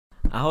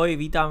Ahoj,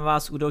 vítám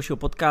vás u dalšího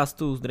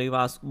podcastu, zdraví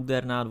vás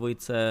úderná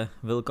dvojice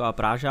Vilko a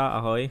Práža,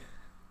 ahoj.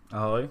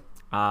 Ahoj.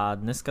 A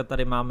dneska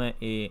tady máme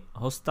i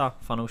hosta,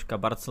 fanouška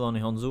Barcelony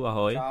Honzu,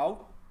 ahoj. Čau.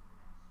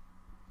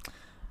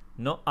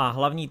 No a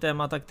hlavní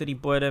témata, který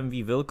pojedem,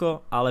 ví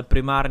Vilko, ale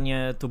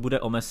primárně to bude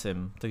o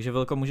Messim. Takže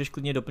Vilko, můžeš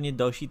klidně doplnit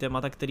další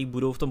témata, které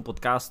budou v tom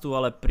podcastu,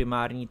 ale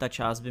primární ta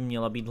část by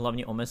měla být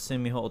hlavně o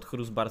Messim, jeho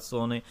odchodu z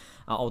Barcelony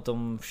a o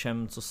tom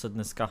všem, co se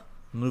dneska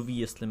mluví,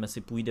 jestli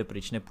Messi půjde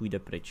pryč, nepůjde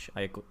pryč a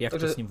jak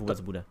to s ním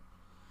vůbec bude.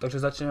 Takže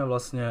začneme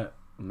vlastne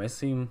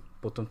Messim,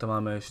 potom tam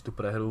máme ešte tú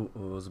prehru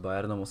s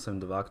Bayernom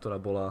 8-2, ktorá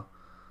bola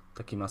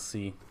takým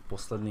asi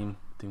posledným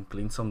tým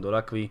klincom do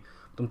rakvy.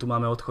 Potom tu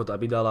máme odchod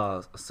Abidala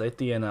a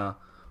Setiena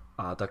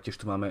a taktiež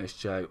tu máme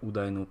ešte aj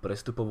údajnú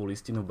prestupovú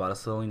listinu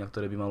Barcelony, na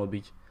ktorej by malo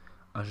byť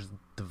až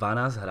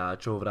 12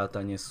 hráčov,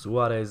 vrátane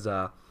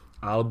Suáreza,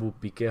 Albu,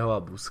 Piqueho a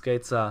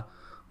Busquetsa.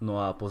 No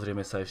a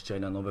pozrieme sa ešte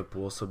aj na nové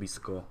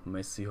pôsobisko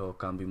Messiho,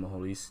 kam by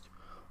mohol ísť.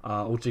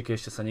 A určite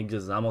ešte sa niekde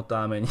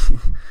zamotáme,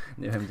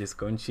 neviem kde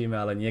skončíme,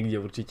 ale niekde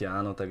určite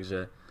áno,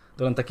 takže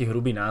to je len taký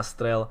hrubý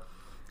nástrel.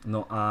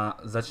 No a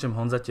začnem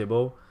Honza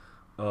tebou.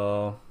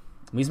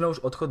 My sme už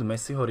odchod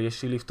Messiho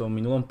riešili v tom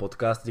minulom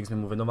podcaste, kde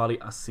sme mu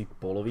venovali asi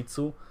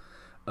polovicu.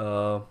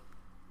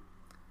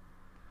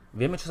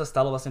 Vieme, čo sa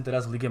stalo vlastne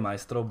teraz v Lige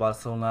majstrov.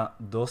 Barcelona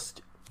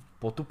dosť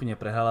potupne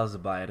prehrala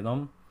s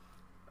Bayernom.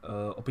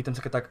 Opýtam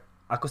sa tak,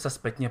 ako sa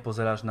spätne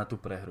pozeráš na tú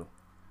prehru?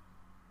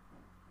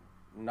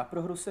 Na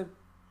prohru se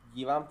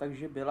dívám tak,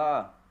 že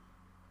byla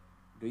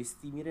do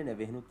jisté míry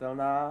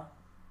nevyhnutelná.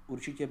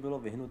 Určitě bylo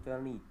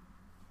vyhnutelné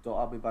to,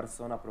 aby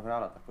Barcelona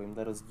prohrála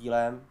takovýmhle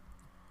rozdílem.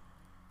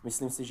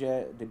 Myslím si,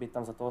 že kdyby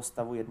tam za toho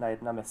stavu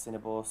 1-1 Messi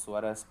nebo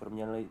Suárez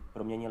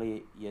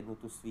proměnili jednu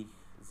tu svých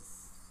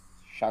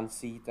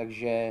šancí,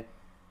 takže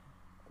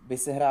by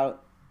se hrál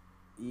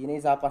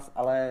jiný zápas,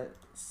 ale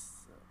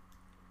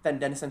ten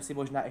den jsem si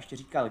možná ještě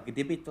říkal,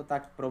 kdyby to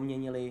tak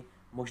proměnili,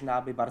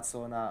 možná by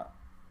Barcelona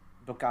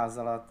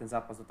dokázala ten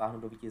zápas dotáhnout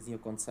do vítězního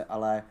konce,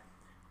 ale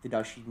ty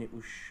další dny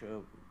už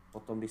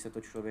potom, když se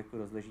to člověku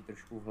rozleží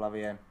trošku v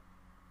hlavě,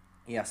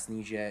 je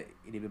jasný, že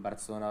i kdyby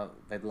Barcelona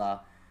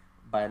vedla,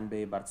 Bayern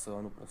by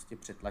Barcelonu prostě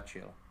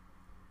přetlačil.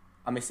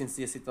 A myslím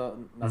si, že si to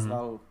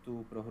nazval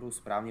tu prohru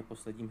správně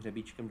posledním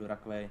hřebíčkem do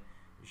rakve,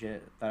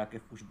 že ta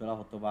rakev už byla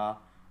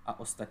hotová a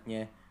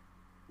ostatně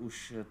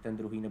už ten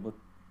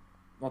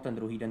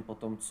druhý den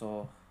potom,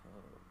 co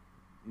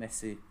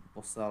Messi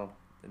poslal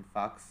ten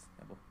fax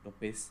nebo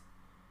dopis,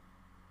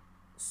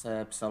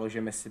 se psalo,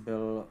 že Messi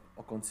byl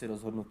o konci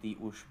rozhodnutý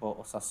už po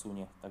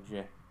Osasuně,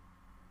 takže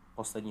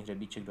poslední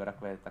hřebíček do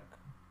rakve je tak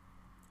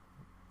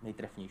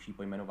nejtrefnější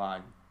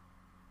pojmenování.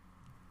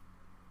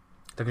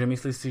 Takže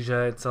myslíš si,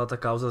 že celá tá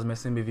kauza s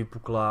Messim by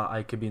vypukla,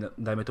 aj keby,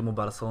 dajme tomu,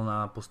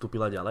 Barcelona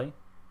postúpila ďalej?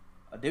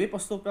 Kdyby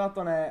postoupila,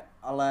 to ne,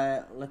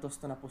 ale letos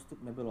to na postup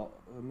nebylo.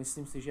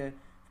 Myslím si, že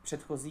v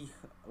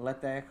předchozích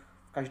letech,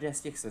 v každé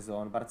z těch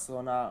sezón,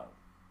 Barcelona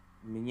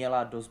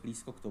měla dost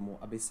blízko k tomu,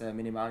 aby se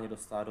minimálně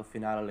dostala do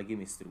finále Ligy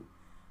mistrů.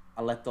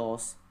 A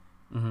letos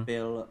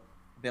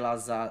byla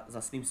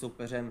za svým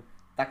soupeřem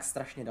tak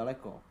strašně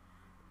daleko,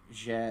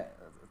 že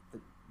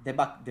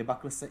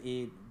debakl se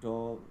i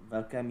do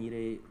velké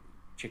míry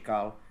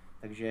čekal,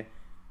 takže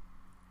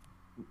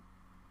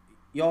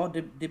jo,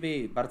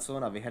 kdyby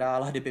Barcelona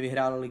vyhrála, kdyby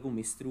vyhrála Ligu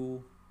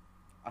mistrů,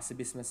 asi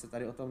bychom se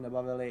tady o tom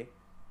nebavili,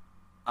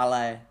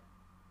 ale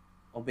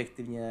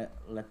objektivně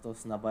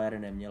letos na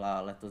Bayern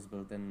neměla, letos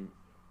byl ten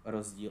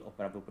rozdíl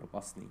opravdu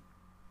propastný.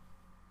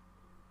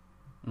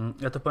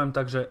 Ja to poviem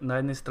tak, že na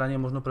jednej strane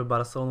je možno pre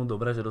Barcelonu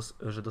dobré,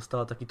 že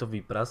dostala takýto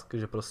výprask,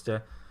 že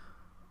proste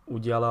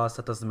udiala sa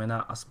tá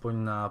zmena aspoň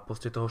na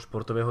poste toho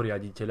športového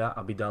riaditeľa,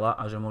 aby dala,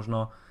 a že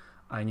možno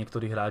aj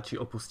niektorí hráči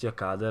opustia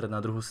káder.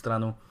 Na druhú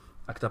stranu,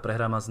 ak tá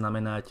prehra má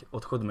znamenať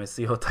odchod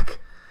Messiho, tak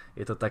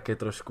je to také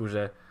trošku,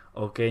 že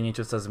OK,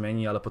 niečo sa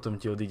zmení, ale potom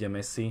ti odíde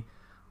Messi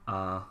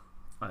a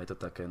je to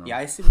také, no.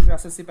 Já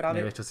jsem si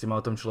právě... Nevieš, čo si má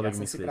o tom člověk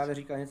myslieť. Já jsem si právě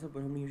říkal něco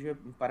podobného, že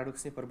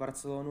paradoxně pro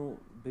Barcelonu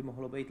by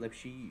mohlo být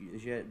lepší,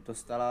 že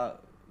dostala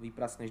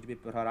výprask, než kdyby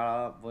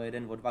prohrála o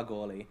 1, o 2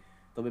 góly.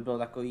 To by bylo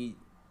takový...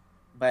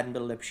 Bayern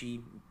byl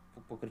lepší,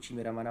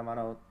 pokrčíme ramanama,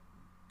 no,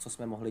 co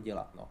jsme mohli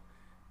dělat, no.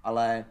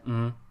 Ale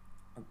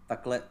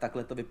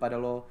takhle to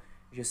vypadalo,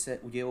 že se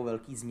udějou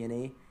velký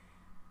změny.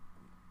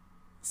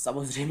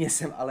 Samozřejmě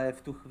jsem ale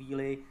v tu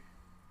chvíli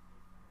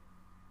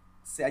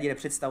si ani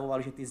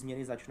nepředstavoval, že ty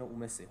změny začnou u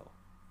Messiho.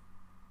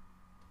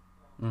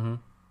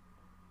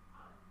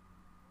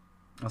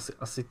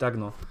 Asi tak,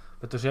 no.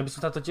 Pretože ja by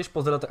som na to tiež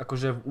pozeral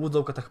akože v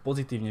úvodzovkách tak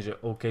pozitívne, že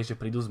OK, že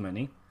prídu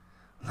zmeny.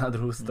 Na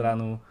druhú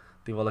stranu,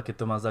 ty vole, keď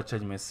to má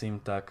začať Messim,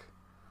 tak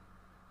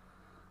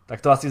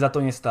to asi za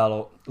to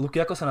nestálo. Luky,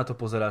 ako sa na to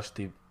pozeráš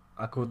ty?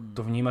 Ako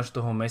to vnímaš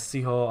toho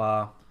Messiho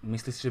a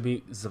myslíš, že by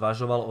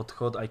zvažoval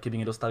odchod, aj keby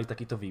nedostali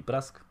takýto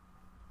výprask?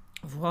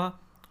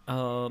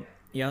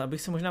 Já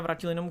bych se možná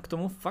vrátil jenom k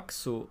tomu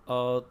faxu.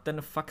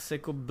 Ten fax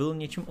jako byl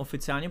něčím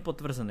oficiálně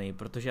potvrzený,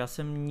 protože já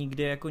jsem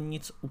nikdy jako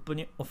nic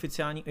úplně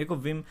oficiální, jako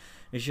vím,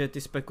 že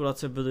ty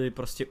spekulace byly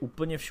prostě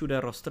úplně všude,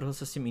 roztrhl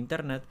se s tím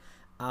internet,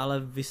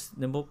 ale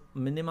nebo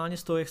minimálně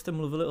z toho, jak jste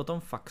mluvili o tom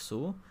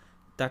faxu,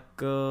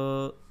 tak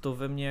to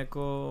ve mně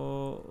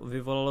jako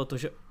vyvolalo to,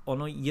 že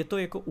ono je to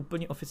jako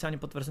úplně oficiálně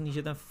potvrzený,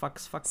 že ten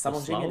fax fakt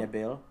samozřejmě poslal?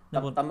 nebyl.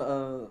 Nebo...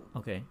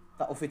 Okay.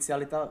 Ta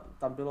oficialita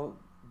tam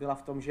byla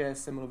v tom, že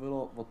se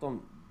mluvilo o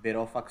tom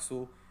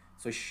byrofaxu,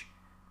 což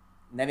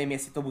nevím,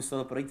 jestli to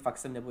muselo projít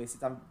faxem, nebo jestli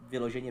tam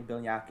vyloženě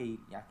byl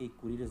nějaký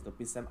kurýr s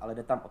dopisem, ale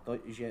jde tam o to,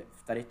 že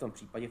v tom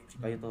případě,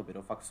 toho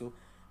byrofaxu,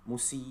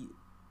 musí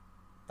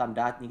tam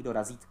dát někdo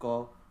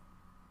razítko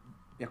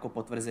jako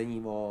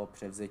potvrzení o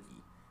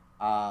převzetí.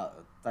 A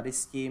tady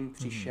s tím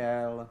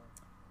přišel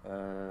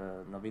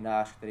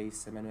novinář, který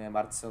se jmenuje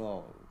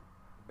Marcelo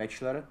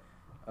Bachelor,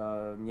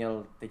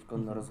 měl teď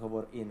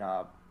rozhovor i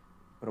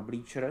pro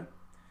Bleacher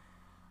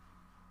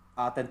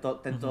a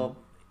tento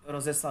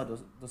rozeslal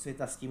do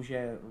světa s tím,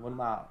 že on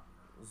má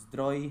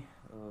zdroj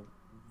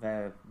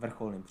ve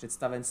vrcholném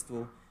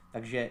představenstvu,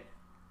 takže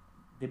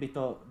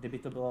kdyby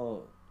to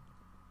bylo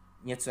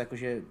něco jako,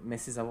 že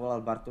Messi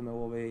zavolal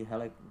Bartomeuovi,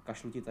 hele,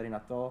 kašlu ti tady na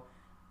to,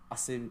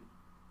 asi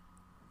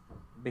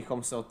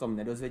bychom se o tom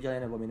nedozvěděli,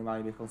 nebo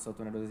minimálně bychom se o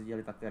tom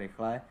nedozvěděli takhle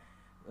rychle.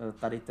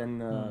 Tady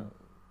ten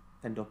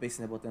dopis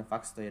nebo ten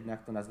fax, to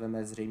jednak to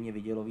nazveme, zřejmě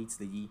vidělo víc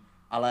lidí,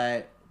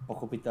 ale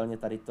pochopitelně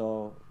tady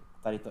to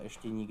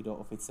ještě nikdo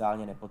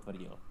oficiálně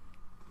nepotvrdil.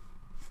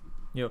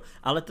 Jo,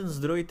 ale ten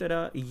zdroj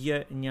teda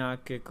je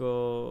nějak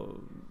jako...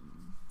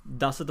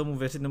 Dá se tomu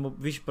věřit, nebo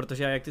víš,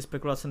 protože já jak ty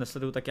spekulace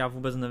nesleduju, tak já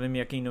vůbec nevím,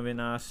 jaký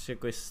novinář,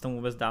 jako jestli se tomu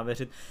vůbec dá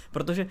věřit,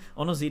 protože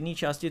ono z jedné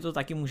části to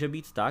taky může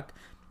být tak,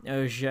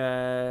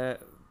 že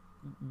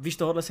víš,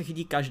 tohle se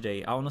chytí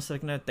každej a ono se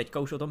řekne, teďka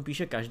už o tom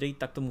píše každej,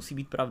 tak to musí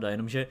být pravda,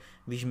 jenomže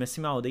když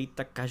Messi má odejít,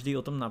 tak každý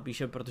o tom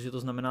napíše, protože to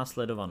znamená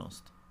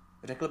sledovanost.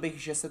 Řekl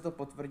bych, že se to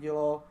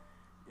potvrdilo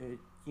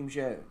tím,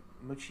 že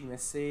mlčí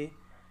Messi,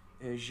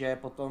 že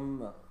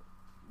potom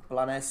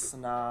Planes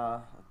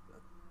na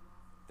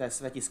té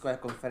své tiskové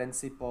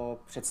konferenci po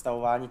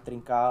představování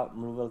Trinka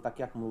mluvil tak,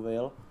 jak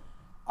mluvil.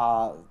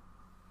 A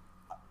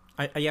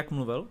jak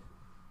mluvil?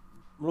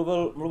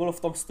 Mluvil v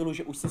tom stylu,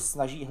 že už se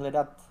snaží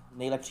hledat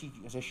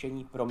nejlepší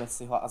řešení pro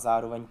Messiho a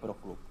zároveň pro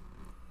klub.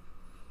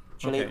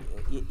 Čili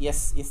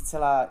je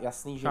zcela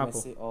jasný, že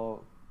Messi o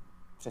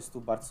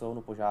přestup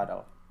Barcelonu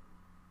požádal.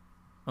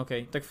 OK,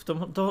 tak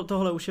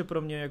tohle už je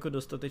pro mě jako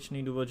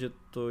dostatečný důvod, že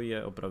to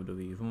je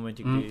opravdový. V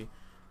momentě,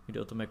 kdy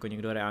o tom jako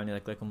někdo reálně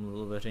takhle jako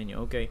mluvil veřejně.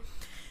 OK.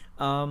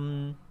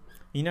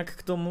 Jinak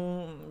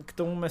k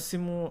tomu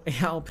Messimu,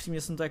 já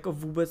upřímně jsem to jako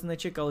vůbec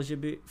nečekal, že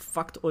by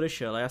fakt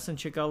odešel. Já jsem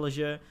čekal,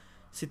 že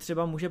si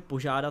třeba může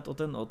požádat o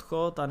ten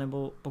odchod,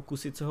 anebo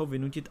pokusit se ho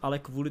vynutit, ale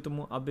kvůli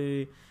tomu,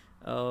 aby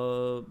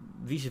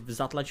víš,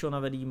 zatlačil na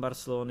vedení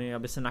Barcelony,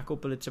 aby se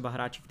nakoupili třeba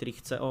hráči, který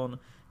chce on,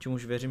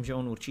 čemuž věřím, že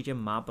on určitě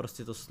má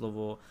prostě to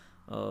slovo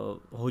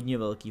hodně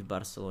velký v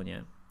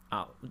Barceloně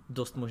a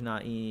dost možná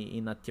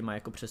i nad těma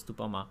jako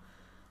přestupama.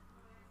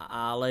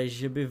 Ale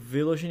že by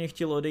vyloženě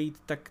chtěl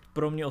odejít, tak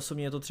pro mě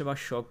osobně je to třeba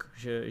šok,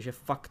 že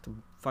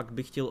fakt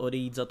bych chtěl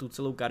odejít za tu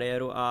celou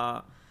kariéru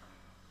a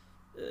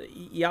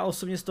já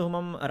osobně z toho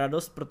mám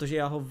radost, protože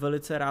já ho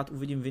velice rád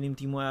uvidím v jiném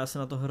týmu a já se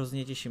na to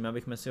hrozně těším, já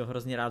bych si ho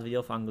hrozně rád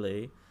viděl v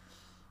Anglii.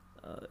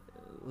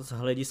 Z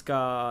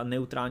hlediska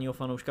neutrálního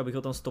fanouška bych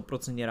ho tam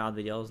 100% rád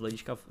viděl,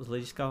 z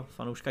hlediska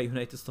fanouška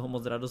United z toho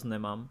moc radost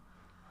nemám.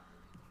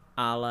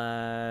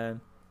 Ale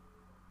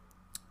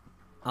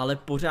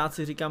pořád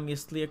si říkám,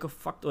 jestli jako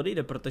fakt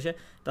odejde, protože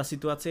ta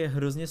situace je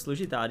hrozně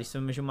složitá, když se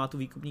víme, že má tu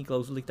výkupní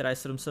klauzuli, která je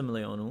 700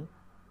 milionů.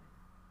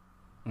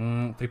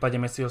 V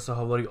prípade Messiho sa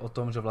hovorí o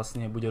tom, že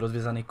vlastne bude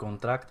rozviezaný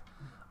kontrakt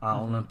a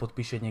on len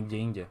podpíše niekde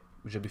inde.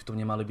 Že by v tom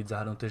nemali byť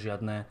zahrnuté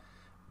žiadne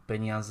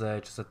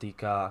peniaze, čo sa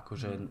týka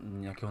akože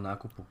nejakého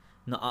nákupu.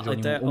 No ale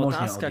to je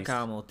otázka, odísť.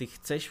 Kámo. Ty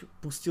chceš,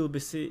 pustil by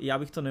si, já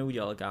bych to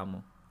neudělal,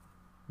 kámo.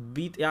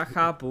 Já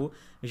chápu,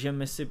 že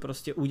Messi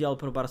prostě udělal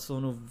pro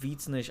Barcelonu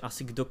víc než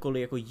asi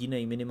kdokoliv jako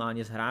jiný,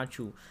 minimálně z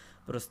hráčů.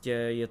 Prostě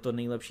je to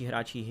nejlepší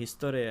hráč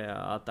historie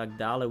a tak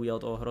dále, udělal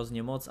toho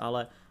hrozně moc,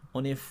 ale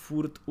on je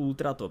furt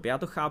ultra top. Já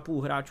to chápu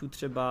u hráčů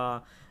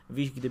třeba,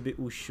 víš, kdyby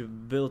už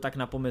byl tak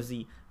na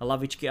pomezí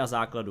lavičky a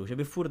základu, že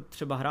by furt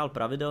třeba hrál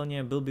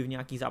pravidelně, byl by v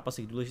nějakých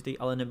zápasech důležitý,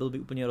 ale nebyl by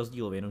úplně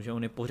rozdílový, jenomže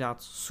on je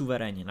pořád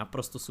suverénně,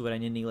 naprosto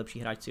suverénně nejlepší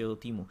hráč celého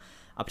týmu.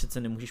 A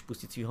přece nemůžeš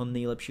pustit svého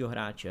nejlepšího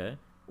hráče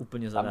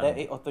úplně zadarmo. Tam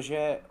jde i o to,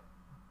 že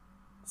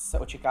se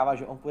očekává,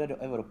 že on půjde do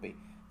Evropy.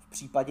 V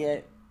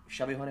případě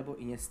Xaviho nebo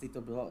Iniesty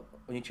to bylo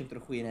o něčem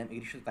trochu jiném, i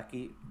když to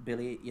taky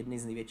byli jedni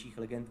z největších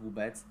legend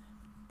vůbec.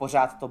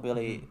 Pořád to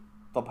byli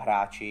top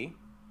hráči,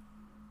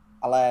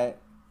 ale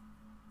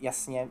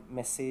jasně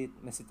Messi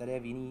tady je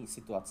v jiný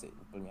situaci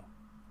úplně.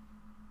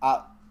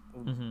 A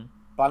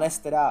Planes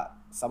teda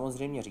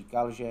samozřejmě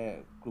říkal,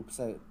 že klub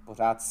se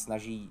pořád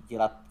snaží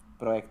dělat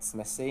projekt s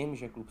Messim,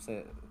 že klub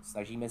se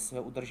snaží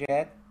Messiho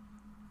udržet.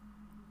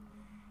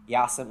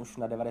 Já jsem už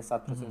na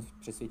 90%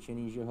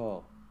 přesvědčený, že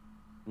ho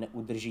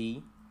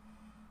neudrží.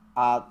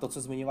 A to,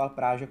 co zmiňoval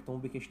Práže, k tomu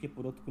bych ještě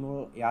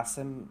podotknul, já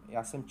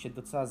jsem četl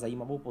docela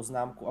zajímavou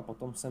poznámku a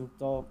potom jsem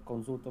to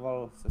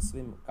konzultoval se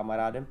svým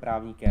kamarádem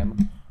právníkem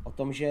o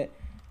tom, že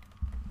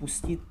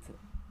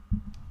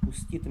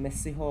pustit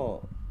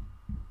Messiho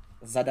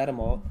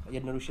zadarmo,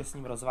 jednoduše s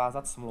ním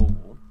rozvázat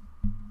smlouvu,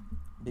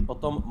 by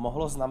potom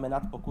mohlo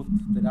znamenat, pokud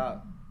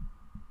teda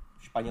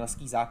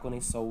španělský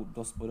zákony jsou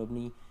dost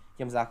podobný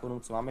těm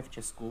zákonům, co máme v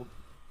Česku,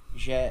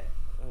 že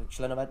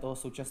členové toho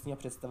současného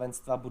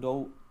představenstva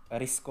budou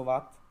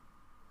riskovat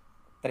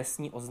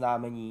trestní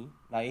oznámení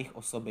na jejich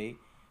osoby,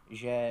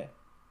 že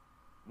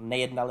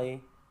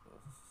nejednali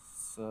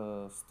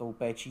s tou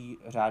péčí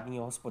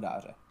řádného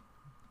hospodáře.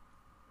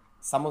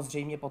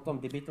 Samozřejmě potom,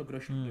 kdyby to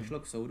došlo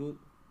k soudu,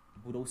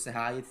 budou se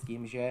hájit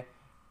tím, že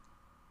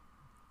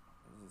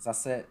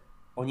zase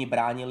oni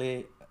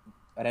bránili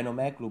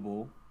renomé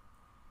klubu,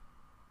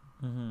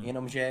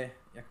 jenomže,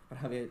 jak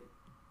právě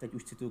teď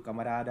už cituju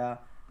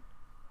kamaráda,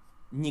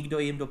 nikdo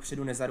jim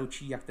dopředu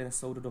nezaručí, jak ten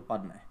soud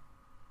dopadne.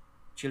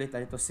 Čili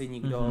tady to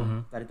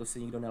si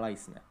nikdo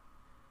nelajsne.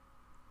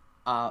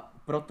 A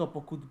proto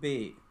pokud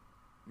by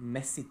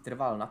Messi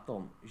trval na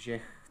tom,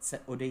 že chce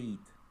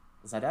odejít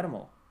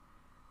zadarmo,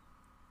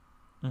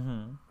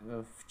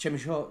 v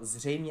čemž ho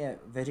zřejmě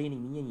veřejný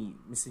mínění,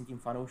 myslím tím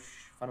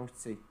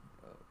fanoušci,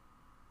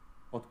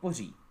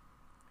 podpoří,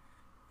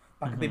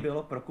 pak by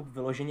bylo pro klub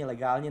vyloženě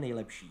legálně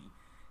nejlepší,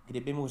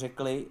 kdyby mu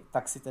řekli,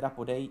 tak si teda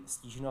podej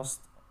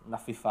stížnost na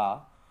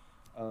FIFA.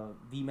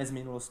 Víme z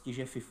minulosti,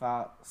 že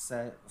FIFA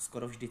se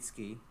skoro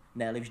vždycky,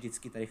 ne-li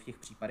vždycky tady v těch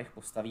případech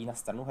postaví na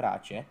stranu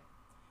hráče,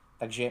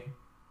 takže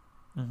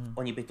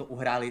oni by to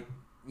uhráli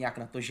nějak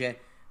na to, že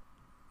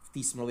v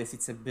té smlouvě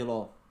sice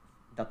bylo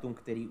datum,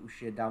 který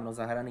už je dávno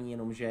zahraný,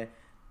 jenomže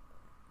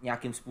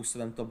nějakým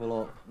způsobem to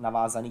bylo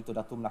navázané to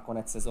datum na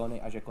konec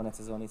sezóny a že konec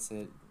sezóny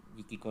se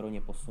díky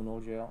koroně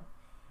posunul, že jo?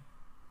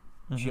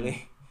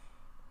 Čili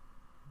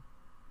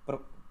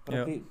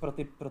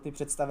pro ty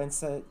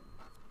představence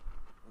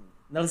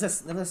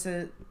nelze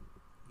se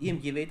jim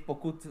divit,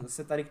 pokud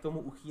se tady k tomu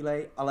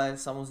uchýlej, ale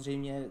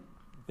samozřejmě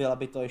byla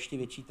by to ještě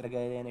větší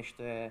tragédie, než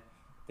to je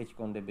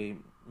teďkon, kdyby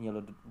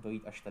mělo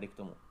dojít až tady k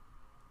tomu.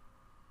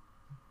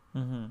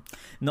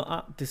 No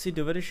a ty si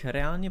dovedeš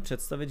reálně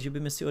představit, že by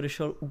Messi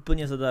odešel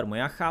úplně zadarmo.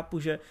 Já chápu,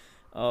 že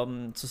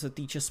co se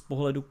týče z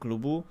pohledu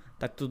klubu,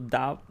 tak to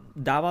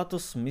dává to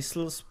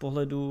smysl z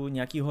pohledu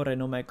nějakého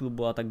renomé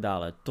klubu a tak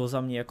dále. To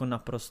za mě jako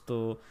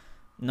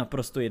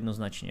naprosto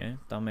jednoznačně.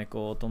 Tam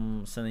jako o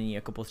tom se není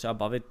jako potřeba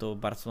bavit. To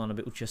Barcelona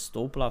by určitě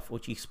stoupla v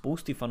očích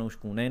spousty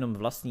fanoušků, nejenom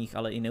vlastních,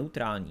 ale i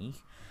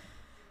neutrálních.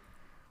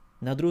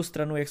 Na druhou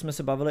stranu, jak jsme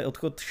se bavili,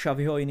 odchod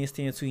Xaviho je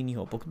jistě něco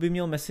jiného. Pokud by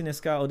měl Messi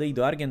dneska odejít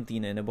do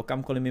Argentíny nebo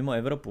kamkoliv mimo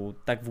Evropu,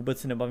 tak vůbec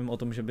si nebavím o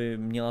tom, že by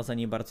měla za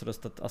něj Barca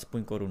dostat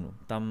aspoň korunu.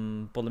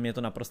 Tam podle mě je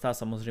to naprostá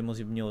samozřejmost,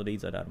 že by měl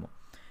odejít zadarmo.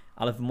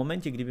 Ale v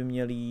momentě, kdyby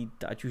měl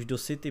jít ať už do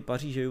City,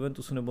 Paříže,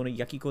 Juventusu nebo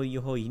jakýkoliv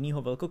jeho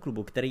jiného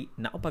velkoklubu, který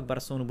naopak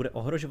Barcelonu bude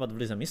ohrožovat v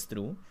lize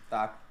mistrů,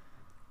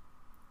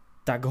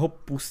 tak ho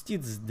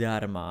pustit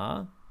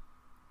zdarma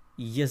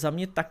je za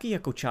mě taky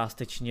jako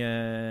částečně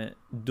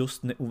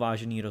dost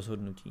neuvážený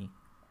rozhodnutí.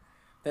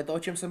 To je to, o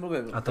čem jsem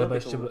mluvil. A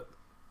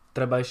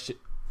treba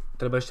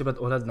ešte brať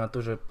ohľad na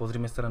to, že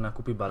pozrime sa na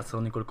nákupy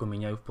Barcelony, koľko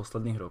míňajú v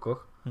posledných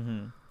rokoch.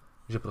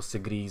 Že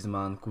proste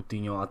Griezmann,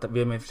 Coutinho a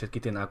vieme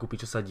všetky tie nákupy,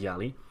 čo sa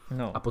diali.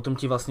 No. A potom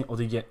ti vlastne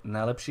odíde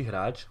najlepší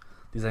hráč,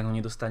 ty za neho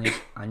nedostaneš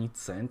ani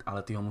cent,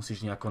 ale ty ho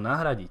musíš nejako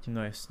nahradiť.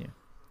 No jasne.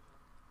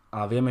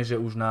 A vieme, že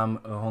už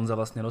nám Honza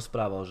vlastne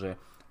rozprával, že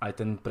aj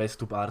ten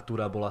prestup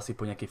Artura bol asi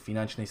po nejakej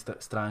finančnej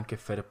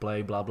stránke fair play,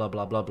 bla bla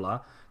bla bla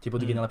bla. Ti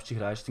podíde najlepší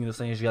hráč, ty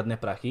nedostaneš žiadne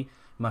prachy,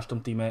 máš v tom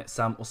týme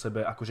sám o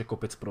sebe akože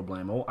kopec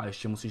problémov a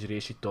ešte musíš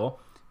riešiť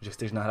to, že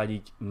chceš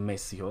nahradiť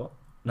Messiho,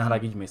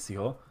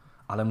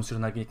 ale musíš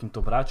ho nahradiť týmto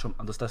hráčom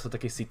a dostať sa do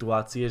takej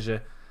situácie, že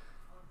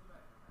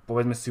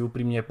povedzme si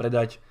úprimne,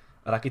 predať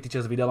Rakitiča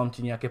s Vidalom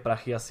ti nejaké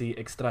prachy asi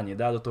extra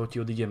nedá, do toho ti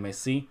odíde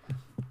Messi,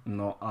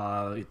 no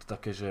a je to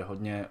také, že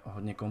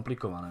hodně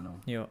komplikované.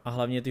 No. Jo, a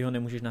hlavně ty ho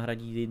nemůžeš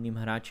nahradit jedním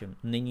hráčem.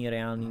 Není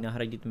reálný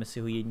nahradit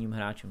Messiho jedním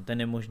hráčem, to je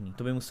nemožný.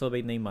 To by musel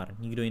být Neymar,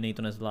 nikdo jiný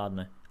to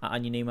nezvládne. A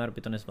ani Neymar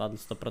by to nezvládl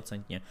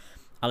 100%.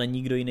 Ale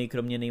nikdo jiný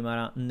kromě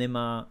Neymara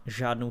nemá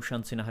žádnou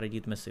šanci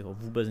nahradit Messiho,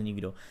 vůbec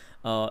nikdo.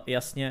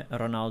 Jasně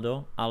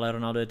Ronaldo, ale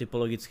Ronaldo je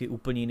typologicky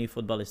úplně jiný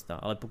fotbalista.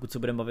 Ale pokud se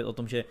budeme bavit o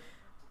tom, že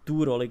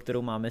tu roli,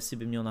 kterou má Messi,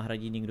 by měl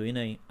nahradit někdo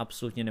jiný,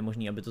 absolutně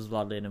nemožný, aby to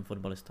zvládl jeden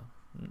fotbalista.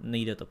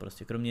 Nejde to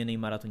prostě, kromě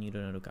Neymara to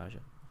nikdo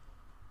nedokáže.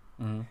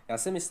 Já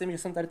si myslím, že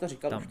jsem tady to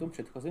říkal už v tom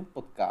předchozím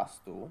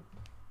podcastu,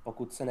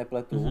 pokud se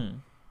nepletu,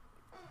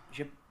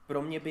 že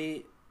pro mě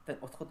by ten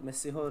odchod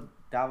Messiho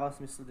dával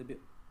smysl, kdyby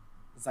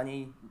za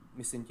něj,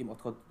 myslím tím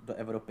odchod do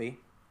Evropy,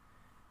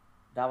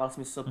 dával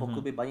smysl,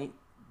 pokud by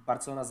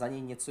Barcelona za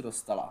něj něco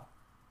dostala.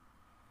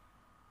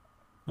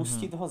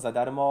 Pustit ho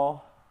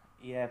zadarmo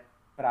je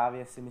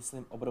právě si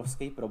myslím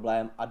obrovský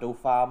problém a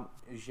doufám,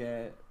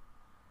 že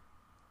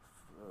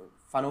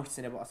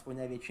fanoušci nebo aspoň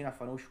ne většina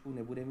fanoušků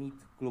nebude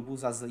mít klubu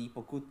za zlý,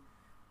 pokud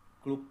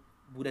klub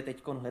bude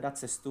teďkon hledat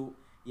cestu,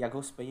 jak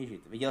ho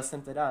zpeněžit. Viděl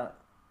jsem teda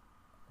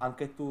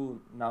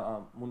anketu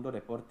na Mundo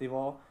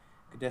Deportivo,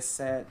 kde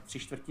se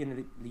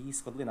 3/4 lidí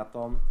shodli na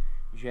tom,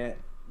 že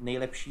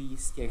nejlepší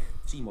z těch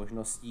 3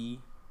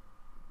 možností,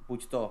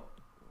 buď to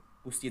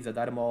pustit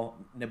zadarmo,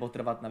 nebo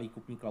trvat na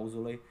výkupní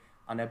klauzuli,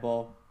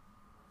 anebo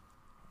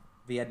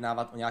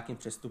vyjednávat o nějakém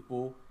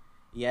přestupu,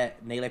 je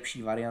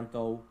nejlepší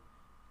variantou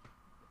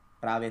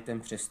právě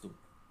ten přestup.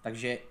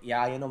 Takže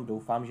já jenom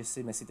doufám, že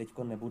si Messi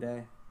teďko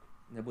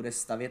nebude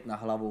stavět na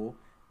hlavu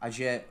a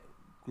že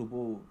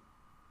klubu,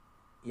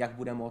 jak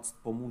bude moct,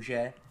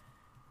 pomůže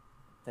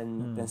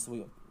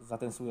za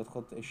ten svůj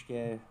odchod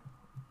ještě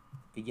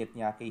vidět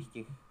nějakých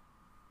těch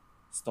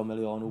 100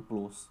 milionů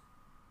plus.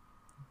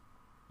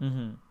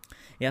 Mm-hmm.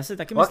 Já si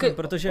taky myslím,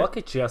 protože... O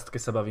jaké čiastke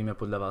se bavíme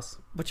podle vás?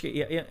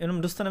 Počkej,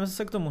 jenom dostaneme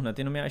se k tomu hned,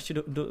 jenom já ještě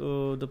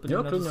doplním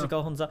na to, co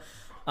říkal Honza.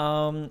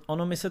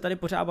 Ono my se tady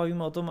pořád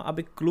bavíme o tom,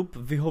 aby klub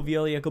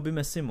vyhověl jakoby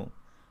Messimu.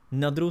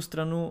 Na druhou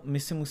stranu my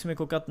si musíme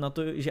koukat na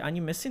to, že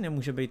ani Messi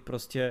nemůže být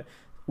prostě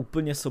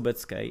úplně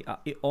sobecký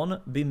a i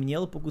on by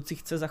měl, pokud si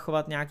chce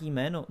zachovat nějaký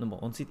jméno, nebo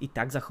on si i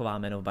tak zachová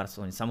jméno v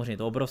Barceloně, samozřejmě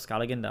to je obrovská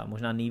legenda,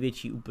 možná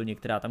největší úplně,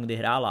 která tam kdy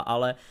hrála,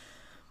 ale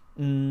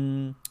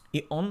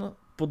i on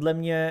podle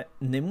mě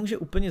nemůže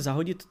úplně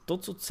zahodit to,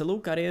 co celou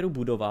kariéru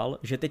budoval,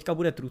 že teďka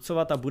bude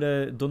trucovat a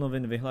bude do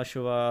novin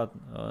vyhlašovat,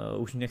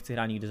 už nechci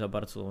hrát nikdy za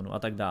Barcelonu a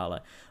tak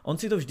dále. On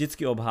si to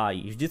vždycky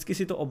obhájí. Vždycky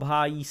si to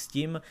obhájí s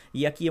tím,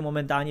 jaký je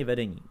momentálně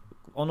vedení.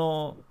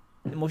 Ono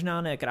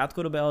možná ne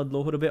krátkodobě, ale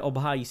dlouhodobě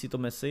obhájí si to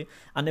Messi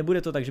a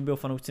nebude to tak, že by ho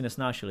fanoušci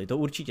nesnášeli, to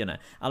určitě ne,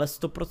 ale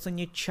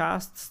 100%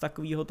 část z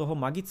takového toho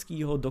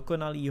magického,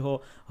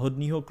 dokonalého,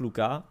 hodného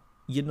kluka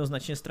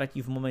jednoznačně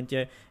ztratí v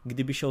momentě,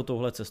 kdyby šel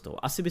touhle cestou.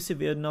 Asi by si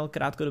vyjednal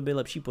krátkodobě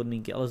lepší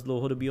podmínky, ale z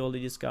dlouhodobého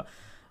hlediska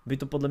by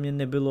to podle mě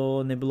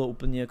nebylo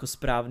úplně jako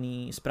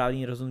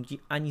správný rozhodnutí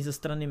ani ze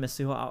strany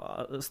Messiho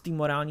a z té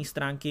morální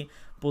stránky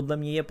podle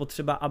mě je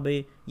potřeba,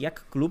 aby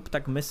jak klub,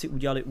 tak Messi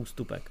udělali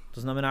ústupek.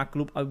 To znamená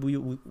klub, aby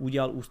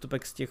udělal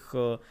ústupek z těch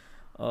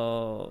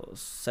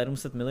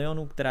 700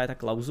 milionů, která je ta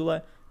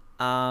klauzule,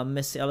 a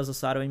Messi ale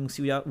zároveň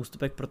musí udělat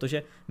ústupek,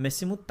 protože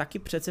Messi mu taky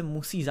přece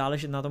musí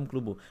záležet na tom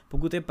klubu.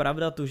 Pokud je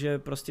pravda to, že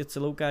prostě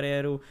celou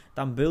kariéru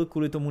tam byl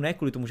ne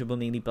kvůli tomu, že byl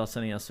nejlíp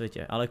placený na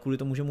světě, ale kvůli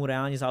tomu, že mu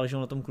reálně záleželo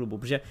na tom klubu,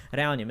 protože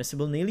reálně Messi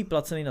byl nejlíp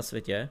placený na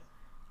světě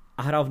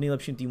a hrál v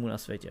nejlepším týmu na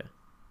světě.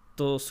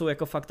 To jsou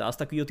jako fakta a z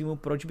takového týmu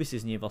proč by si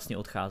z něj vlastně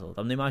odcházel?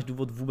 Tam nemáš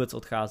důvod vůbec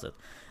odcházet.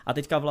 A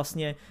teďka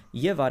vlastně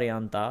je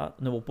varianta,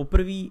 nebo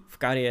poprvé v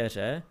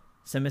kariéře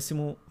se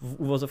Messimu v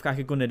uvozovkách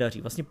jako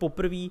nedaří. Vlastně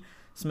poprvé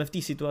jsme v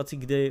té situaci,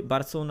 kdy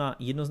Barcelona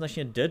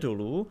jednoznačně jde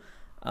dolů,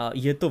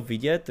 je to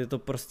vidět, je to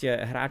prostě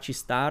hráči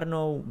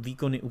stárnou,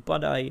 výkony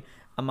upadají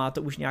a má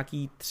to už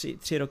nějaký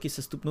 3 roky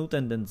sestupnou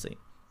tendenci.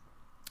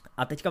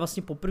 A teďka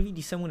vlastně poprvé,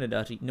 když se mu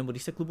nedaří, nebo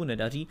když se klubu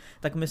nedaří,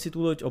 tak Messi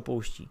tu loď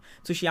opouští.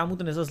 Což já mu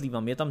to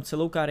nezazlívám, je tam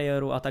celou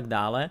kariéru a tak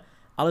dále,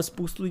 ale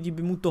spoustu lidí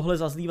by mu tohle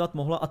zazlívat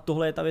mohlo a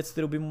tohle je ta věc,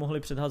 kterou by mu mohli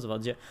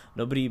předhazovat, že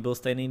dobrý, byl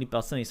jste nejlíp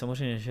placený,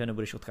 samozřejmě, že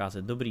nebudeš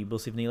odcházet, dobrý, byl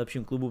si v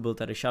nejlepším klubu, byl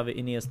tady Xavi,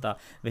 Iniesta,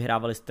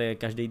 vyhrávali jste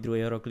každý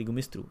druhý rok Ligu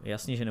mistrů,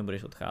 jasně, že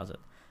nebudeš odcházet.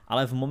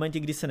 Ale v momentě,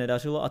 kdy se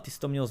nedařilo a ty jsi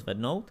to měl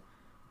zvednout,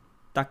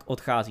 tak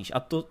odcházíš. A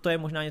to je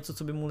možná něco,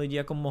 co by mu lidi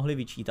jako mohli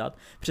vyčítat,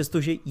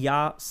 přestože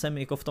já jsem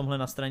jako v tomhle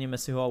na straně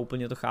Messiho a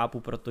úplně to chápu,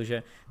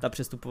 protože ta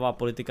přestupová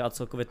politika a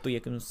celkově to,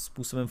 jakým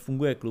způsobem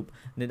funguje klub,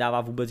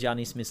 nedává vůbec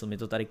žádný smysl. My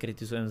to tady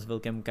kritizujeme s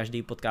velkým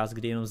každý podcast,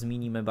 kdy jenom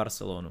zmíníme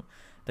Barcelonu.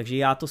 Takže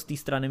já to z té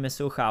strany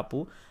Messiho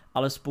chápu,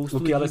 ale spoustu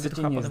lidí by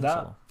to chápat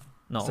nemuselo.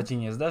 No. Sa ti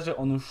nezdá, že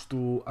on už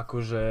tu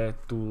akože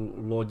tu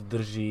loď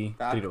drží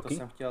 3 roky?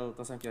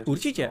 To jsem chtěl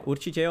říct.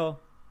 Určitě jo.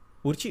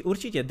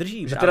 Určitě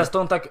drží. Že teraz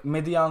to on tak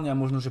mediálne a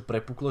možno, že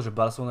prepuklo, že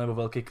Barcelona je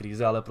vo veľkej kríze,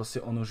 ale proste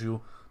on už ju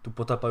tú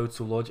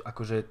potapajúcu loď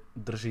akože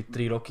drží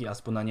 3 roky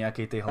aspoň na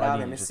nejakej tej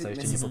hladine, že sa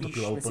ešte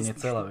nepotopila úplne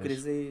celá. Messi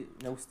krizi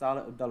neustále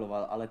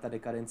oddaloval, ale ta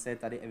dekadence je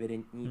tady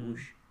evidentní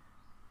už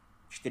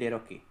 4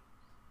 roky.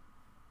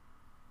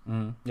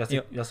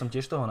 Ja som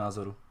tiež toho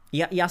názoru.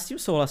 Já s tím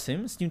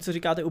souhlasím, s tím, co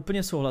říkáte,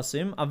 úplně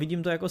souhlasím a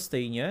vidím to jako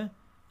stejně,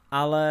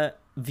 ale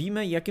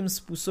víme, jakým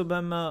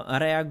způsobem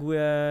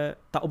reaguje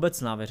ta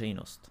obecná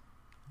veřejnost.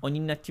 Oni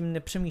nad tím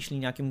nepřemýšlí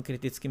nějakým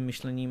kritickým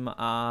myšlením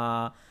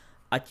a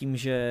tím,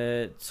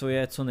 že co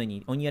je, co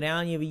není. Oni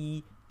reálně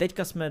vidí,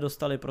 teďka jsme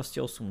dostali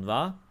prostě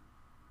 8-2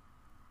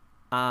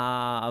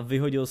 a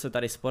vyhodil se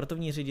tady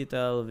sportovní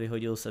ředitel,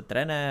 vyhodil se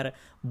trenér,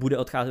 bude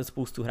odcházet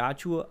spoustu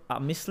hráčů a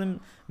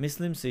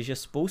myslím si, že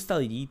spousta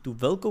lidí tu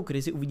velkou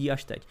krizi uvidí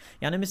až teď.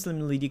 Já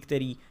nemyslím lidi,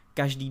 kteří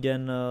každý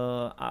den,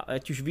 a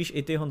ať už víš,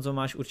 i ty, Honzo,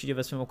 máš určitě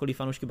ve svém okolí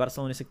fanoušky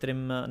Barcelony, se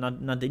kterým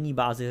na denní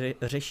bázi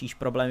řešíš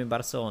problémy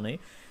Barcelony,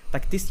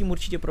 tak ty s tím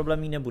určitě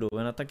problémy nebudou.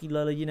 Já na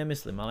takovýhle lidi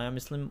nemyslím, ale já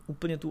myslím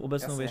úplně tu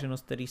obecnou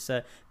věřenost, který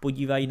se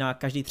podívají na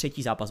každý 3.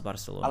 zápas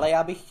Barcelony. Ale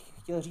já bych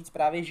chtěl říct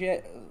právě,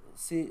 že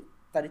si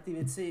tady ty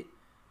věci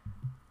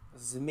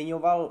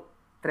zmiňoval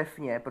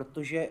trefně,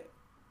 protože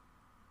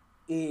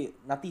i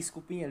na té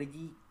skupině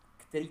lidí,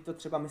 kteří to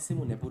třeba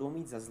Messimu nebudou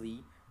mít za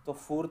zlý, to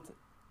furt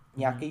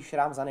nějaký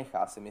šrám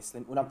zanechá, si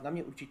myslím. Na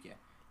mě určitě.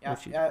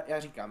 Já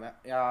říkám,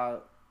 já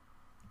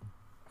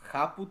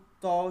chápu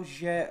to,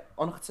 že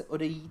on chce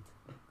odejít,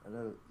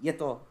 je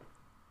to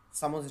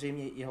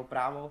samozřejmě jeho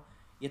právo,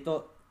 je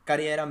to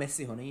kariéra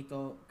Messiho, není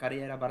to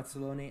kariéra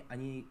Barcelony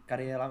ani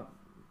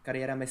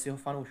kariéra Messiho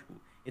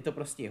fanoušků. Je to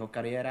prostě jeho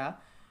kariéra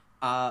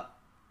a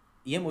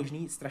je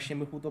možný, strašně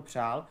bych mu to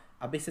přál,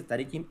 aby se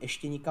tady tím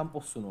ještě nikam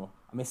posunul.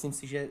 A myslím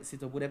si, že si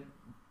to bude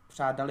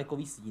přát daleko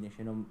víc lidí, než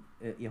jenom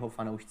jeho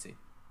fanoušci.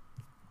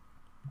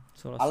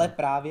 Ale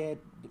právě,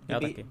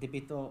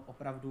 kdyby to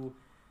opravdu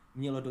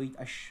mělo dojít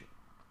až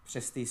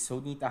přes ty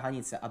soudní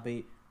tahanice,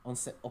 aby on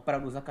se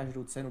opravdu za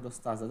každou cenu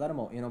dostal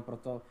zadarmo, jenom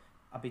proto,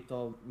 aby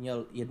to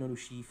měl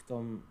jednodušší v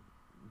tom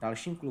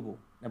dalším klubu,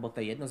 nebo to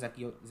je jedno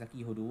z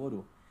jakého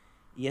důvodu.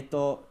 Je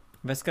to...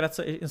 Ve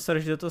zkratce,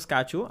 sorry, že do toho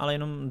skáču, ale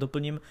jenom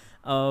doplním,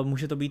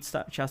 může to být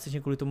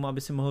částečně kvůli tomu,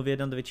 aby si mohl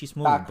vyjednat větší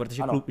smlouvu,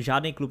 protože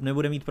žádný klub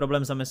nebude mít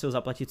problém za Messiho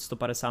zaplatit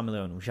 150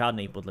 milionů,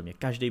 žádný podle mě,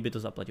 každý by to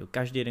zaplatil,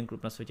 každý jeden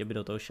klub na světě by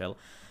do toho šel,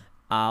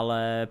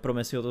 ale pro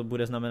Messiho to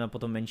bude znamenat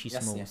potom menší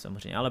smlouvu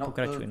samozřejmě, ale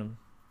pokračuj jenom.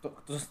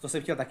 To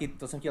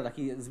jsem chtěl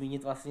taky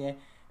zmínit vlastně,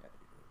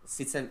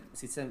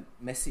 sice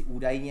Messi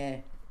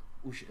údajně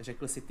už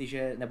řekl City,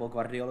 že, nebo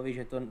Guardiolovi,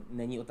 že to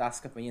není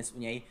otázka peněz u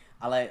něj,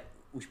 ale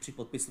už při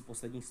podpisu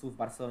posledních slov v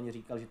Barceloně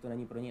říkal, že to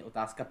není pro něj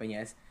otázka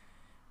peněz,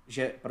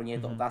 že pro něj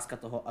je to otázka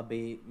toho,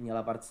 aby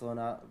měla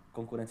Barcelona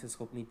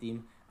konkurenceschopný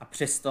tým a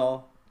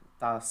přesto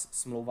ta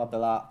smlouva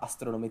byla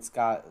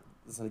astronomická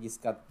z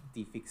hlediska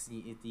té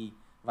fixní i té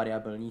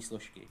variabilní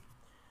složky.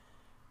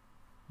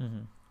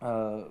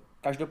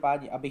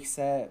 Každopádně, abych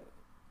se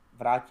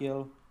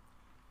vrátil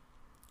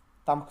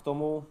tam k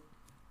tomu,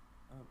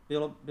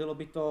 bylo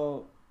by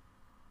to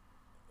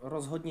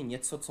rozhodně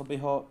něco, co by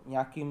ho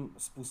nějakým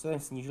způsobem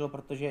snížilo,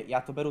 protože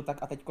já to beru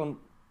tak a teď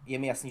je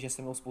mi jasný, že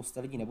se mnou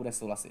spousta lidí nebude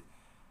souhlasit.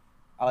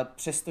 Ale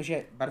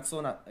přestože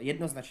Barcelona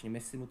jednoznačně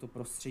Messi mu to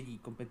prostředí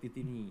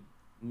kompetitivní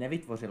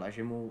nevytvořila,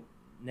 že mu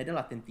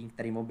nedala ten tým,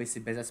 který by si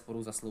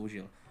bezesporu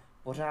zasloužil,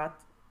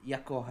 pořád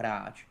jako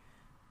hráč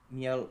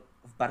měl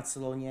v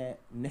Barceloně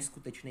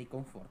neskutečný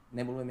komfort.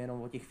 Nemluvím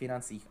jenom o těch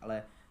financích,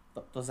 ale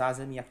to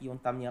zázemí, jaký on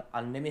tam měl,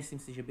 a nemyslím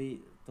si, že by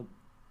to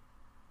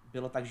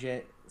bylo tak,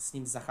 že s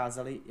ním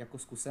zacházeli jako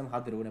s kusem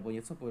hadru nebo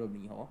něco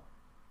podobného.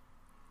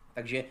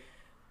 Takže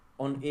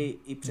on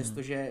i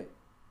přesto, že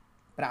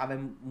právě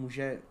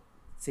může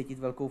cítit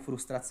velkou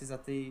frustraci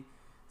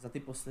za ty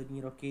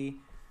poslední roky,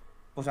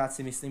 pořád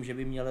si myslím, že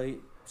by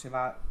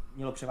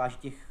mělo převážit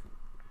těch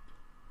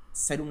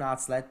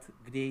 17 let,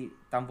 kdy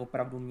tam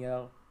opravdu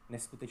měl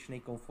neskutečný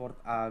komfort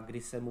a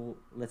kdy se mu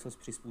lecos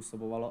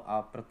přizpůsobovalo,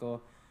 a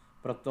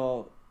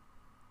proto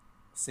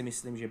si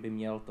myslím, že by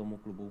měl tomu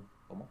klubu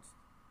pomoct.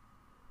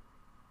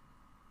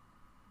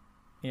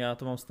 Já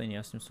to mám stejně,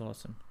 já s tím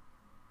souhlasím.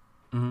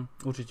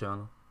 Určite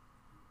áno.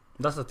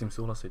 Dá sa tým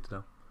súhlasiť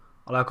teda.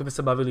 Ale ako by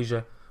sa bavili,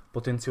 že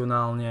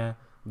potenciálne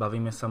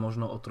bavíme sa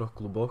možno o 3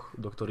 kluboch,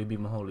 do ktorých by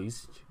mohol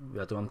ísť.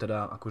 Ja to mám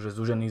teda akože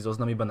zúžený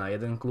zoznam iba na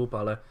jeden klub,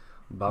 ale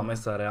bavíme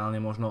sa reálne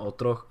možno o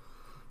 3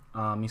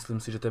 a myslím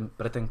si, že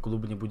pre ten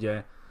klub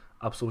nebude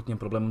absolútne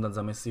problém dať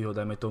za Messiho,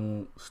 dajme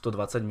tomu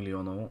 120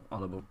 miliónov,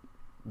 alebo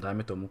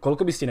dajme tomu.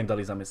 Koľko by ste inak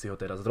dali za Messiho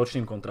teraz s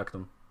ročným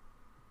kontraktom?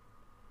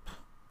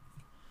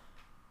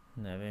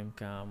 Nevím,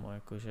 kámo,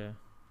 jakože...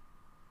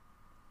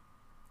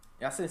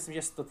 Já si myslím,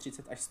 že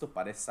 130 až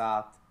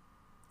 150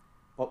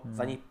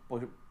 za ní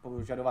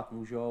požadovat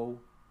můžou.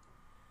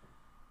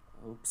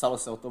 Psalo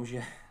se o tom,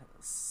 že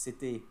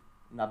City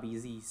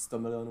nabízí 100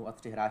 milionů a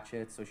 3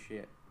 hráče, což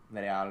je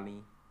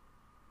nereálný.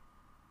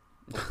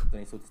 To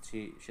nejsou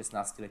 3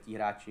 16letí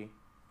hráči.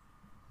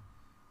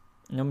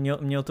 No,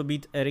 měl to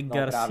být Eric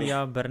Garcia,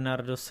 právě.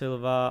 Bernardo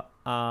Silva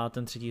a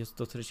ten třetí,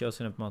 to třetího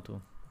si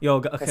nepamatuju.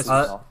 Jo,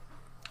 Jesus.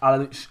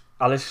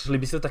 Ale šli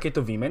by sa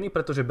takéto výmeny,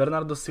 pretože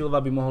Bernardo Silva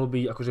by mohol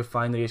byť akože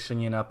fajn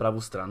riešenie na pravú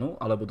stranu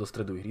alebo do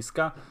stredu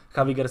ihriska.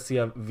 Javi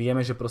Garcia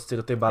vieme, že proste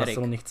do tej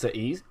Barcelony chce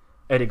ísť.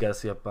 Eric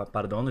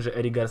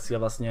Garcia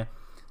vlastne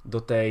do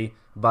tej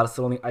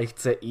Barcelony aj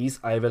chce ísť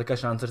a je veľká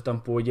šanca, že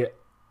tam pôjde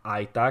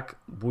aj tak,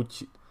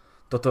 buď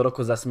toto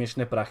roko za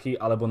smiešné prachy,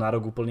 alebo na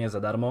rok úplne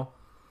zadarmo.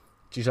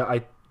 Čiže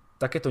aj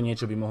takéto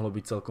niečo by mohlo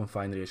byť celkom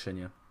fajn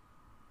riešenie.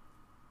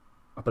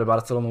 A pre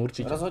Barcelonu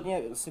určite.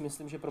 Rozhodně si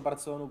myslím, že pro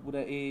Barcelonu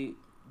bude i,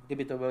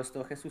 kdyby to bylo z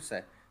toho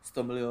Jesuse,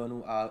 100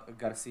 milionů a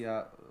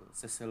Garcia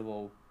se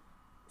Silvou,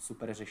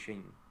 super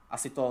řešení.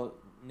 Asi to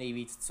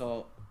nejvíc,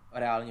 co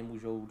reálně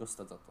můžou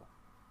dostat za to.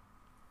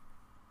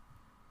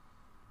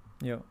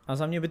 Jo, a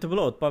za mě by to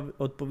bylo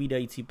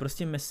odpovídající.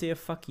 Prostě Messi je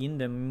fakt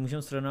jinde. My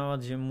můžeme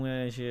srovnávat,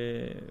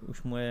 že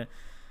už mu je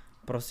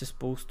prostě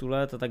spoustu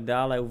let a tak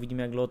dále.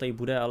 Uvidíme, jak dlouho tady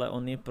bude, ale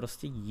on je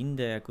prostě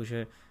jinde,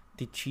 jakože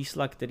ty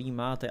čísla, který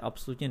má, to je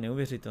absolutně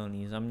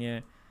neuvěřitelný. Za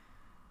mě,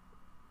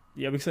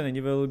 já bych se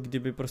nedivil,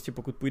 kdyby prostě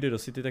pokud půjde do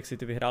City, tak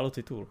City vyhrálo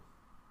titul.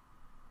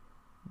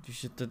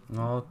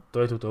 No, to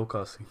je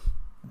tutovka asi.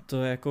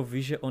 To je jako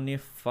víš, že on je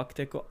fakt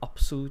jako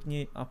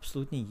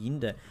absolutně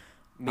jinde.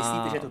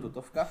 Myslíte, že je to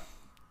tutovka?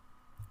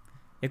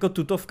 Jako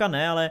tutovka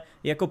ne, ale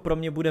jako pro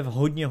mě bude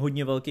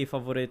hodně velký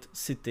favorit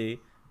City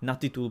na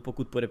titul,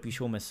 pokud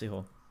podepíšou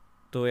Messiho.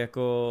 To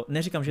jako,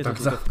 neříkám, že je to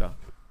tutovka.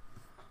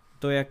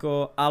 to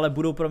jako, ale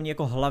budou pro mě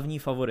jako hlavní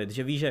favorit,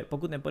 že víš, že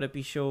pokud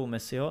nepodepíšou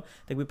Messiho,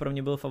 tak by pro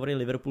mě byl favorit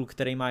Liverpool,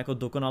 který má jako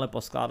dokonale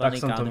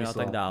poskládaný kádr a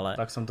tak dále.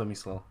 Tak jsem to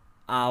myslel.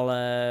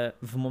 Ale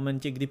v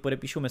momentě, kdy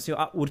podepíšou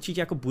Messiho a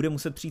určitě jako bude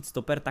muset přijít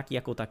stoper tak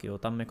jo,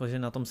 tam jakože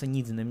na tom se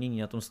nic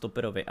nemění, na tom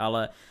stoperovi,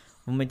 ale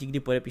v momentě, kdy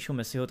podepíšou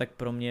Messiho, tak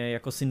pro mě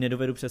jako si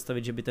nedovedu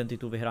představit, že by ten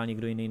titul vyhrál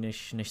někdo jiný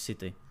než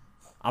City.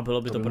 A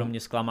bylo by to pro mě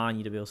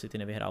zklamání, kdyby ho City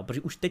nevyhrál,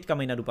 protože už teďka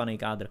mají nadupaný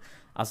kádr.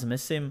 A s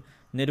Messim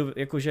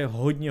jakože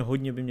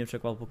hodně by mě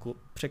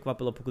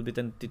překvapilo, pokud by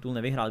ten titul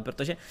nevyhrál,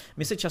 protože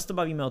my se často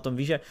bavíme o tom,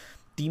 víš, že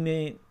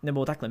týmy,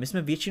 nebo takhle, my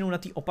jsme většinou na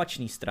té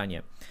opačné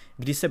straně,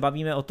 kdy se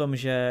bavíme o tom,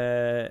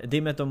 že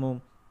dejme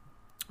tomu,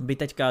 by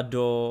teďka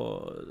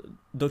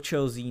do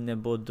Chelsea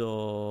nebo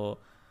do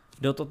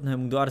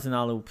Tottenhamu, do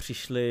Arsenalu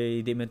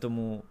přišli, dejme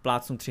tomu,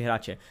 plácnu 3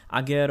 hráče.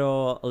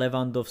 Aguero,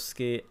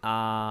 Lewandowski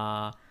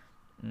a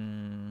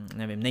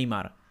nevím,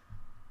 Neymar.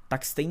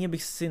 Tak stejně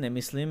bych si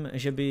nemyslím,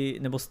 že by,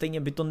 nebo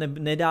stejně by to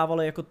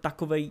nedávalo jako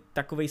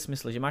takovej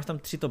smysl, že máš tam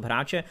 3 top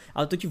hráče,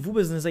 ale to ti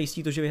vůbec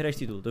nezajistí to, že vyhraješ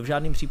titul, to v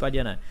žádném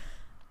případě ne.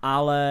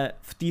 Ale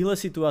v téhle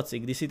situaci,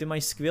 kdy si ty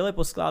máš skvěle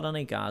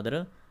poskládaný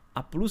kádr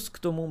a plus k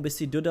tomu by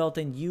si dodal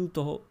ten díl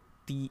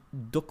té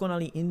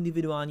dokonalý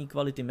individuální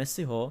kvality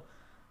Messiho,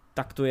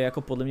 tak to je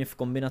jako podle mě v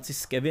kombinaci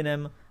s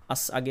Kevinem a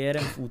s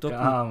Aguerem v útoku,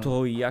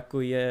 to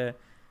jako je...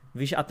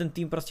 Víš, a ten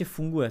tým prostě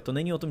funguje. To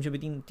není o tom, že by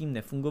tým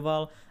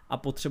nefungoval a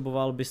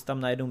potřeboval bys tam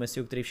najednou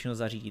Messiho, který všechno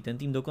zařídí. Ten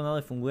tým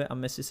dokonale funguje a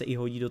Messi se i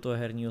hodí do toho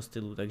herního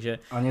stylu, takže...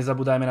 A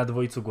nezabúdajme na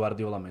dvojicu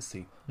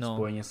Guardiola-Messi. No.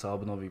 Spojenie sa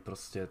obnoví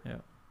prostě. Jo.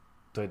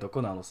 To je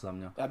dokonalost za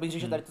mě. Já bych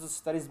řekl, že tady to, co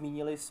jste tady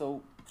zmínili,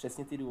 jsou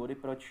přesně ty důvody,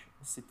 proč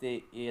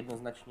City je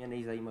jednoznačně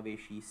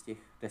nejzajímavější z těch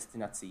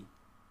destinací,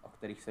 o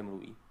kterých se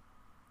mluví.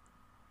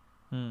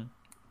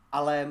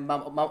 Ale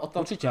mám o tom...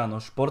 Určitě ano,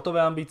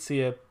 športové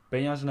ambície,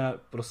 peňažná,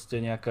 prostě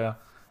nějaká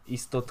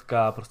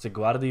istotka, prostě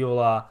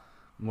Guardiola,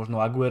 možno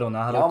Aguero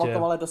na hrotě. Já mám o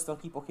tom ale dost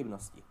velký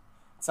pochybnosti.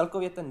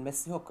 Celkově ten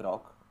Messiho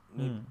krok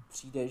mi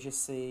přijde, že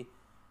si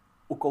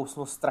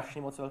ukousnul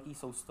strašně moc velký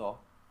sousto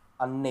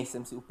a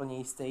nejsem si úplně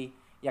jistý,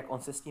 jak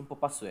on se s tím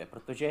popasuje,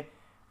 protože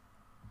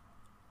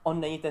on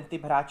není ten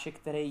typ hráče,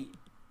 který,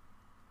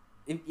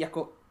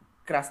 jako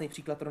krásný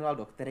příklad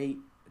Ronaldo, který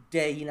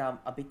jde jinam,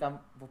 aby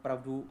tam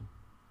opravdu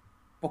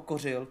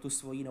pokořil tu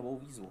svoji novou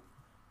výzvu.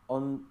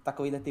 On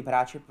takovýhle typ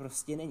hráče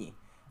prostě není.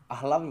 A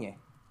hlavně...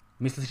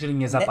 Myslíš, že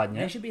nezapadne?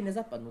 Ne, že by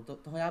nezapadl,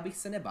 toho já bych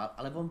se nebál,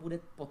 ale on bude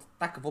pod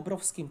tak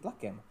obrovským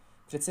tlakem.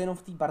 Přece jenom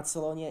v té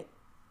Barceloně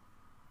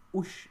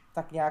už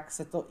tak nějak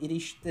se to, i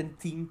když ten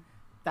tým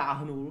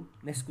táhnul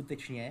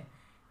neskutečně,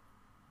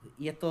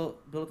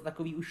 bylo to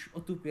takový už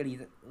otupělý,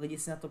 lidi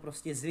si na to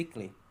prostě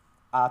zvykli.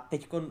 A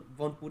teďko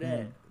on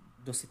půjde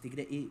do City,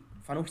 kde i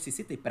fanoušci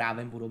City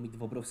právem budou mít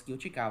obrovské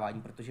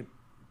očekávání, protože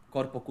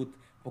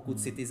pokud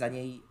City za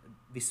něj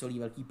vysolí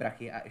velký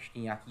prachy a ještě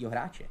nějakýho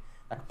hráče,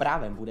 tak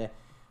právem bude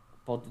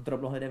pod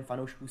drobnohledem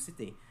fanoušků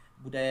City.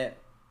 Bude...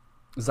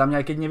 Za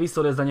mě, keď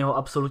nevysolie za něho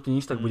absolutně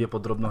nič, tak bude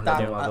pod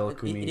drobnohledem a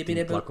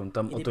velkými tlakom.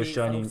 Tam o to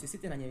ještě ani... fanoušci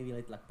City na něj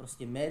vyvíjeli tlak.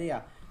 Prostě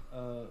média,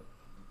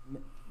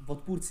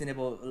 odpůrci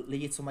nebo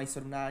lidi, co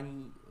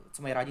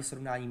mají rádi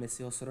srovnání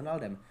Messiho s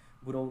Ronaldem,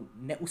 budou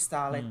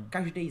neustále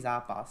každý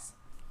zápas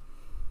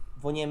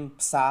o něm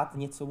psát,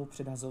 něco mu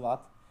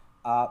předhazovat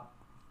a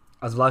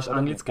zvlášť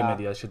anglické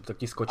média, že tak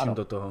ti skočím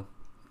do toho.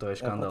 To je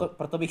škandál.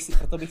 Proto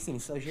bych si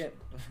myslel, že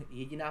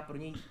jediná pro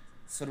něj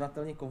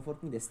srovnatelně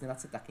komfortní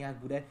destinace tak nějak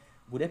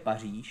bude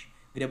Paříž,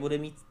 kde bude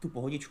mít tu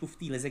pohodičku v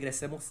té lize, kde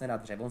se moc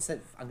nenadře. On se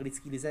v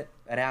anglické lize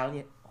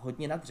reálně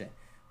hodně nadře.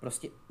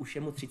 Prostě už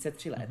je mu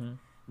 33 let.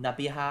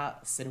 Naběhá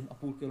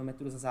 7,5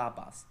 km za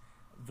zápas.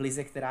 V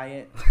lize, která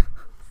je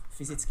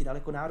fyzicky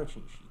daleko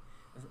náročnější.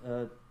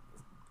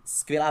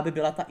 Skvělá by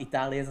byla ta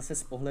Itálie zase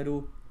z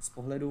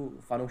pohledu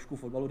fanoušků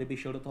fotbalu, kdyby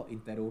šel do toho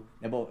Interu,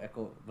 nebo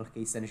jako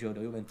vlhkej sen, že jo,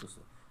 do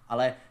Juventusu.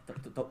 Ale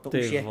to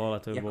už je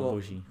jako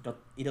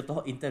i do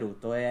toho Interu,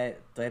 to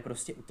je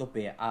prostě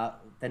utopie. A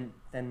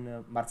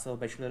ten Marcel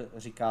Bachelor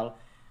říkal,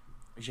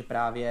 že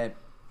právě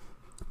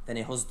ten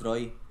jeho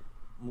zdroj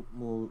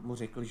mu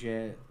řekl,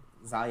 že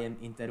zájem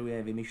Interu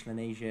je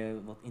vymyšlený, že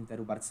od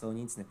Interu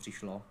Barceloně nic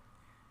nepřišlo.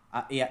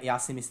 A já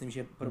si myslím,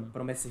 že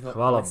pro Messiho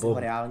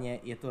reálně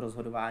je to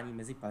rozhodování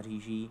mezi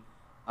Paříží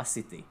a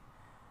City.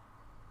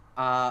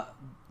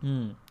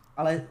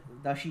 Ale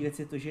další věc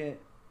je to, že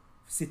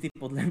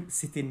podle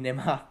City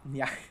nemá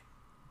nějak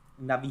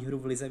na výhru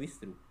v lize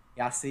mistrů.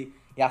 Já si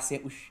je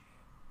už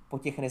po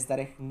těch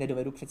nezdarech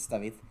nedovedu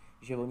představit,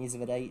 že oni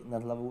zvedají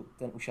nad hlavu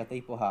ten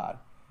ušatý pohár.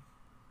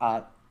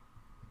 A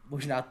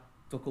možná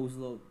to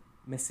kouzlo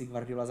Messi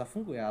Guardiola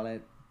zafunguje, ale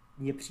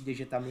mně přijde,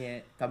 že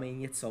tam je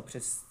něco,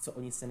 přes co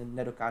oni se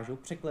nedokážou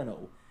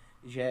překlenou.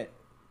 Že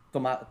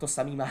to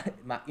samý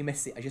má i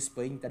Messi a že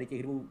spojení tady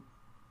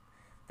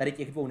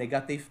těch dvou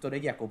negativ, to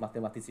nejde jako v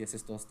matematice, že se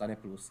z toho stane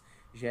plus.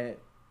 Že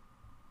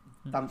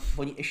tam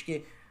oni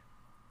ještě...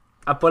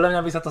 A podle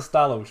mě by se to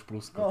stálo už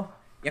plus. No,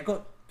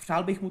 jako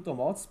přál bych mu to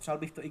moc, přál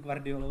bych to i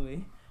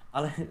Guardiolovi,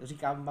 ale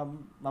říkám,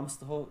 mám z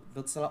toho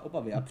docela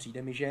obavy a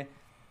přijde mi, že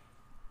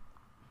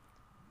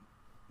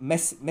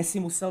Messi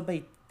musel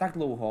být tak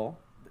dlouho,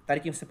 tady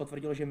tím se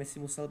potvrdilo, že Messi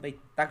musel být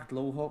tak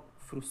dlouho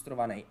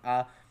frustrovaný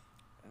a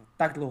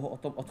tak dlouho o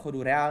tom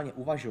odchodu reálně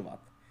uvažovat,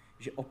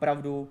 že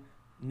opravdu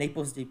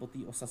nejpozději po té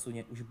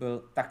Osasuně už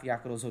byl tak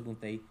nějak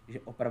rozhodnutý, že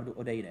opravdu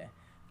odejde.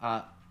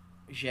 A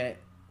že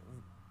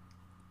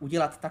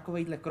udělat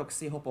takovejhle krok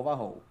s jeho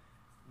povahou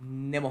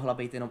nemohla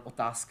být jenom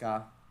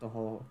otázka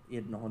toho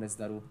jednoho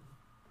nezdaru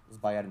s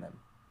Bayernem.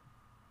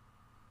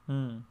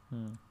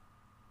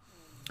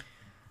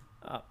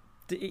 A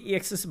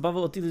jak jsi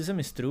bavil o té lize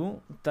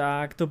mistrů,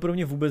 tak to pro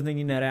mě vůbec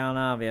není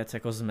nereálná věc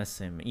jako s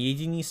Messim.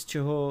 Jediný, z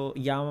čeho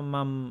já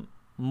mám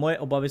moje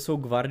obavy, jsou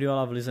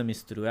Guardiola v lize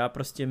mistrů. Já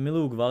prostě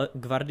miluju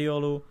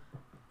Guardiolu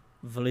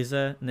v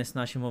lize,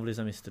 nesnáším ho v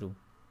lize mistrů.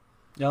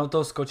 Ja na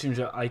toho skočím,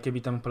 že aj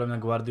keby tam pre mňa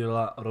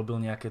Guardiola robil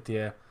nejaké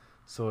tie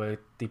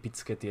svoje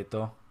typické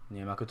tieto,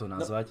 neviem ako to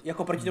nazvať. No,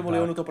 jako proti tomu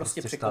Lyonu to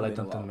prostě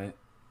překombinoval.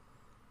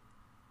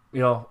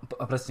 Jo,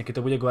 a presne, keď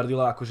to bude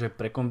Guardiola akože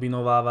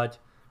prekombinovávať,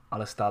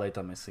 ale stále je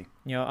tam Messi.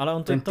 Jo, ale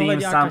on to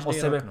dělá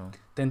každý rok, no.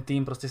 Ten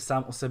tým proste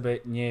sám o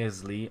sebe nie je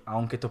zlý a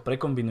on keď to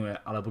prekombinuje,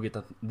 ale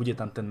bude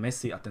tam ten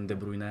Messi a ten De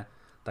Bruyne,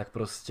 tak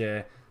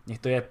proste nech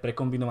to je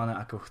prekombinované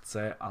ako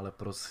chce, ale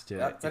proste...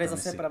 A tady je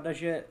zase pravda,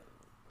 že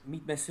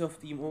mít Messiho v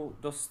týmu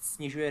dost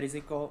snižuje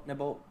riziko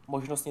nebo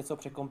možnost něco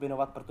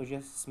překombinovat,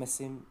 protože s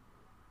Messim,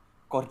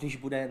 když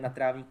bude na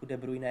trávníku De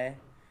Bruyne,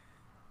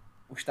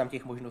 už tam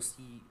těch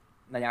možností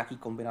na nějaký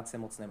kombinace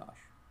moc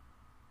nemáš.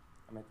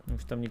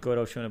 Už tam nikoho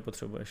dalšího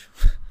nepotřebuješ.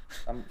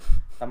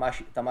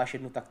 Tam máš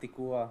jednu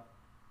taktiku a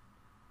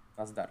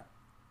nazdar.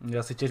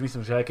 Ja si tiež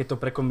myslím, že aj keď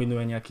to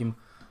prekombinuje nejakým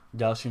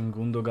ďalším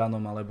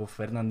Gundoganom alebo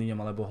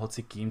Fernandinhom alebo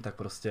hocikým, tak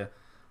proste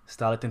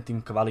stále ten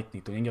tým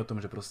kvalitný. To nie je o tom,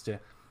 že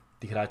proste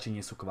tí hráči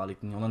nie sú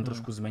kvalitní. On len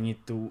trošku zmení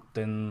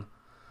ten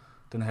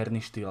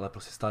herný štýl, ale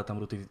proste stále tam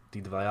budú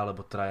tí dvaja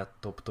alebo traja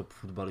top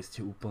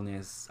futbalisti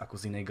úplne ako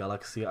z inej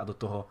galaxie a do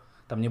toho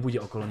tam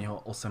nebude okolo neho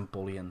 8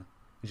 polien.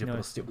 Že no,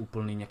 proste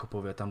úplný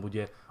nekopovia. Tam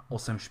bude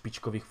 8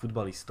 špičkových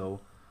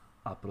futbalistov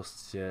a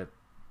proste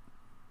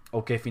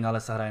OK, v finále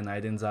sa hraje na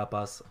jeden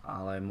zápas,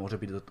 ale môže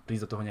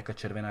prísť do toho nejaká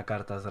červená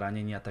karta,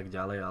 zranenie a tak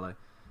ďalej, ale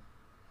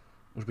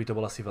už by to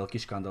bol asi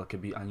veľký škandál,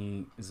 keby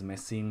ani s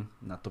Messim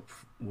na top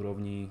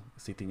úrovni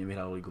City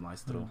nevyhralo Ligu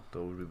majstrov.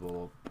 To už by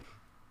bolo...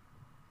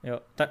 Jo,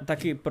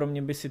 taky pro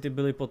mě by City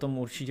byli potom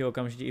určitě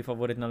okamžitě i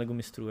favorit na Ligu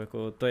mistrů,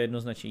 jako to je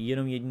jednoznačně.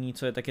 Jenom jediný,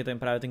 co je, tak je ten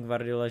právě ten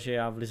Guardiola, že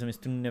já v Lize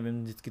mistrů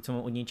nevím vždycky, co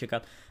mám od něj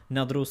čekat.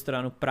 Na druhou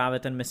stranu právě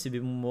ten Messi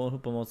by mu mohl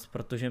pomoct,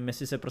 protože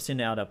Messi se prostě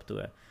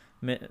neadaptuje.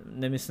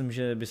 Nemyslím,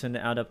 že by se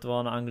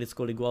neadaptoval na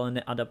anglickou ligu, ale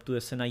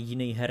neadaptuje se na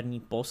jiný herní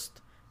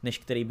post, než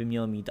který by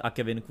měl mít a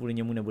Kevin kvůli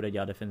němu nebude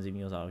dělat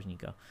defenzivního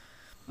záložníka.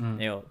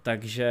 Jo,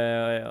 takže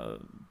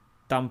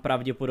tam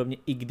pravděpodobně,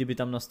 i kdyby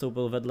tam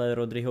nastoupil vedle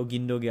Rodriho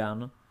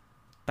Gundogan,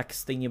 tak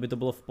stejně by to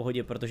bylo v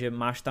pohodě, protože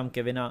máš tam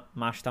Kevina,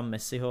 máš tam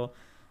Messiho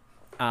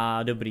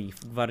a dobrý,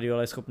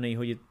 Guardiola je schopný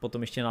hodit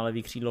potom ještě na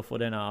levý křídlo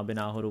Fodena, aby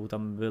náhodou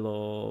tam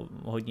bylo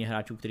hodně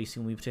hráčů, kteří si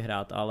umí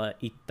přihrát, ale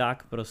i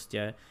tak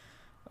prostě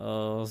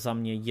za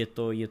mě je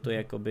to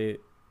jakoby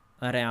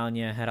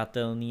reálně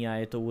hratelný a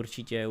je to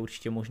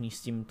určitě možný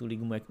s tím tu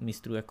ligu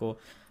mistrů jako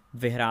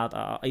vyhrát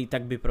a i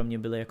tak by pro mě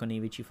byly jako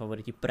největší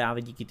favoriti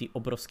právě díky té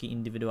obrovské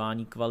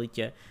individuální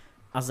kvalitě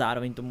a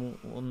zároveň tomu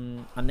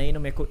a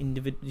nejenom jako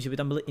že by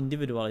tam byly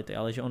individuality,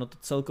 ale že ono to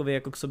celkově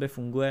jako k sobě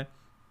funguje,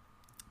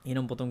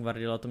 jenom potom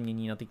Guardiola to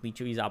mění na ty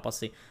klíčové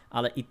zápasy,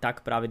 ale i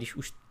tak právě když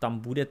už tam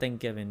bude ten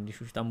Kevin,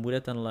 když už tam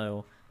bude ten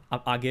Leo a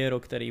Agüero,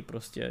 který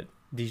prostě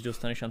když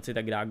dostane šanci,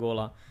 tak dá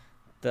góla,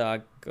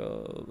 tak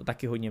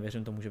taky hodně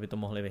věřím tomu, že by to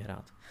mohli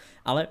vyhrát.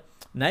 Ale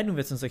na jednu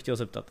věc jsem se chtěl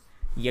zeptat.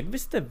 Jak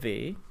byste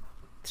vy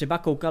třeba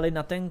koukali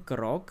na ten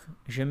krok,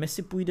 že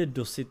Messi půjde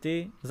do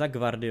City za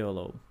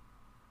Guardiolou?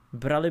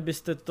 Brali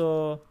byste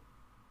to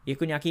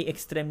jako nějaký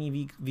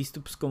extrémní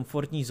výstup z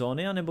komfortní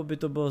zóny, anebo by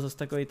to bylo zase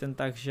takový ten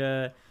tak,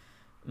 že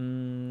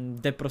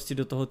jde prostě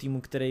do toho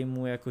týmu, který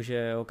mu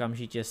jakože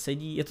okamžitě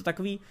sedí. Je to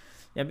takový,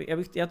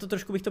 já to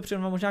trošku bych to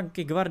přirovnal možná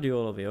ke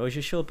Guardiolovi, jo?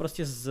 Že šel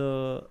prostě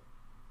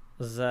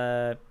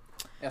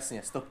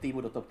Jasně, z top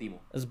týmu do top týmu.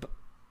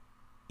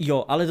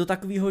 Jo, ale do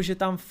takového, že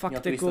tam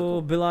fakt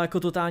jako byla jako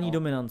totální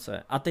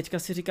dominance. A teďka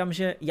si říkám,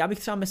 že já bych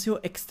třeba Messiho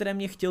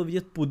extrémně chtěl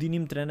vidět pod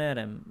jiným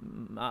trenérem.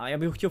 A já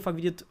bych ho chtěl fakt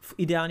vidět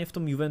ideálně v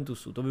tom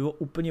Juventusu. To by bylo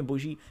úplně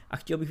boží. A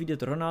chtěl bych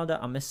vidět Ronalda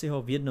a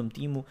Messiho v jednom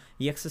týmu,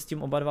 jak se s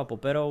tím oba dva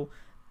poperou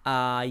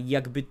a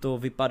jak by to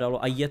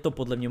vypadalo. A je to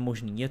podle mě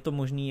možný. Je to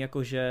možný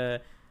jakože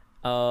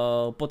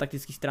po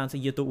taktické stránce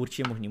je to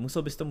určitě možný.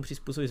 Musel bys tomu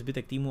přizpůsobit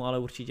zbytek týmu, ale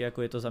určitě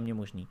jako je to za mě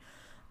možný.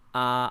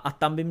 A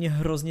tam by mě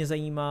hrozně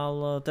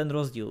zajímal ten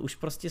rozdíl. Už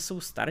prostě jsou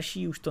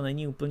starší, už to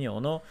není úplně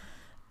ono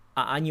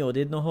a ani od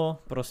jednoho,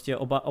 prostě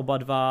oba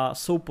dva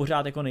jsou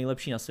pořád jako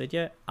nejlepší na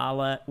světě,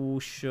 ale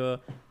už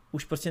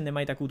prostě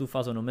nemají takovou tu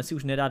fazonu. Messi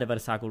už nedá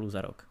 90 gólů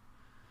za rok.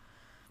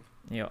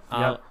 Jo,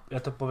 ja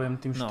to poviem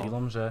tým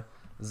štýlom, že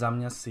za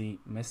mňa si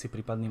Messi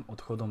prípadným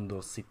odchodom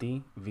do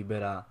City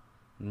vyberá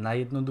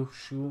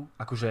najjednoduchšiu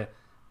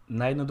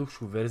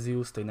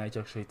verziu z tej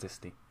najťažšej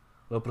cesty.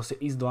 lebo proste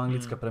ísť do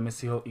Anglicka pre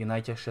Messiho je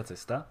najťažšia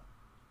cesta,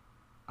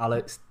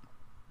 ale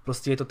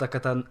proste je to taká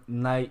tá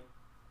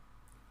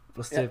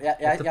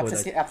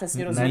Já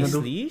přesně rozumím.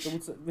 Myslíš?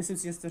 Myslím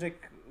si, že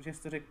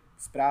jsi to řekl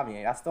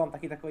správně. Já z toho mám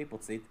taky takový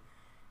pocit,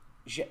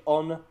 že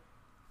on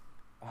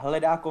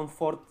hledá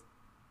komfort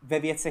ve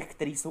věcech,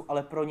 které jsou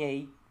ale pro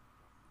něj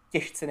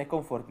těžce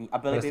nekomfortní a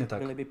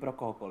byly by pro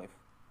kohokoliv.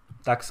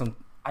 Tak som...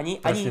 Ani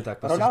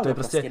tak, Ronaldo to je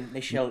prostě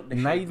nešel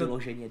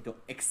vyloženě do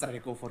extra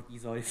nekomfortní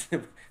zóny,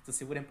 co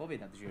si budeme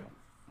povídat, že jo?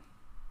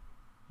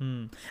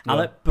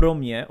 Ale pro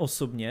mě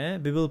osobně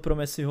by byl pro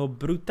Messiho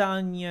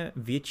brutálně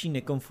větší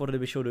nekomfort,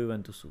 kdyby šel do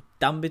Juventusu.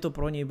 Tam by to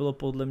pro něj bylo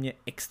podle mě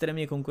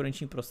extrémně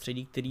konkurenční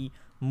prostředí, který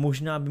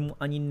možná by mu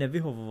ani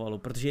nevyhovovalo,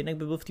 protože jednak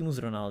by byl v týmu s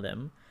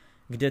Ronaldem,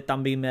 kde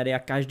tam by média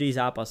každý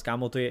zápas,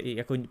 kámo, to je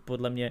jako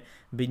podle mě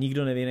by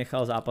nikdo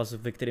nevynechal zápas,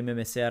 ve kterém je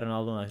Messi a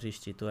Ronaldo na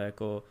hřišti, to je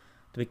jako,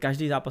 to by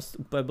každý zápas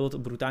úplně bylo to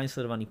brutálně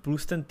sledovaný,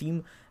 plus ten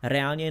tým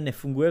reálně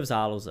nefunguje v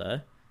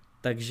záloze,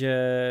 takže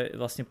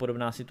vlastně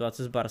podobná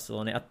situace z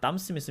Barcelony a tam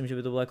si myslím, že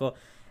by to bylo jako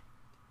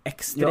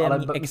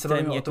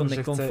extrémní jako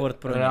nekomfort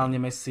pro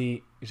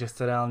něj. Že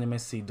chce reálne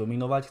Messi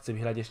dominovať, chce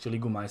vyhrať ešte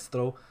Ligu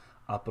majstrov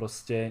a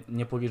proste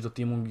nepôjdeš do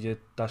týmu, kde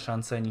tá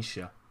šanca je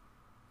nižšia.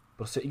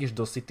 Proste ideš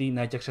do City,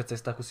 najťažšia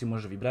cesta, ako si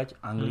môžeš vybrať,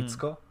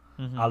 Anglicko,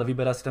 ale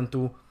vyberá si tam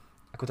tú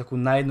ako takú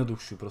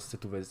najjednoduchšiu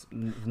proste tú vec.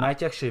 V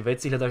najťažšej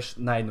veci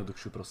hľadáš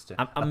najjednoduchšiu proste.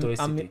 A to je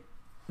City.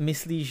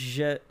 Myslíš,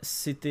 že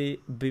City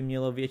by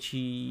mělo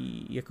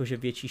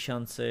větší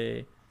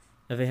šanci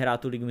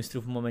vyhrát tu Ligu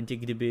mistrů v momentě,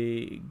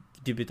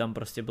 kdyby tam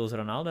prostě byl s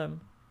Ronaldem?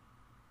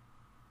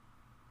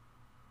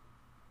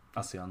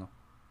 Asi áno.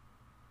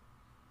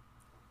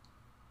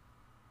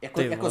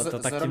 To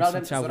tak tím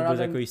si třeba vůbec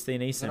jako jistý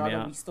nejsem. S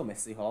Ronaldem místo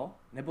Messiho,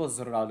 nebo s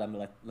Ronaldem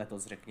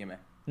letos, řekněme?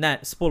 Ne,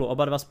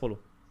 oba dva spolu.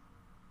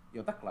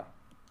 Jo, takhle.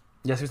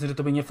 Ja si myslím, že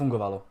to by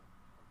nefungovalo.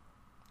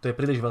 To je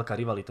príliš veľká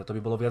rivalita, to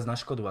by bolo viac na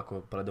škodu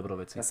ako pre dobro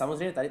veci. Ja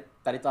samozrejme,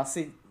 tady to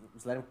asi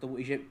vzhľadom k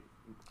tomu i že...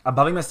 A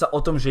bavíme sa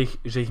o tom, že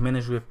ich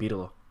manažuje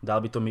Pirlo.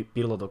 Dal by to mi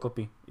Pirlo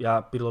dokopy?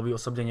 Ja Pirlovi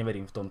osobne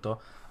neverím v tomto.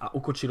 A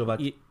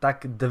ukočírovať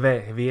tak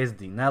dve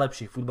hviezdy,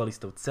 najlepších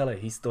futbalistov celej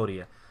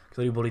histórie,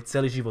 ktorí boli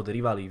celý život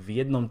rivali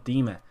v jednom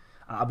týme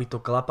a aby to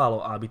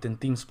klapalo a aby ten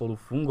tým spolu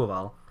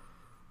fungoval,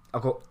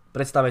 ako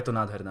predstava je to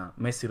nádherná.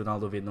 Messi,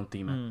 Ronaldo v jednom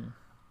týme.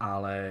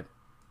 Ale...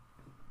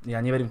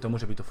 Já neverím tomu,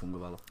 že by to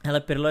fungovalo. Hele,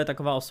 Pirlo je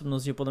taková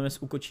osobnost, že podle mě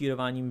s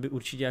ukočírováním by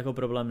určitě jako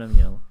problém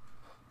neměl.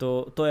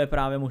 To je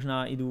právě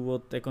možná i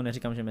důvod, jako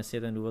neříkám, že Messi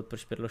je ten důvod,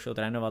 proč Pirlo šel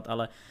trénovat,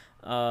 ale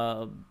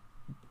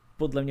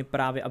podle mě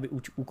právě, aby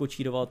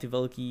ukočíroval ty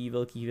velký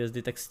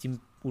hvězdy, tak s tím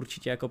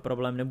určitě jako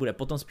problém nebude.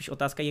 Potom spíš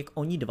otázka, jak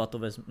oni dva to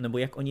vezmou, nebo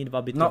jak oni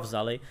dva by to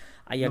vzali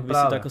a jak by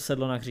si to jako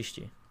sedlo na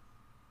hřišti.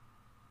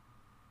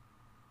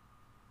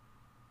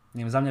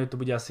 Nevím, za mě to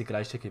bude asi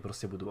krajšie, keď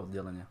prostě budou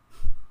odděleně.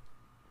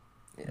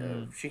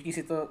 Všichni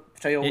si to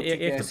přejou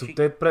určitě.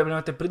 To je pre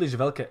mňa príliš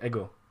veľké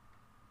ego.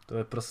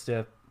 To je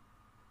proste...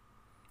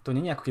 To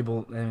nie je ako keď bol,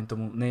 neviem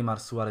tomu,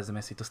 Neymar, Suárez,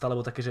 Messi. To stále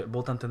bolo také, že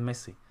bol tam ten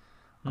Messi.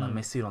 Ale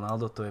Messi,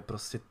 Ronaldo, to je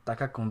proste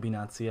taká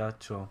kombinácia,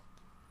 čo...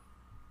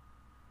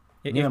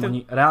 Neviem,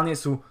 oni reálne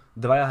sú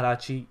dvaja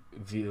hráči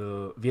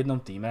v jednom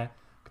týme,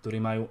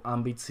 ktorí majú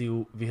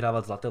ambíciu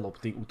vyhrávať zlaté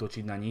lopty,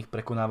 útočiť na nich,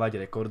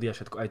 prekonávať rekordy a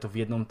všetko, aj to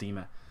v jednom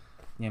týme.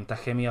 Neviem, tá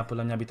chemia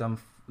podľa mňa by tam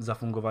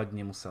zafungovať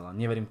nemusela.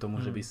 Neverím tomu,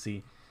 že by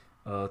si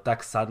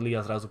tak sadli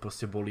a zrazu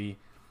proste boli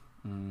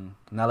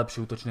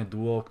najlepšie útočné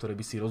duo, ktoré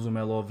by si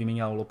rozumelo,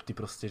 vymenalo lopty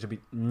proste, že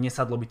by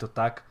nesadlo by to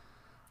tak,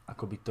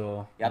 ako by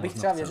to... Já bych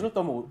třeba věřil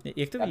tomu,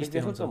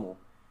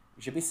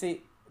 že by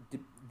si,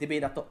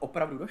 kdyby na to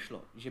opravdu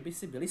došlo, že by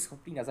si byli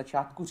schopni na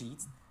začátku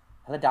říct,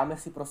 hele, dáme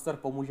si prostor,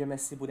 pomůžeme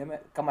si, budeme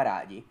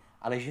kamarádi,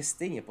 ale že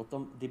stejně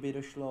potom, kdyby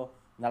došlo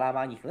na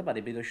lámání chleba,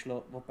 kdyby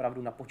došlo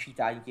opravdu na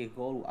počítání těch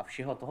gólů a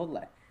všeho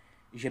tohodle,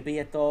 že by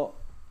je to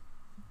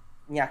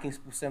nějakým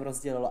způsobem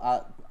rozdělilo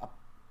a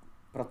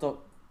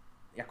proto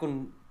jako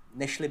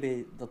nešli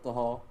by do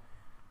toho.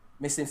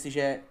 Myslím si,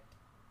 že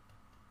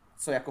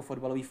co jako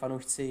fotbaloví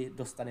fanoušci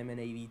dostaneme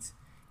nejvíc,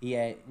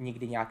 je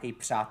někdy nějaký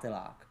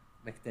přátelák,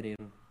 ve kterým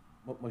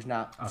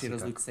možná při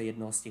rozličce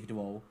jednoho z těch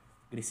dvou,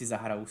 kdy si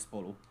zahrajou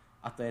spolu.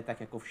 A to je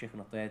tak jako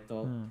všechno, to je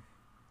to...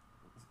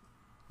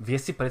 Vie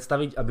si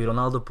predstaviť, aby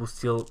Ronaldo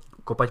pustil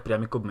kopať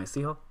priamy kop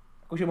Messiho?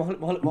 Akože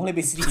mohli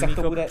by si říct, jak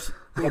to bude,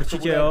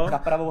 určitě jo.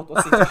 Napravo od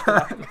osy,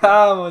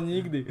 kámo,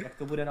 nikdy. Jak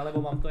to bude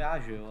nalevo, mám to já,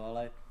 že jo,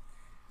 ale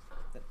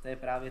to je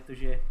právě to,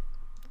 že...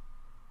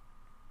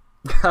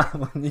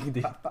 Kámo,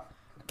 nikdy.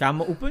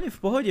 Kámo, úplně v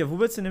pohodě,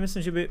 vůbec si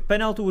nemyslím, že by...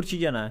 Penaltu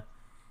určitě ne,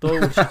 to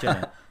určitě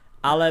ne.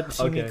 Ale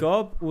přímý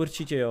kop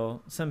určitě jo.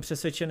 Jsem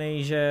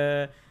přesvědčený,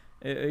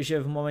 že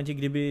v momentě,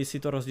 kdyby si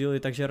to rozdělili,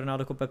 takže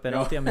Ronaldo kope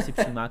penalty a Messi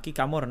přímáky.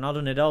 Kámo,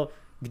 Ronaldo nedal,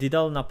 kdy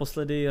dal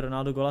naposledy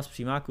Ronaldo gola z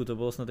přímáku, to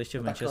bylo snad ještě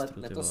v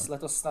Manchesteru.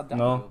 Letos snad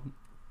dal,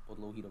 po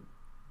dlouhý době.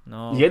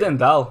 No. Jeden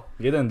dal.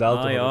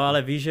 No jo,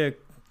 ale víš, že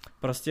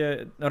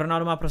prostě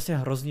Ronaldo má prostě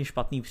hrozně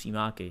špatný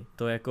přímáky.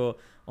 To jako,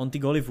 on ty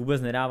góly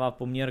vůbec nedává,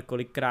 poměr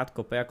kolikrát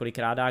kope a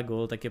kolikrát dá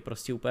gól, tak je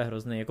prostě úplně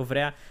hrozný. Jako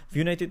v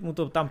United mu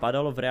to tam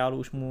padalo, v Realu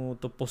už mu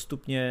to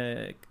postupně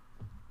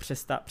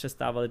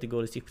přestávali ty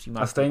góly z těch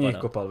přímáků. A stejně jich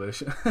kopal,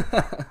 víš.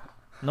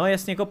 No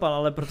jasně kopal,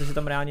 ale protože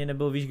tam reálně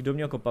nebyl, víš, kdo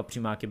měl kopat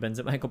přímáky,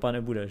 Benzema kopa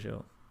nebude, že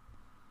jo.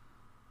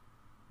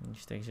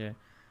 Víš, takže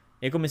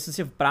jako myslím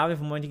si, právě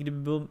v momentě, kdyby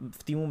byl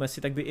v týmu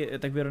Messi,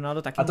 tak by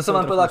Ronaldo taky. A to som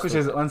vám povedal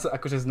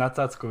akože z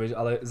nadsázku, vieš,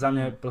 ale za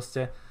mňa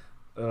proste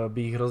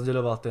by ich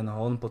rozdeľoval ten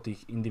hon po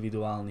tých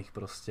individuálnych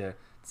proste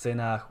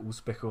cenách,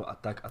 úspechoch a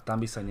tak, a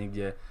tam by sa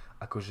niekde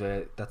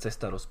akože ta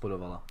cesta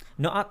rozpodovala.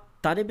 No a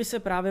tady by se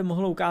právě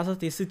mohlo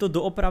ukázat, jestli to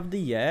doopravdy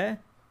je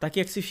tak,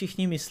 jak si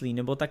všichni myslí,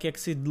 nebo tak, jak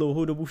si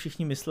dlouhou dobu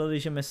všichni mysleli,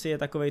 že Messi je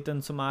takovej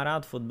ten, co má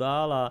rád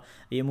fotbal a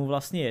je mu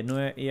vlastně jedno,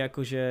 i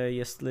jakože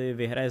jestli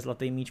vyhraje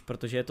zlatý míč,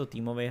 protože je to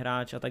týmový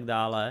hráč a tak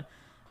dále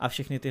a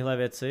všechny tyhle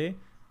věci.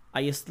 A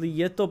jestli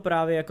je to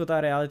právě jako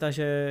ta realita,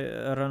 že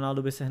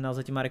Ronaldo by se hnal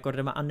za těma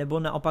rekordema, anebo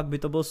naopak by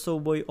to byl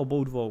souboj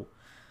obou dvou.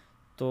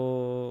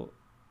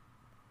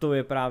 To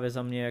je právě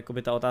za mě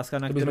jakoby ta otázka,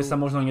 na kterou... To by sme sa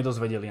možno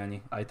nedozvedeli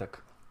ani, aj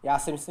tak. Já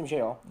si myslím, že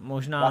jo.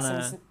 Možná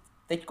ne.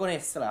 Teďko je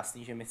zcela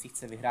jasný, že Messi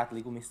chce vyhrát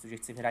Ligu mistrů, že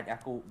chce vyhrát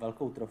nějakou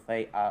velkou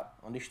trofej a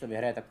on když to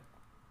vyhraje, tak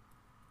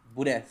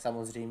bude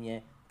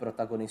samozřejmě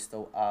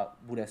protagonistou a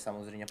bude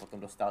samozřejmě potom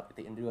dostat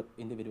ty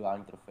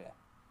individuální trofeje.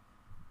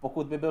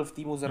 Pokud by byl v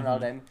týmu s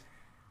Ronaldem,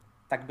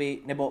 tak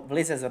by, nebo v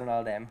lize s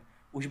Ronaldem,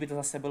 už by to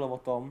zase bylo o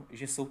tom,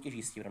 že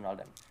soutěží s tím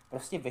Ronaldem.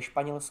 Prostě ve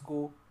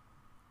Španělsku,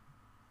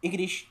 i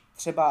když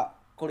třeba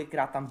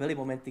kolikrát tam byly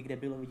momenty, kde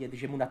bylo vidět,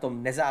 že mu na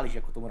tom nezáleží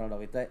jako tomu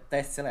Ronaldovi, to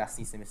je zcela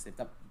jasný, si myslím.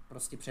 Ta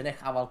prostě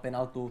přenechával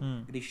penaltu,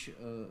 když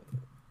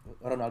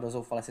Ronaldo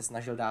zoufale se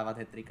snažil dávat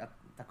hat-trick a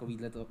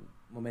takovýhle to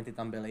momenty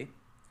tam byly.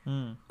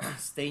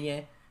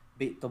 Stejně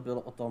by to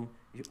bylo o tom,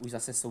 že už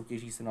zase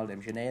soutěží s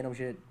Ronaldem, že nejenom,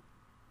 že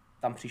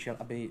tam přišel,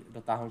 aby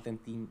dotáhl ten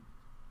tým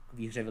k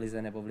výhře v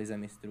lize nebo v lize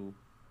mistrů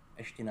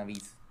ještě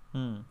navíc,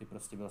 by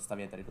prostě byl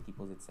stavěn tady do té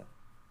pozice.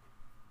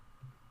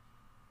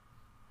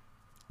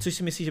 Což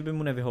si myslíš, že by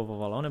mu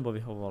nevyhovovalo nebo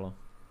vyhovovalo?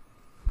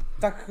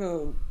 Tak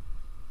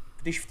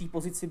když v té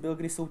pozici byl,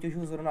 kdy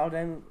soutěžil s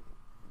Ronaldem,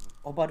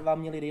 oba dva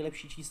měli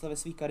nejlepší čísla ve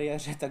své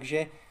kariéře,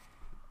 takže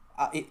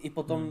a i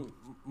potom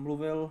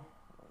mluvil,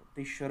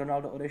 když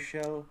Ronaldo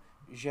odešel,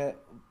 že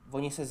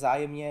oni se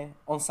zájemně,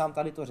 on sám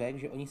tady to řekl,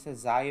 že oni se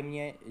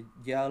zájemně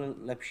dělali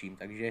lepším,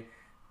 takže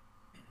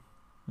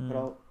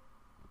ale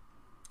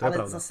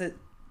pravda. Zase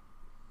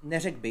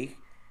neřekl bych,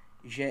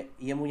 že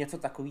jemu něco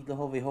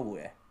takového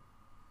vyhovuje.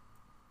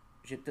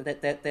 Že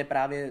to je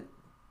právě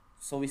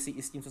souvisí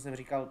i s tím, co jsem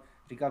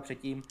říkal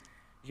předtím,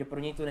 že pro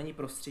něj to není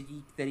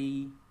prostředí,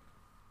 který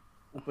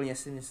úplně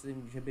si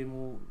myslím,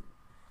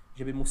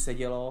 že by mu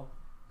sedělo,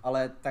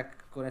 ale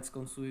tak konec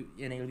konců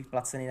je nejlíp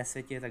placený na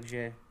světě,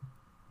 takže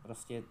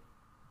prostě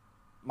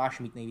máš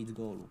mít nejvíc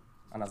gólů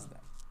a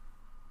nazdar.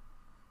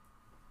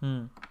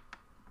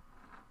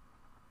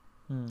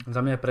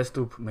 Za mňa je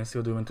prestup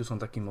Messiho do Juventusu som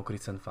taký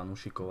mokrý sen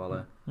fanúšikov,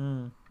 ale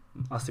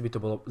asi by to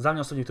bolo, za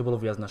mňa osobne to bolo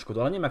viac na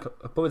škodu, ale neviem,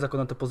 povedz, ako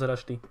na to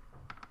pozeráš ty.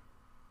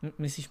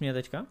 Myslíš mě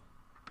teďka?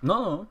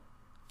 No,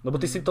 lebo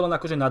ty si to len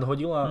akože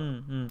nadhodil a...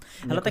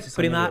 Hele, tak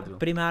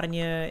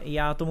primárně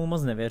já tomu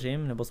moc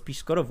nevěřím, nebo spíš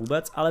skoro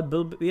vůbec, ale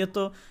je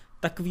to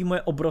takový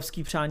moje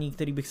obrovský přání,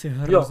 který bych si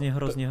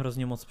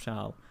hrozně moc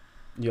přál.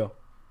 Jo.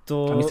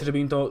 A myslíš, že by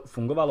jim to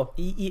fungovalo?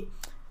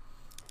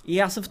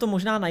 Já jsem v tom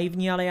možná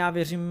naivní, ale já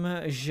věřím,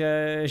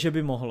 že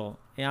by mohlo.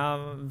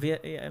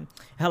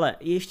 Hele,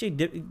 ještě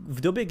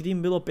v době, kdy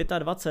jim bylo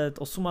 25,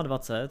 28,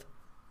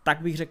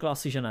 tak bych řekl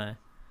asi, že ne.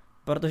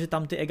 Protože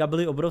tam ty ega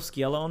byly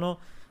obrovský, ale ono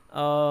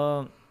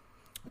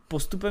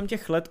postupem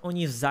těch let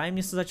oni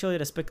vzájemně se začali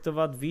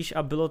respektovat, víš,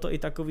 a bylo to i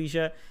takový,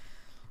 že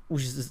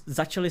už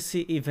začali si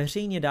i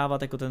veřejně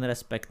dávat jako ten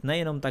respekt.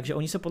 Nejenom tak, že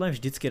oni se podle mě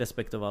vždycky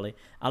respektovali,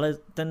 ale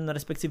ten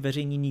respekt si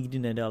veřejně nikdy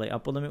nedali a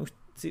podle mě už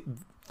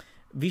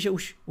víš, že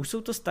už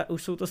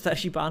jsou to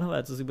starší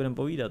pánové, co si budeme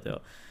povídat, jo.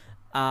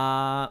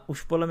 A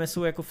už podle mě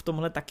jsou jako v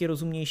tomhle taky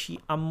rozumnější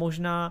a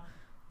možná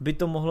by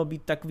to mohlo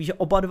být takový, že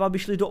oba dva by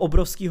šli do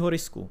obrovského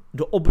risku.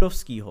 Do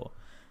obrovského.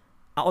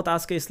 A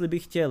otázka, jestli by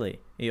chtěli,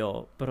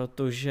 jo,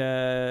 protože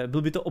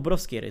byl by to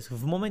obrovský risk.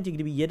 V momentě,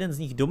 kdyby jeden z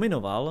nich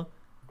dominoval,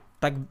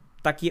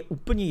 tak je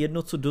úplně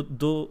jedno, co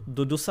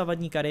do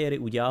dosavadní kariéry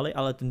udělali,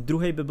 ale ten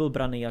druhý by byl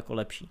braný jako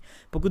lepší.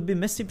 Pokud by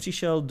Messi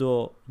přišel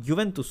do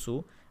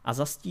Juventusu a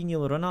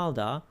zastínil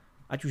Ronalda,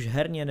 ať už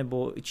herně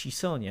nebo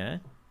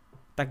číselně,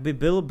 tak by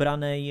byl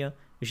branej,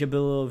 že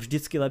byl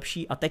vždycky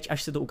lepší a teď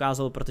až se to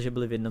ukázalo, protože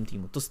byli v jednom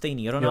týmu. To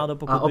stejný. Ronaldo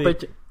pokud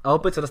a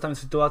opäť sa dostávame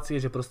situácie,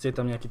 že prostě je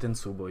tam nějaký ten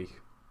súboj.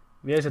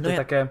 Vieš, že to je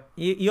také...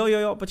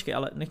 Jo, počkej,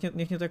 ale nech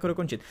mě to jako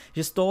dokončit.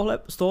 Že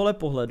z tohohle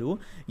pohledu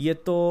je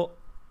to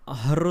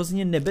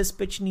hrozně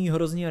nebezpečný,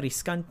 hrozně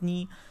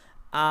riskantní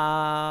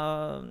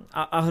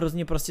a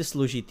hrozně prostě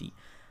složitý.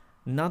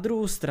 Na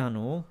druhou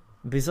stranu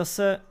by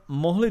zase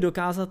mohli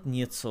dokázat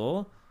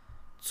něco,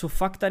 co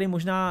fakt tady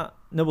možná,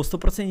 nebo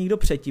 100% nikdo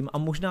předtím a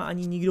možná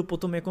ani nikdo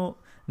potom jako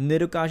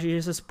nedokáže,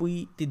 že se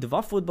spojí ty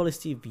dva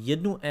fotbalisti v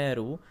jednu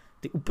éru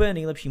ty úplně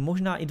nejlepší,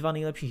 možná i 2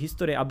 nejlepší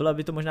historie a byla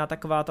by to možná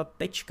taková ta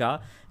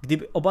tečka,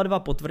 kdyby oba dva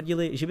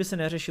potvrdili, že by se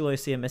neřešilo,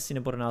 jestli je Messi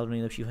nebo Ronaldo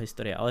nejlepší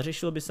historie, ale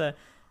řešilo by se,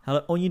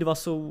 hele, oni dva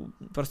jsou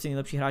prostě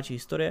nejlepší hráči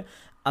historie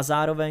a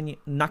zároveň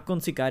na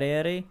konci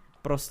kariéry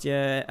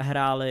prostě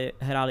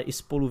hráli i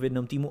spolu v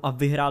jednom týmu a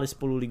vyhráli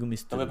spolu Ligu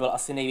mistrů. To by byl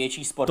asi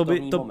největší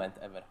sportovní moment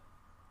ever.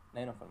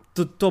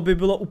 To by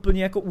bylo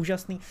úplně jako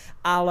úžasný,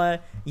 ale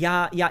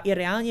já i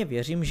reálně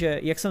věřím, že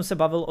jak jsem se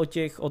bavil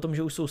o tom,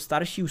 že už jsou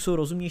starší, už jsou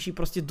rozumnější,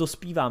 prostě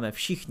dospíváme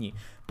všichni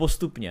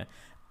postupně.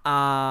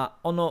 A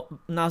ono,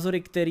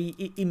 názory, který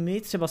i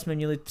my třeba jsme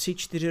měli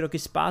 3-4 roky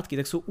zpátky,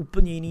 tak jsou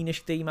úplně jiný, než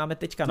který máme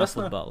teďka na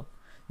fotbal.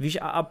 Víš,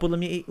 a podle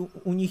mě i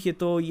u nich je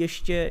to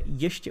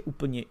ještě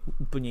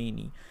úplně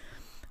jiný.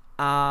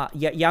 A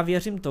já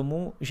věřím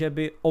tomu, že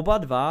by oba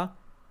dva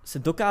se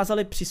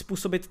dokázali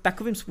přizpůsobit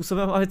takovým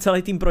způsobem, aby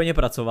celý tým pro ně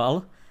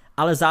pracoval,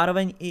 ale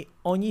zároveň i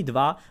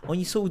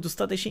oni jsou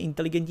dostatečně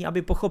inteligentní,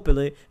 aby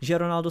pochopili, že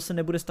Ronaldo se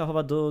nebude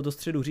stahovat do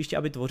středu hřiště,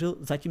 aby tvořil,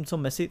 zatímco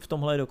Messi v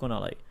tomhle je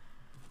dokonalej.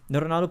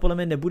 Ronaldo podle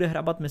mě nebude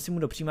hrabat Messimu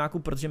do přímáku,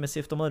 protože Messi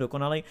je v tomhle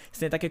dokonalej,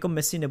 stejně tak jako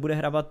Messi nebude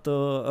hrabat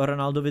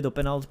Ronaldovi do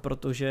penalt,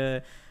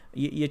 protože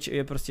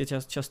je prostě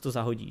často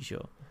zahodí, že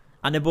jo.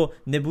 A nebo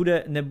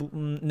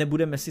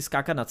nebude Messi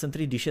skákat na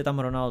centry, když je tam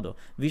Ronaldo.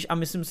 Víš, a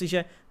myslím si,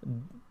 že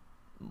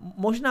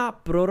možná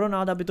pro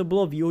Ronalda by to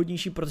bylo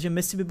výhodnější, protože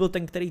Messi by byl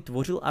ten, který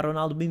tvořil a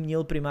Ronaldo by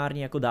měl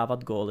primárně jako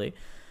dávat góly.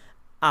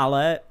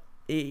 Ale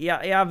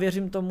já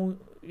věřím tomu,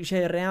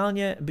 že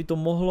reálně by to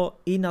mohlo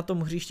i na tom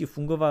hřišti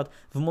fungovat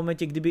v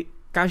momentě, kdyby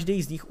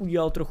každý z nich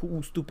udělal trochu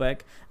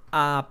ústupek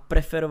a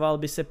preferoval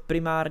by se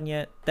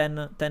primárně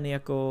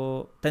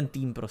ten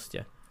tým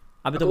prostě.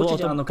 Aby to bylo o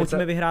tom,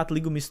 pojďme vyhrát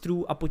Ligu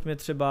mistrů a pojďme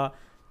třeba,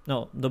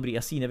 no dobrý,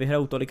 asi ji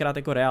nevyhrajou tolikrát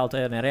jako Real, to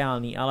je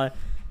nereálný,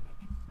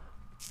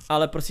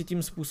 ale prostě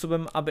tím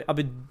způsobem,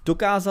 aby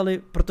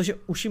dokázali, protože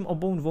už jim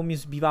obou dvou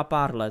zbývá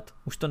pár let,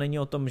 už to není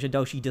o tom, že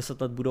dalších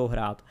 10 let budou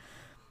hrát.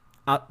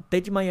 A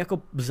teď mají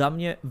jako za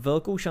mě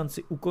velkou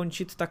šanci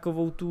ukončit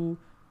takovou tu,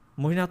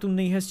 možná tu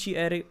nejhezčí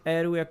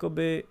éru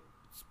jakoby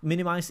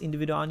minimálně z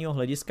individuálního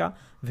hlediska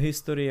v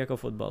historii jako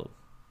fotbalu.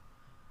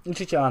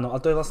 Určite áno, a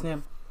to je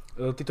vlastne,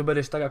 ty to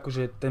berieš tak,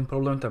 akože ten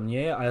problém tam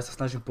nie je a ja sa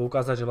snažím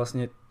poukázať, že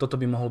vlastne toto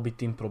by mohol byť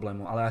tým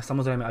problémom. Ale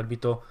samozrejme, ak by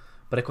to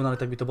prekonali,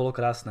 tak by to bolo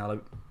krásne, ale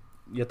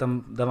ja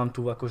tam dávam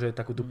tu akože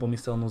takú tú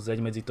pomyselnú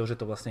zeď medzi to, že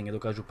to vlastne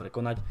nedokážu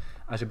prekonať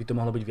a že by to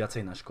mohlo byť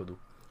viacej na škodu.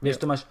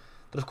 Vieš, Tomáš,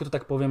 trošku to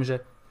tak poviem,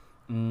 že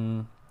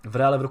v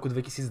Reále v roku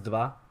 2002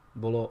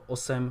 bolo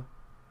 8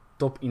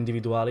 top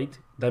individualit,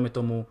 dajme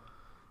tomu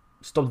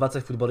z top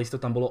 20 futbalistov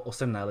tam bolo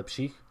 8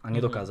 najlepších a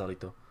nedokázali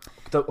to.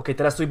 OK,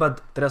 teraz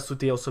sú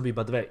tie osoby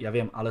iba 2, ja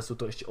viem, ale sú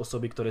to ešte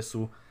osoby, ktoré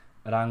sú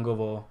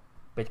rangovo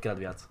 5-krát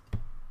viac.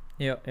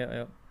 Jo.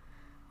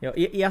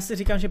 Já si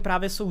říkám, že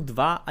právě jsou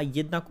 2 a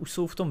jednak už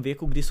jsou v tom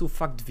věku, kdy jsou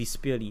fakt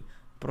vyspělí.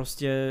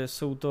 Prostě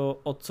jsou to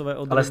otcové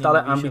odrodění.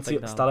 Ale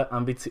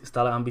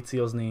stále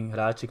ambiciózní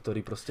hráči,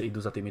 ktorí prostě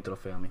idú za tými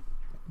trofejami.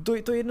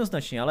 To je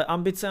jednoznačně, ale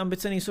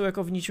ambice nejsou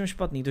jako v ničem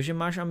špatný. To, že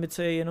máš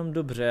ambice, je jenom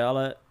dobře,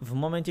 ale v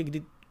momentě,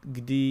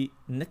 kdy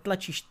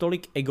netlačíš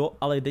tolik ego,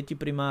 ale jde ti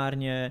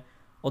primárně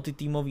o ty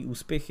týmové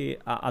úspěchy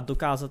a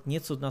dokázat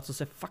něco, na co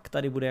se fakt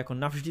tady bude jako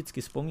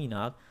navždycky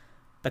vzpomínat,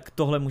 tak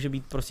tohle může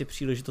být prostě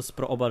příležitost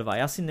pro oba dva.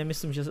 Já si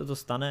nemyslím, že se to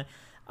stane,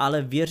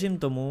 ale věřím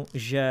tomu,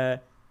 že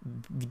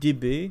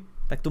kdyby,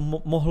 tak to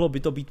mohlo by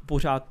to být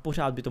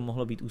pořád by to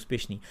mohlo být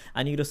úspěšný.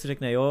 A někdo si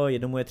řekne, jo,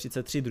 jednomu je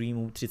 33,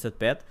 druhýmu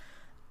 35,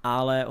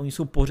 ale oni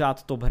jsou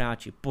pořád top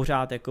hráči,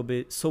 pořád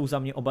jakoby jsou za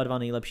mě oba dva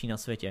nejlepší na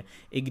světě.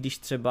 I když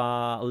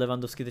třeba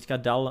Lewandowski teďka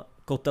dal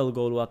kotel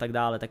gólu a tak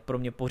dále, tak pro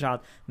mě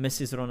pořád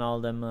Messi s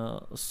Ronaldem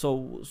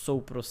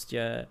jsou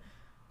prostě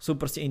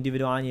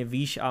individuálně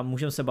výš a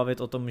můžeme se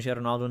bavit o tom, že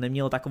Ronaldo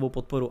neměl takovou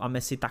podporu a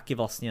Messi taky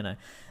vlastně ne.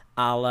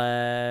 Ale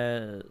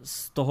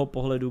z toho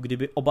pohledu,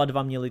 kdyby oba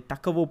dva měli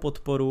takovou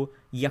podporu,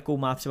 jakou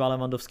má třeba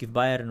Lewandowski v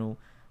Bayernu,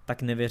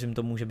 tak nevěřím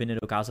tomu, že by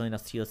nedokázali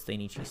nastřílet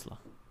stejný čísla.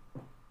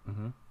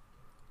 Uh-huh.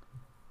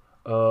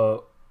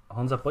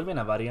 Honza, poďme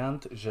na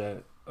variant,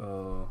 že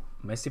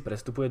Messi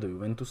prestupuje do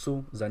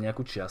Juventusu za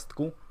nejakú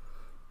čiastku.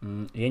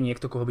 Je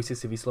niekto, koho by si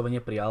vyslovene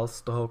prijal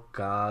z toho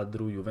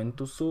kádru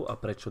Juventusu a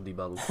prečo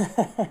Dybalu?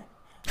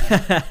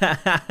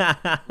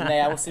 Ne,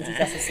 já musím říct,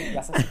 já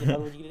jsem si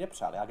Dybalu nikdy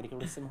nepřál. Já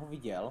kdykoliv jsem ho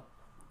viděl,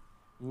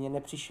 mně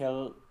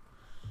nepřišel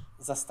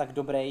zas tak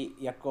dobrý,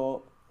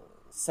 jako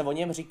se o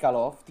něm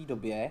říkalo v té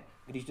době,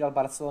 když dal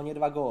Barceloně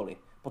 2 góly.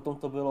 Potom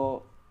to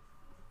bylo,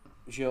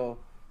 že jo,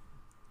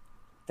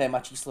 téma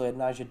číslo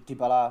 1, že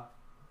Dybala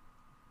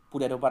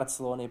půjde do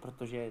Barcelony,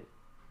 protože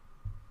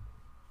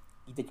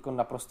ji teďko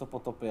naprosto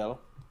potopil,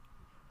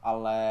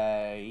 ale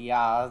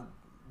já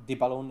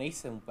Dybalou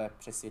nejsem úplně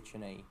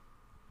přesvědčený.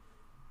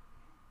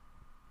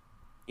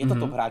 Je to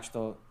top hráč,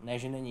 to ne,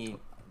 že není.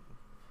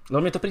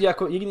 No mne to príde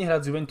ako jediný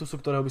hráč z Juventusu,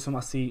 ktorého by som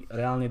asi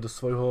reálne do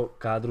svojho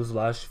kádru,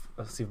 zvlášť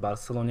asi v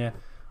Barcelone,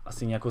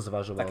 asi nejako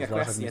zvažoval. Tak jako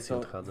jasně,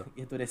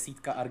 je to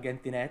 10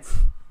 Argentinec.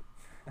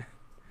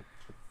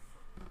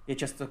 Je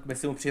často k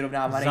Messimu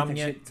přirovnávaný,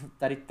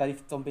 takže tady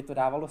v tom by to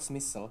dávalo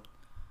smysl.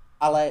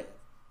 Ale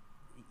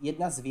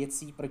jedna z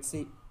věcí, proč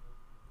si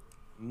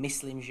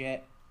myslím, že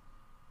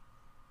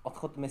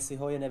odchod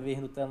Messiho je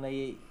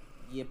nevyhnutelný,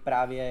 je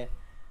právě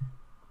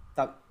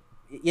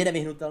je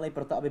nevyhnutelný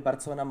proto, aby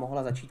Barcelona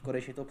mohla začít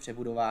konečně to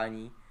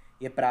přebudování,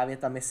 je právě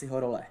ta Messiho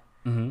role.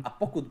 A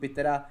pokud by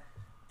teda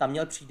tam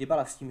měl přijít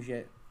Dybala s tím,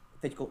 že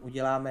teď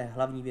uděláme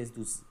hlavní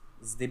hvězdu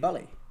z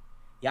Dybaly,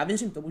 já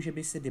věřím tomu, že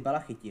by si Dybala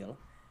chytil,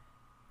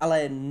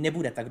 ale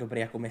nebude tak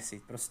dobrý jako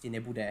Messi, prostě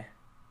nebude.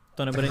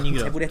 To nebude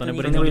nikdo, to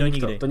nebude nikdo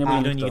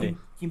nikdy.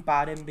 Tím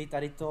pádem by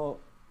tady to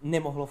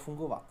nemohlo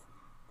fungovat.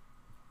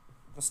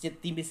 Prostě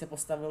tým by se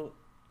postavil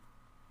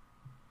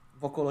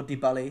okolo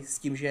Dybaly s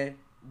tím, že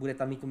bude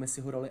tam mít tu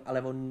Messiho roli,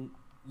 ale on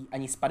ji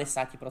ani z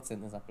 50%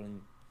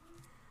 nezaplní.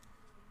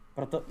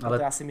 Proto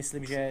já si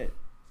myslím, že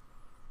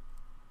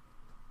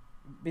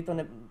by to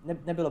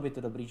nebylo by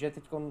to dobrý, že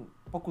teď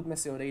pokud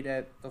Messi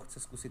odejde, to chce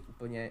zkusit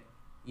úplně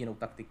jinou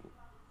taktiku.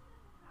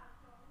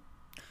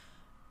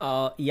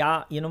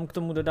 Já jenom k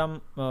tomu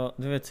dodám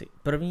dvě věci.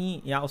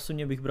 První, já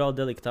osobně bych bral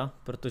De Ligta,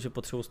 protože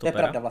potřebuji stopera. To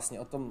je pravda vlastně,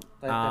 to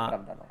je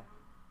pravda, no.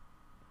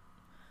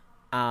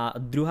 A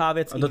druhá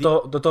věc...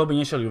 Do toho by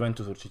nešel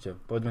Juventus určitě,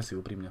 pojďme si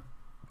upřímně.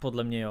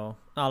 Podle mě jo,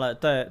 ale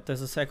to je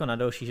zase jako na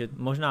další, že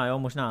možná jo,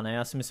 možná ne.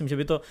 Já si myslím, že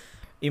by to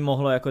i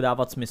mohlo jako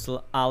dávat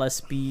smysl, ale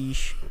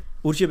spíš...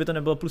 Určitě by to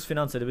nebylo plus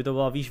finance, kdyby to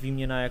byla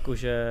výměna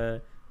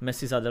jakože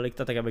Messi za De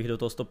Ligta, tak abych do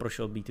toho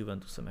prošel být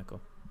Juventusem jako.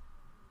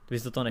 Ty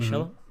bys do toho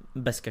nešel?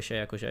 Bez keše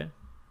jakože?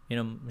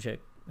 Jenom, že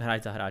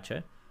hráč za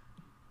hráče?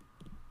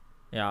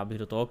 Já bych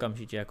do toho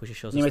okamžitě jakože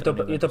šel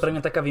je to pre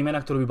mňa taká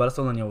výmena, ktorú by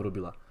Barcelona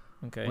neurobila.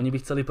 Okay. Oni by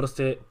chceli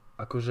proste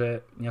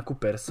akože nejakú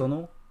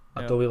personu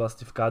a to by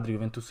vlastne v kádri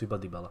Juventusu iba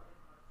Dybala.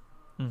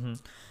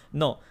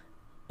 No,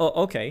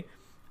 OK.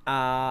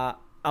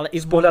 Ale i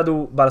z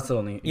pohľadu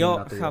Barcelony.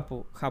 Jo,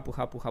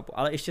 chápu.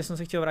 Ale ještě jsem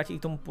se chtěl vrátit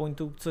k tomu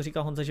pointu, co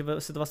říkal Honza, že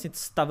se to vlastně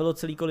stavilo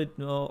celý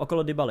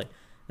okolo Dybaly.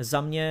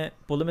 Za mě,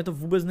 podle mě to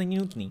vůbec není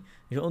nutný.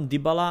 Že on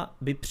Dybala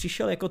by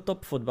přišel jako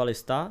top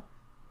fotbalista,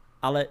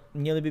 ale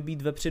měli by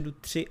být vepředu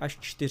 3 až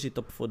 4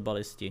 top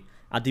fotbalisti.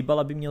 A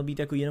Dybala by měl být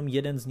jako jenom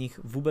jeden z nich.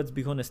 Vůbec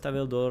bych ho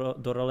nestavil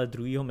do role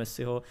druhého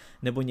Messiho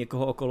nebo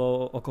někoho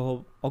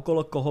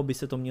okolo koho by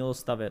se to mělo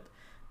stavět.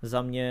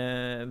 Za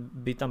mě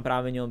by tam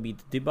právě měl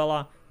být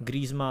Dybala,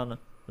 Griezmann,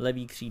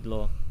 levý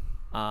křídlo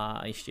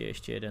a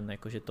ještě jeden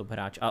jakože top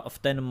hráč. A v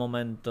ten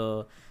moment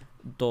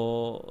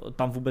to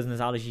tam vůbec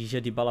nezáleží,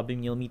 že Dybala by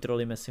měl mít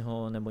roli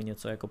Messiho nebo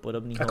něco jako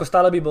podobného. Ako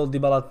stále by bol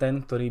Dybala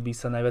ten, ktorý by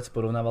sa najviac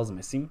porovnával s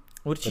Messim?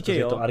 Určite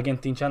jo. Je to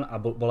Argentínčan a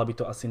bola by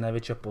to asi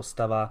najväčšia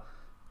postava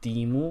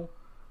týmu,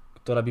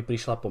 ktorá by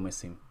prišla po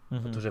Messim.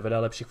 Pretože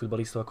veľa lepších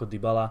futbalistov ako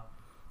Dybala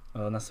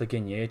na svete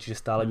nie je,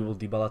 čiže stále by bol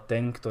Dybala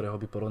ten, ktorého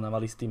by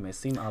porovnávali s tým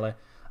Messim, ale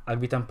ak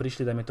by tam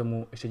prišli, dajme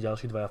tomu, ešte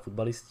ďalší dvaja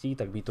futbalisti,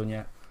 tak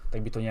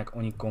by to nějak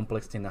oni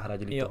komplexně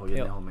nahradili toho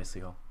jedného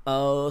Messiho.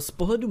 Z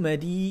pohledu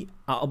médií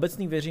a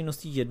obecných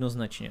veřejností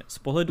jednoznačně. Z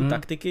pohledu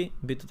taktiky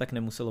by to tak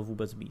nemuselo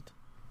vůbec být.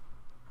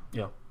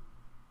 Jo.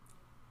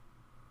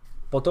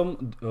 Potom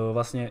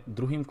vlastně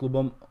druhým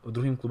klubom,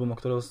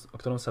 o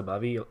ktorom sa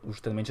baví,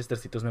 už ten Manchester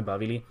City sme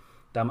bavili,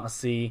 tam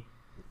asi,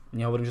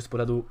 nehovorím, že z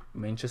pohľadu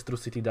Manchesteru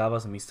City dáva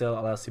zmysel,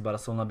 ale asi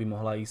Barcelona by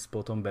mohla ísť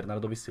potom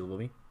Bernardovi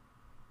Silvovi.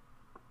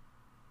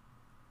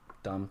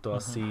 Tam to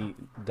asi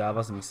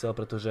dáva zmysel,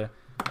 pretože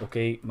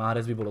OK,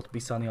 Mahrez by bol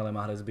odpísaný, ale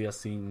Mahrez by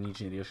asi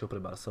nič neriešil pre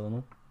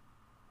Barcelonu.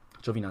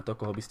 Čo vy na to,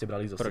 koho by ste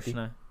brali zo City? Proč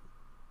ne?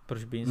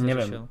 Proč by nic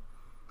neriešil?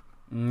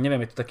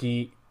 Neviem, je to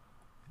taký...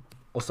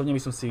 Osobně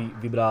bych si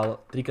vybral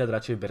 3krát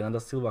radšej Bernarda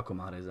Silva jako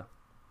Mahreza.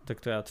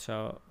 Tak to já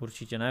třeba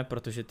určitě ne,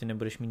 protože ty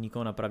nebudeš mít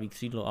nikoho na pravý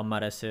křídlo a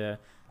Mahrez je,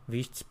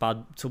 víš,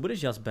 co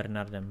budeš dělat s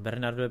Bernardem?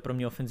 Bernardo je pro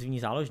mě ofenzivní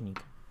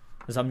záložník.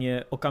 Za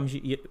mě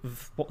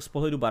z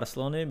pohledu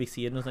Barcelony bych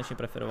si jednoznačně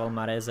preferoval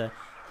Mahreze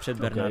před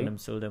Bernardem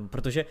Silvem,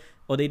 protože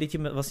odejde ti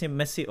vlastně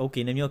Messi, OK,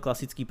 neměl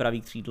klasický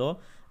pravý křídlo,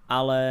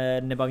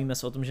 ale nebavíme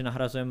se o tom, že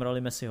nahrazujeme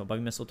roli Messiho,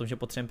 bavíme se o tom, že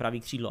potřebujeme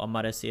pravý křídlo a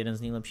Mahrez je jeden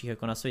z nejlepších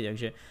jako na světě,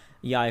 takže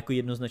já jako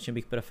jednoznačně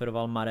bych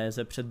preferoval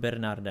Mahreze před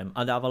Bernardem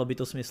a dávalo by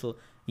to smysl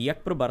jak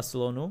pro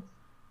Barcelonu,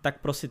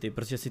 tak pro City,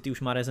 protože City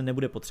už Mahreze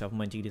nebude potřeba v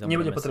momentě, kdy tam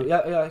bude Messi.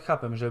 Já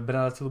chápem, že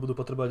Bernarda Silva budu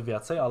potřebovat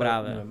viacej, ale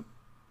právě. Nevím.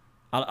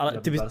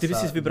 Ale ty bys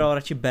si vybral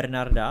radši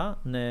Bernarda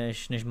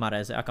než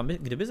Mahreze. A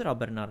kde bys hrál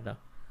Bernarda?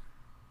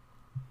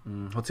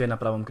 Hoci je na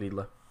pravom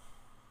krídle.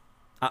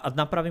 A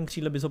na pravém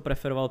křídle bys ho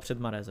preferoval před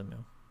Mahrezem, jo?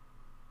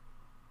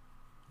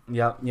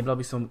 Ja nebral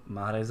by som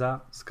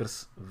Mahreza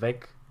skrz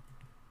vek,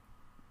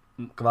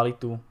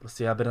 kvalitu,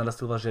 prostě já Bernarda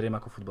Silva žeriem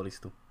jako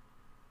futbalistu.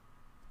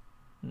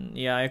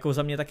 Já jako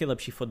za mě taky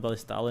lepší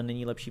fotbalista, ale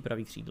není lepší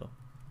pravý křídlo.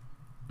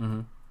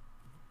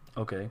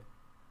 OK.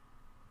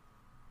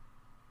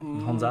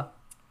 Honza?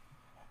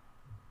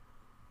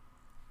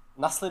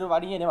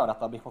 Nasledování nemám na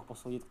to, abych mohl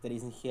posoudit, který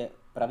z nich je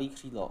pravý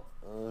křídlo.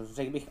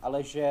 Řekl bych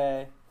ale,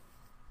 že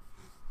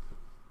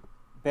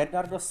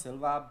Bernardo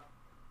Silva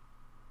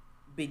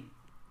by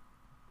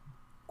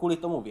kvůli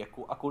tomu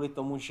věku a kvůli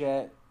tomu,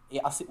 že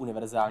je asi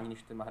univerzální,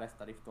 než ten Mahrez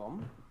tady v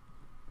tom.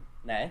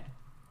 Ne?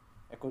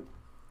 Jako...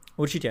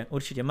 Určitě.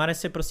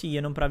 Mahrez je prostě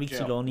jenom pravý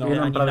křídlo, on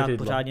jenom ani pravý hrát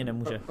křídlo. pořádně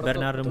nemůže.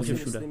 Bernardo může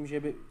všude. Myslím, že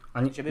by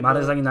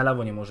Mahrez ani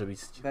naľavo nemôže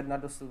byť.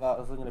 Bernardo Silva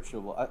rozhodně lepší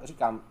dobu. A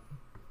říkám,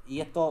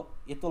 je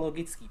to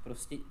logický,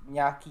 prostě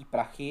nějaký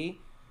prachy,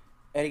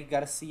 Eric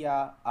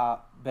Garcia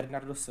a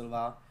Bernardo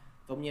Silva,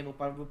 to mně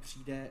opravdu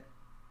přijde,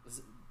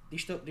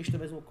 když to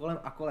vezmu kolem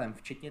a kolem,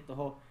 včetně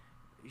toho,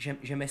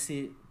 že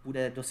Messi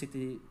bude do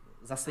City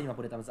zase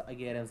bude tam za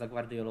Aguirem, za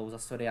Guardiolou, za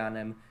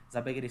Sorianem,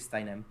 za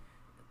Begiristajnem.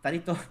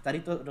 Tady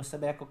to do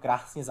sebe jako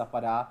krásně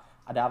zapadá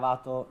a dává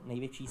to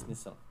největší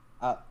smysl.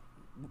 A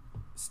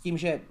s tím,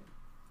 že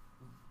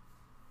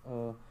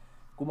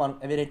Koeman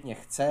evidentně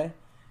chce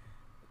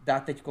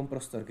dát teď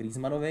prostor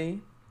Griezmannovi,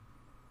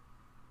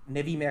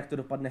 nevíme, jak to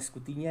dopadne s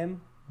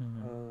Coutinhem,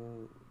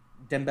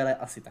 Dembele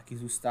asi taky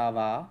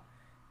zůstává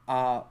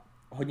a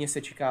hodně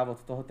se čeká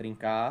od toho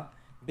Trinka.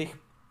 Bych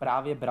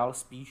právě bral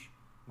spíš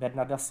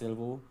Bernarda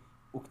Silvu,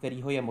 u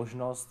kterého je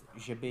možnost,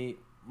 že by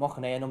mohl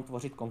nejenom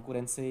tvořit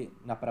konkurenci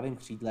na pravém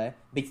křídle,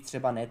 byť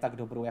třeba ne tak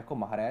dobrou jako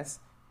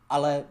Mahrez,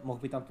 ale mohl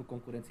by tam tu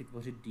konkurenci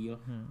tvořit díl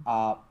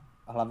a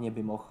hlavně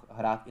by mohl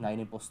hrát i na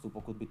jiném postu,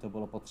 pokud by to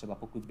bylo potřeba,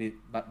 pokud by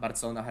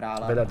Barcelona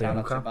hrála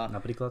třeba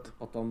například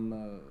potom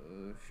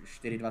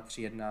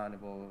 4-2-3-1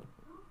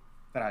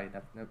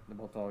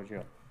 nebo to, že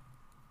jo,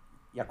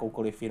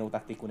 jakoukoliv jinou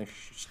taktiku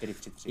než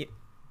 4-3-3.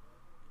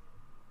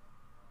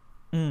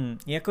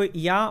 Jako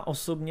já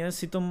osobně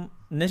si to,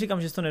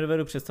 neříkám, že si to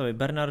nedovedu představit.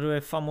 Bernardo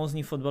je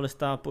famózní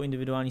fotbalista po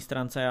individuální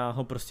stránce, já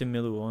ho prostě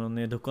miluju, on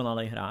je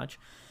dokonalý hráč,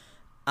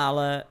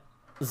 ale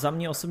za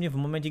mě osobně v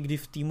momentě, kdy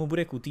v týmu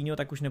bude Coutinho,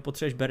 tak už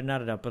nepotřebuješ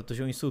Bernarda,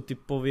 protože oni jsou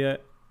typově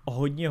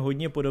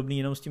hodně podobný,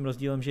 jenom s tím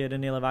rozdílem, že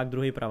jeden je levák,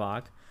 druhý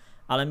pravák,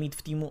 ale mít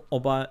v týmu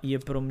oba je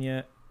pro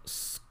mě,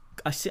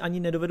 až si ani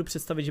nedovedu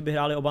představit, že by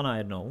hráli oba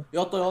najednou.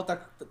 Jo,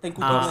 tak ten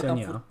Coutinho je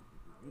tam furt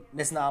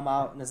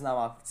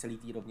neznámá v celý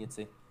té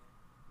rovnici.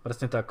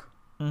 Presne tak.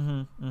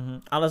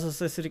 Ale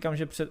zase si říkám,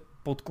 že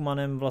pod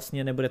Koemanem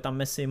vlastně nebude tam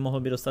Messi, mohl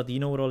by dostat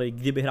jinou roli,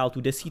 kdyby hrál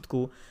tu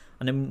desítku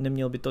a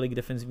neměl by tolik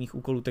defenzivních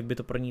úkolů, tak by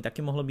to pro ní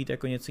taky mohlo být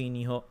jako něco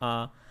jiného.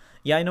 A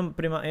já jenom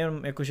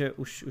jakože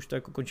už to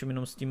jako končím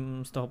jenom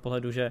z toho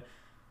pohledu, že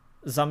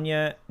za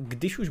mě,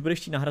 když už budeš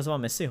chtít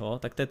nahrazovat Messiho,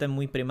 tak to je ten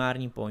můj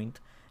primární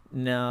point.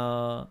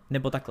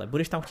 Nebo takhle,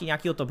 budeš tam chtít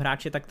nějakýho top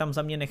hráče, tak tam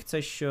za mě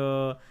nechceš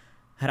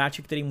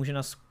hráče, který může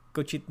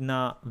naskočit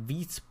na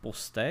víc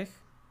postech,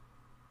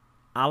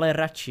 ale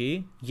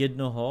radši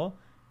jednoho,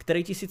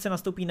 který ti sice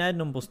nastoupí na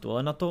jednom postu,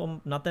 ale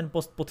na ten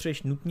post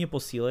potřebuješ nutně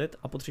posílit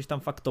a potřebuješ tam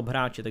fakt top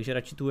hráče, takže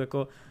radši tu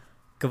jako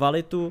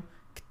kvalitu,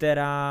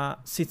 která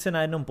sice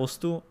na jednom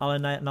postu, ale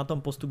na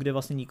tom postu, kde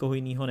vlastně nikoho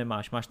jiného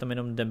nemáš. Máš tam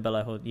jenom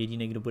Dembeleho,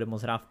 jediný, kdo bude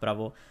moct hrát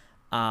vpravo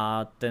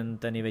a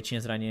ten je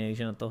většině zraněný,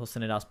 že na toho se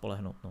nedá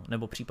spolehnout. No.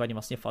 Nebo případně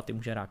vlastně Fati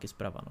může hrát i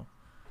zprava. No.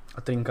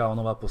 A Trincao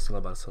nová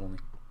posila Barcelony.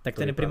 Tak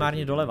ten je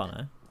primárně doleva,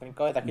 ne?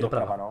 Trincao je taky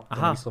doprava, no.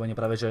 Aha. Vyslovene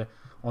práve, že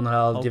on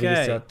hral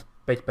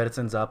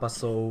 95%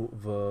 zápasov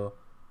v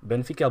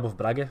Benfique alebo v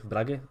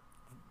Brage.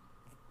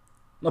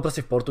 No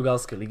proste v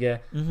portugalskej lige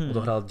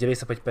odohral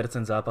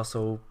 95%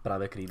 zápasov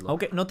práve krídlo.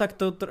 OK, no tak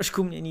to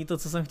trošku mění to,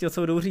 co jsem chtěl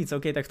celou dobu říct.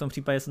 OK, tak v tom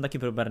případě jsem taky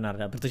pro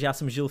Bernarda, protože já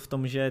jsem žil v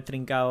tom, že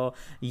Trincao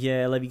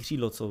je levý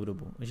křídlo celou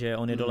dobu, že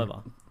on je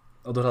doleva.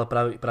 Odohral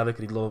práve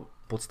krídlo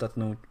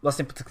podstatnou,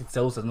 vlastně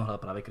celou sezónu hrál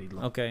práve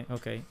krídlo.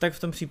 OK. Tak v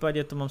tom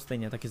případě to mám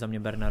stejně, taky za mě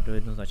Bernardo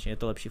jednoznačně, je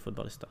to lepší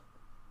fotbalista.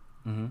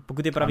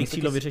 Pokud je pravý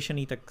křídlo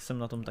vyřešený, tak jsem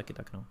na tom taky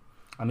tak, no.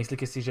 A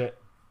myslíte si, že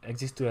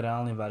existuje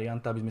reálne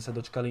varianta, aby sme sa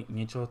dočkali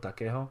niečoho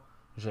takého,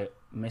 že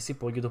Messi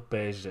pôjde do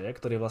PSG,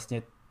 ktorý je vlastne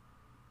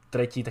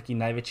tretí taký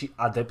najväčší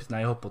adept na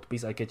jeho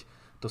podpis, aj keď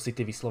to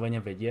City vyslovene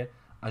vedie,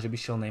 a že by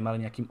šiel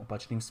Neymar nejakým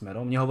opačným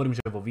smerom? Nehovorím,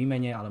 že vo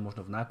výmene, ale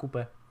možno v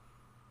nákupe.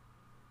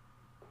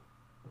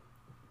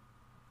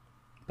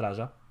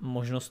 Práža?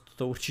 Možnost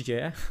to určitě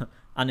je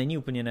a není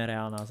úplně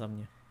nereálná za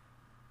mě.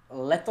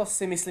 Letos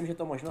si myslím, že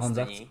to možnost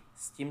není.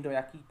 S tím, do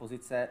jaký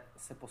pozice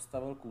se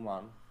postavil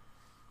Koeman.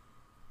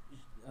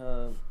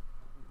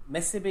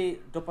 Messi by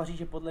do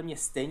Paříže podle mě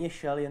stejně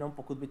šel, jenom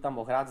pokud by tam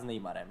mohl hrát s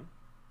Neymarem.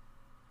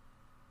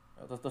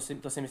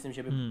 To si myslím,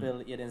 že by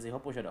byl jeden z jeho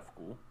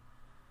požadavků.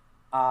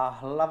 A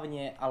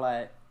hlavně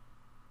ale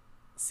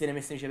si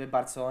nemyslím, že by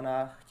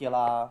Barcelona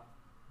chtěla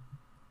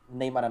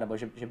Neymara, nebo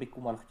že by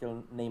Koeman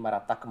chtěl Neymara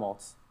tak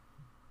moc.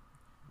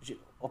 Že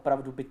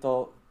opravdu by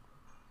to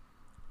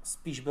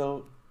spíš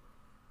byl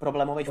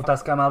problémový faktor.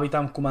 Otázka, má by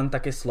tam Koeman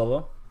také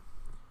slovo?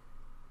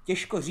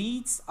 Těžko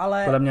říct,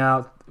 ale... Podľa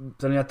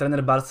mňa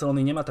tréner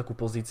Barcelony nemá takú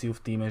pozíciu v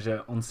týme,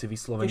 že on si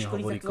vyslovene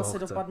hovorí, koho chce. Těžko říct, jak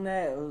to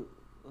dopadne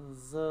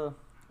z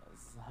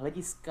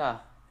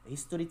hlediska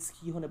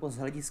historického nebo z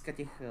hlediska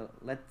těch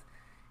let,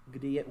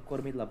 kdy je u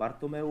kormidla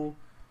Bartomeu.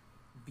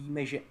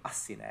 Víme, že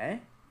asi ne.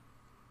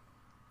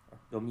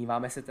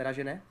 Domníváme se teda,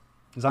 že ne.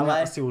 Za mě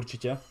asi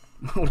určitě.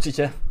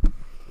 Určitě.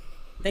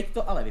 Teď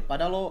to ale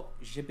vypadalo,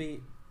 že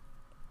by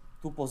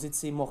tu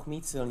pozici mohl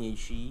mít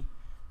silnější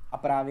a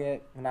právě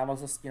v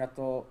návaznosti na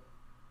to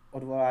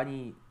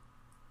odvolání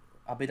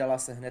Abidala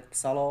se hned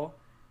psalo,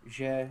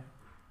 že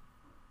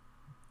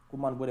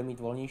Koeman bude mít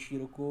volnější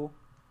ruku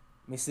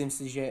Myslím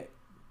si, že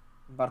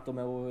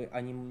Bartomeuovi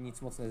ani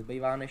nic moc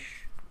nezbývá,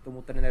 než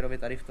tomu trenérovi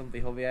tady v tom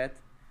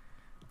vyhovět,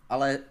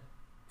 ale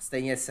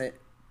stejně se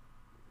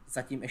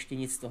zatím ještě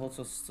nic z toho,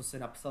 co se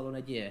napsalo,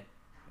 neděje.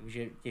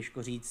 Takže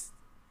těžko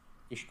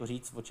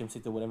říct, o čem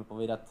si to budeme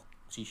povídat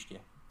příště.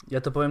 Ja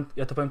to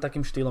poviem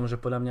takým štýlom, že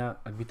podľa mňa,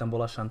 ak by tam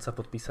bola šanca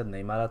podpísať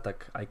Neymara,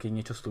 tak aj keď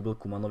niečo slúbil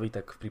Kumanovi,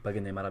 tak v prípade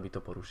Neymara by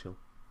to porušil.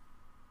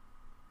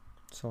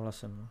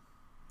 Souhlasím, no.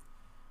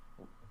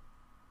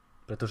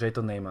 Pretože je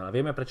to Neymar. A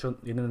vieme, prečo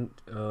jeden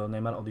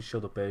Neymar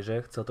odišiel do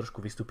PSG, chcel trošku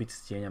vystúpiť z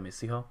tieňa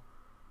Messiho.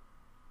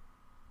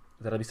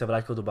 Teda by sa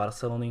vrátil do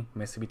Barcelony,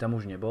 Messi by tam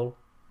už nebol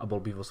a bol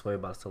by vo svojej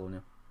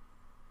Barcelone.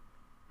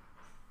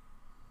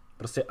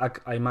 Proste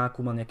ak aj má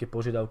Koeman nejaké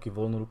požiadavky,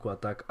 voľnú ruku a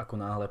tak, ako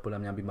náhle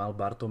podľa mňa by mal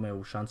Bartomeu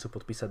šancu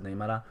podpísať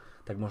Neymara,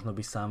 tak možno by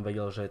sám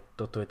vedel, že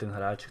toto je ten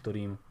hráč,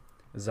 ktorým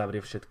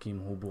zavrie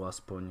všetkým hubu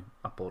aspoň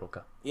a pol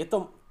roka. Je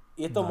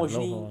to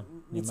možný,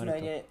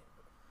 nicméně...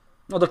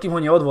 No dokým ho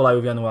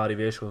neodvolajú v januári,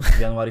 vieš, v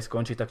januári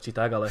skončí tak či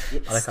tak, ale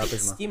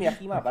chápeš ma. S tím,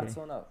 jaký má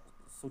Barcelona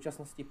v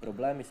současnosti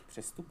problémy s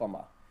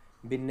přestupama,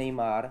 by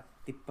Neymar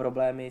ty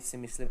problémy si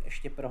myslím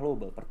ještě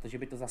prohloubil, protože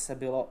by to zase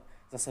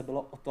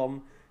bylo o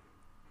tom,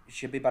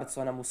 že by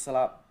Barcelona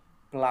musela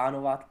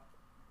plánovat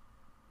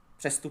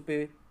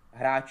přestupy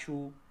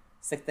hráčů,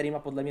 se kterýma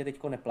podle mě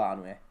teďko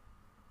neplánuje.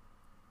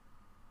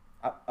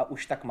 A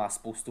už tak má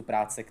spoustu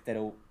práce,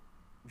 kterou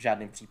v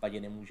žádném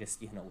případě nemůže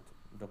stihnout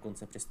do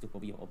konce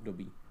přestupového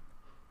období.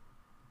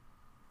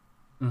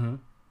 Mhm.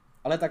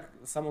 Ale tak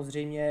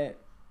samozřejmě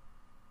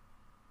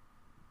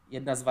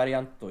jedna z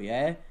variant to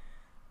je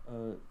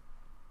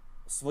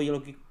svoji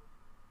logiku.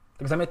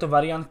 Tak za mňa je to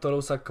variant, ktorou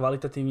sa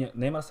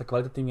Neymar sa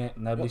kvalitatívne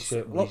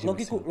najbližšie blíži.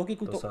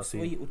 Logiku to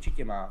svoji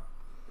určitě má.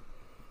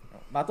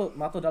 No,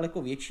 má to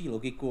daleko větší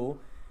logiku,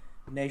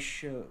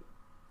 než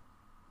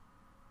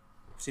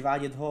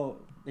přivádět ho,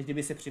 než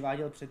kdyby se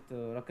přiváděl před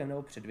rokem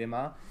nebo před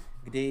 2,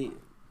 kdy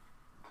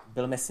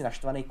byl Messi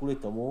naštvaný kvůli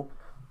tomu,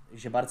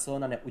 že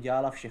Barcelona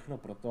neudělala všechno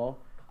pro to,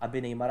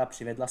 aby Neymara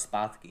přivedla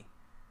zpátky.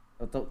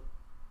 No to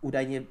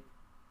údajně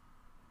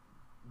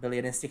byl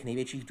jeden z těch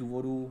největších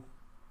důvodů,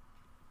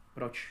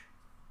 proč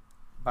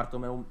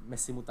Bartomeu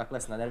Messimu takhle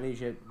na nervy,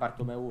 že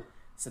Bartomeu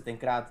se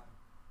tenkrát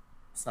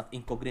snad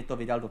inkognito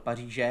vydal do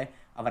Paříže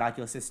a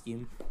vrátil se s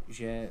tím,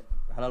 že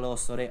hele Leo,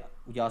 sorry,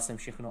 udělal jsem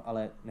všechno,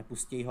 ale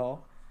nepustí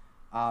ho.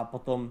 A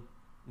potom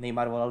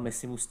Neymar volal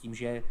Messimu s tím,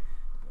 že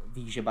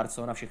ví, že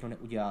Barcelona všechno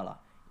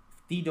neudělala.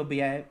 V té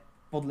době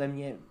podle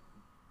mě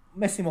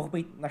Messi mohl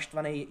být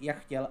naštvaný, jak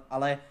chtěl,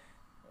 ale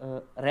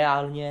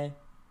reálně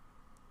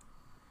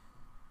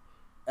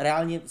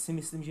si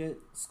myslím, že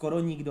skoro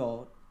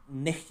nikdo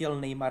nechtěl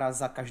Neymara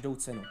za každou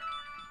cenu.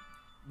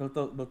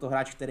 Byl to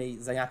hráč, který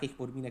za nějakých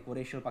podmínek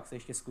odešel, pak se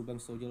ještě s klubem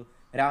soudil.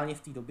 Reálně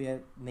v té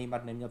době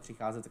Neymar neměl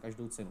přicházet za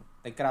každou cenu.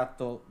 Tenkrát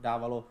to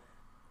dávalo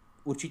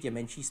určitě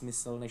menší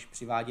smysl, než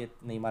přivádět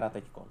Neymara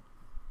teďko.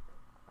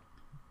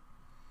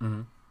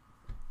 Mhm.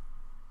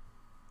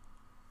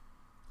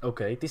 OK,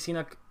 ty si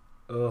inak,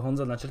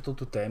 Honza, načrtol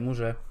tú tému,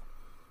 že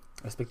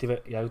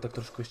respektíve ja ju tak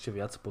trošku ešte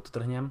viac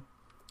podtrhnem.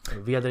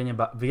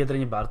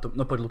 Vyjadrenie Bartom...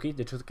 No pojď, Luky,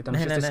 keď tam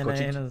ještě chceš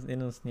skočiť. Ne,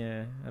 jenom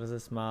mě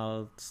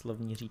rozesmál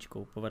slovní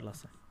říčkou, povedla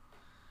se.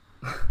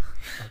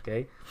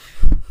 OK.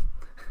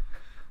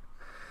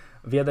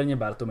 Vyjadrenie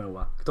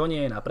Bartomeua. Kto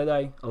nie je na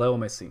predaj? Leo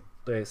Messi.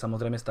 To je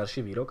samozrejme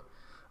starší výrok.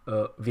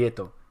 Vie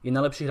to. Je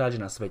najlepší hráč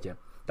na svete.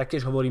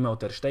 Taktiež hovoríme o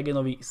Ter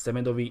Stegenovi,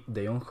 Semedovi,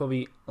 De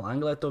Jongovi,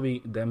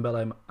 Langletovi,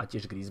 Dembelem a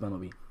tiež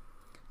Griezmannovi.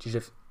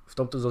 Čiže v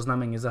tomto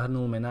zozname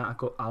nezahrnul mená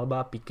ako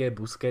Alba, Piqué,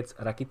 Busquets,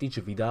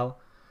 Rakitic, Vidal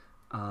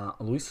a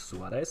Luis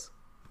Suárez.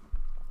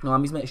 No a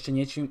my sme ešte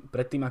niečím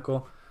predtým,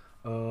 ako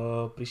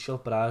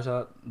prišiel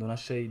Práža do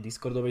našej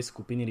Discordovej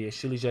skupiny,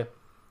 riešili, že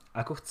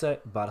ako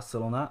chce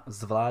Barcelona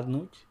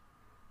zvládnuť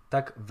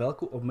tak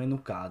veľkú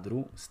obmenu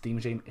kádru s tým,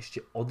 že im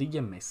ešte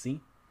odíde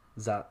Messi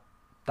za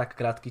tak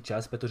krátky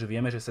čas, pretože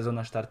vieme, že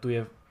sezóna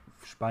štartuje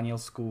v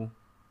Španielsku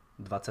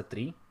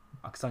 23,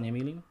 ak sa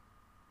nemýlim.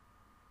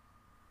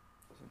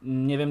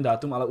 Neviem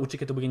dátum, ale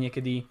určite to bude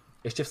niekedy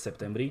ešte v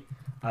septembri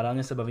a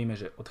reálne sa bavíme,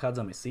 že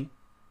odchádza Messi,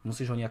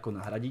 musíš ho nejako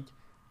nahradiť.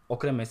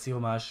 Okrem Messiho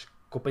máš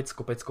kopec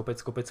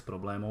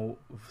problémov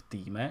v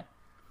tíme.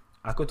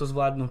 Ako to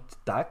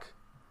zvládnuť tak,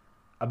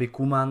 aby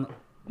Koeman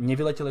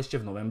nevyletel ešte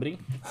v novembri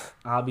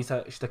a aby sa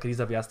ešte tá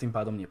kríza viac tým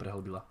pádom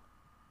neprehlbila?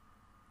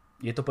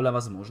 Je to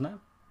podľa vás možné?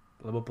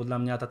 Lebo podľa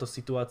mňa táto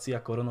situácia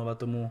koronová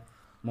tomu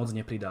moc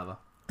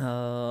nepridáva.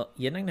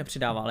 Jednak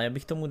nepřidává, ale já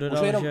bych tomu dodal,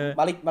 můžu jenom že...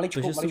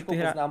 maličkou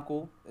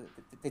poznámku.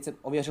 Teď jsem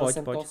ověřil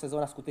to,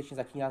 sezóna skutečně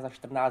začíná za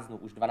 14 dnů,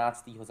 už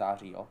 12.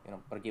 září, jo?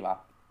 Jenom pro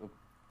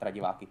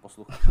diváky,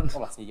 posluchače. No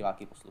vlastně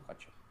diváky,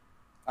 posluchače.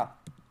 A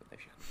to je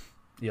všechno.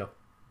 Jo.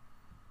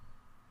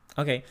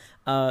 OK,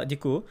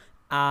 děkuju.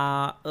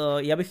 A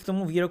já bych k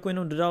tomu výroku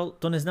jenom dodal,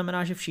 to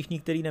neznamená, že všichni,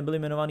 kteří nebyli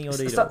jmenovaní,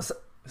 odejdou.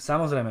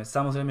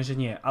 Samozrejme, že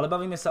nie. Ale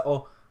bavíme sa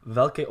o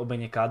veľkej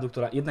obene kádu,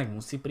 ktorá jednak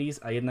musí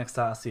prísť a jednak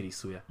sa asi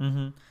rysuje.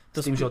 Mm-hmm.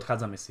 S tým, že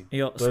odchádza Messi.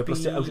 Jo, to je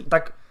proste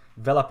tak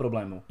veľa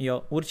problémů.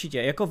 Jo,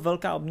 určitě. Jako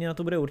velká obměna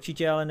to bude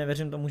určitě, ale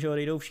nevěřím tomu, že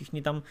odejdou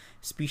všichni tam.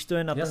 Spíš to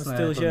je na ten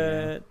styl,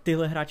 že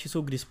tyhle hráči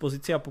jsou k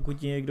dispozici a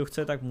pokud někdo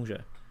chce, tak může.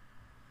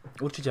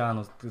 Určite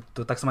áno,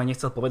 tak som aj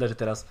nechcel povedať,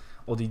 že teraz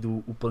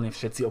odídu úplne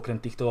všetci okrem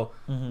týchto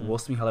 8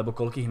 alebo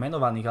koľkých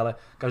menovaných, ale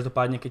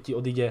každopádne keď ti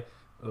odíde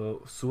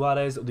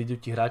Suárez, odídu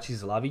ti hráči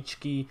z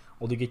lavičky,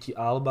 odíde ti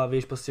Alba,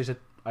 vieš proste, že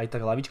aj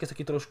tak lavička sa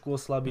ti trošku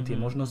oslabí, tie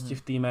možnosti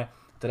v týme,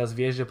 teraz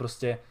vieš, že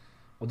proste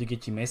odíde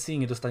ti Messi,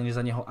 nedostaneš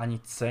za neho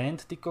ani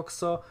cent, ty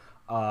kokso,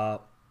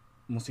 a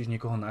musíš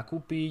niekoho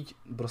nakúpiť,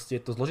 proste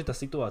je to zložitá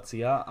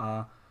situácia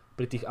a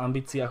pri tých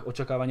ambíciách,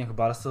 očakávaniach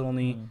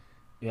Barcelony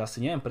ja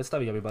si neviem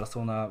predstaviť, aby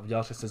Barcelona v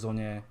ďalšej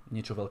sezóně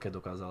niečo veľké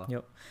dokázala.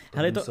 Jo.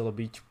 To by muselo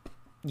být...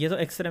 Je to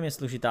extrémně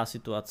složitá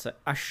situace,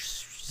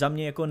 až za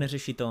mě jako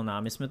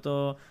neřešitelná. My jsme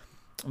to,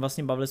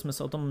 vlastně bavili jsme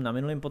se o tom na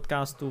minulém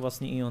podcastu,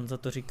 vlastně i Honza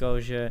to říkal,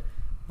 že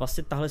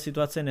vlastně tahle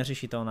situace je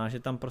neřešitelná, že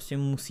tam prostě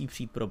musí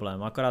přijít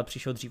problém. Akorát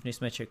přišel dřív, než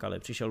jsme čekali,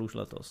 přišel už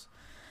letos.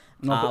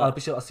 No ale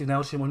prišiel asi v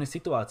najhoršej možnej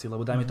situácii,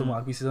 lebo dajme tomu,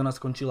 ak by sezóna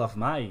skončila v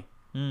máji,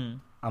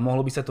 a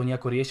mohlo by sa to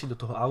nejako riešiť do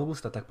toho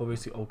augusta, tak povieš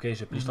si OK,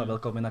 že prišla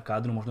veľká obmena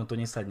kádru, možno to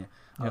nesadne.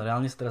 Ale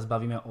reálne sa teraz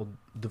bavíme o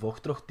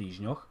 2-3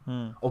 týždňoch.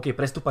 OK,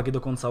 prestupak je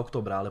do konca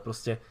októbra, ale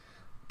proste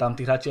tam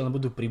tí hráči len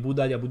budú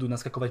pribúdať a budú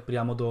naskakovať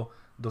priamo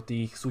do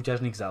tých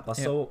súťažných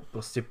zápasov.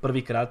 Proste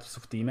prvýkrát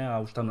sú v týme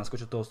a už tam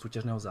naskočia toho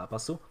súťažného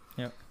zápasu.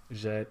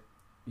 Že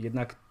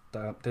jednak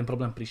ten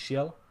problém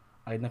prišiel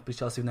a jednak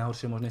přišel asi v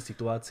nejhorší možné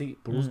situaci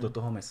plus do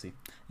toho Messi.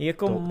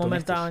 Jako to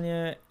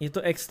momentálně nechceš. Je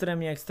to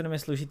extrémně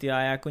složitý a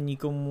já jako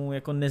nikomu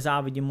jako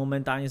nezávidím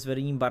momentálně s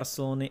vedením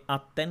Barcelony a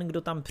ten,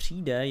 kdo tam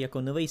přijde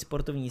jako nový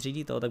sportovní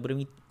ředitel, tak bude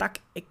mít tak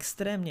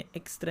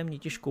extrémně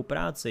těžkou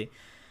práci,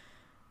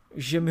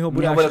 že mi ho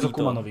bude až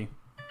líto.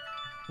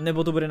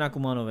 Nebo to bude na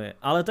Kumanovi.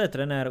 Ale to je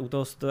trenér, u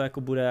toho se to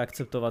jako bude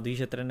akceptovat, víš,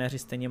 že trenéři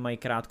stejně mají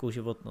krátkou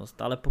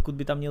životnost, ale pokud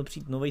by tam měl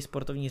přijít nový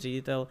sportovní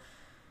ředitel,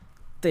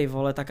 ty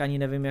vole, tak ani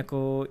nevím,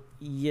 jako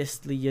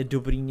jestli je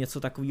dobrý něco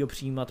takového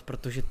přijímat,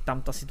 protože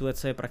tam ta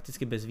situace je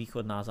prakticky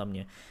bezvýchodná za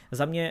mě.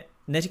 Za mě,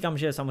 neříkám,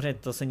 že samozřejmě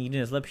to se nikdy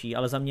nezlepší,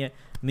 ale za mě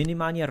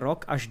minimálně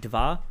rok až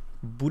 2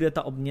 bude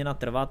ta obměna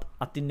trvat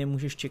a ty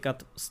nemůžeš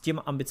čekat s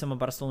těma ambicema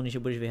Barcelony, že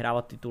budeš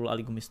vyhrávat titul a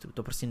Ligu mistrů.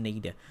 To prostě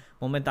nejde.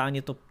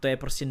 Momentálně to je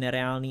prostě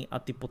nereálný a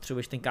ty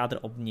potřebuješ ten kádr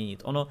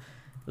obměnit. Ono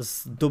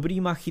s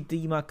dobrýma,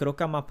 chytrýma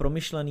krokama,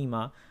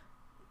 promyšlenýma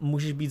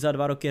můžeš být za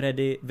 2 roky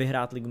ready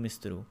vyhrát Ligu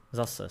mistrů.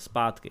 Zase,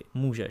 zpátky.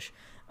 Můžeš.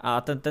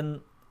 A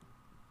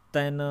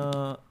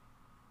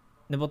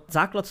nebo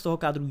základ z toho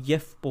kádru je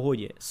v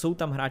pohodě. Jsou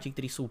tam hráči,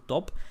 kteří jsou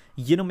top,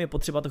 jenom je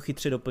potřeba to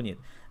chytře doplnit.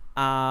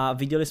 A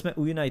viděli jsme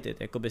u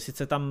United, jakoby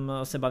sice tam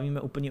se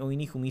bavíme úplně o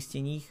jiných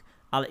umístěních,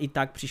 ale i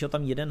tak přišel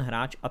tam jeden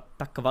hráč a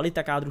ta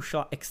kvalita kádru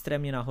šla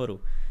extrémně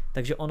nahoru.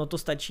 Takže ono to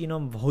stačí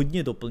jenom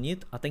vhodně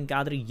doplnit a ten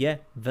kádr je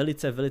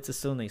velice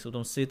silný. Jsou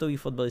tam světoví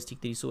fotbalisti,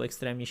 kteří jsou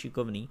extrémně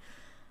šikovní,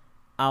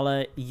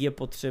 ale je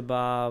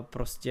potřeba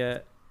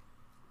prostě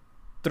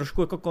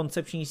trošku jako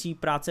koncepčnější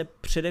práce,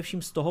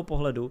 především z toho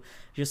pohledu,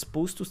 že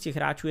spoustu z těch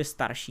hráčů je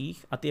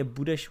starších a ty je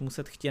budeš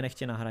muset chtě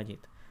nechtě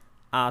nahradit.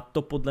 A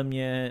to podle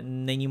mě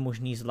není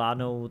možný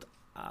zvládnout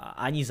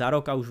ani za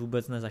rok a už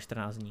vůbec ne za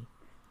 14 dní.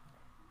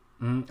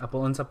 A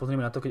len sa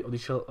pozrieme na to, keď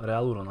odišiel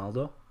Realu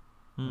Ronaldo,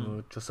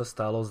 čo sa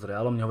stalo s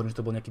Realom. Nehovorím, že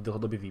to bol nejaký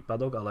dlhodobý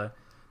výpadok, ale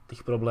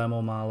tých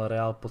problémov mal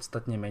Real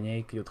podstatne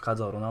menej, keď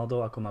odchádzal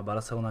Ronaldo, ako má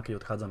Barcelona, keď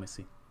odchádza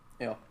Messi.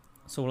 Jo,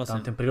 souhlasím.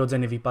 Tam ten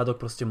prirodzený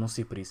výpadok proste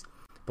musí prísť.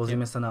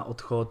 Pozrime sa na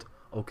odchod,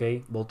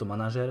 OK, bol to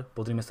manažer,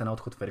 pozrime sa na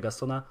odchod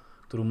Fergusona,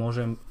 ktorú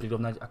môžem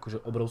prirovnať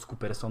akože obrovskú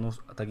personu,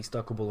 a takisto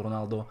ako bol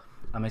Ronaldo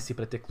a Messi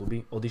pre tie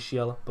kluby.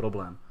 Odišiel,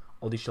 problém.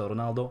 Odišiel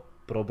Ronaldo,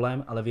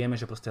 problém, ale vieme,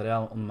 že proste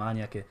Real on má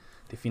nejaké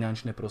tie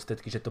finančné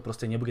prostriedky, že to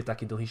proste nebude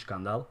taký dlhý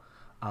škandál,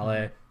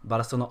 ale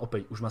Barcelona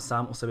opäť už má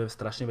sám o sebe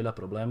strašne veľa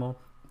problémov,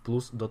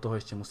 plus do toho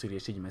ešte musí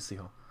riešiť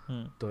Messiho.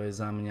 To je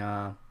za mňa...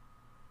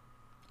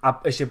 A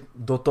ešte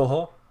do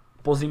toho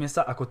pozrime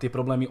sa, ako tie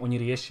problémy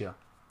oni riešia.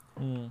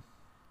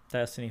 To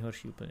je asi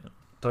nejhorší úplně.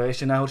 To je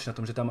ešte najhoršie na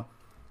tom, že tam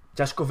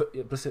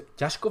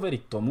ťažko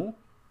veriť tomu,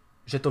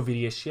 že to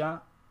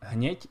vyriešia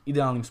hneď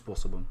ideálnym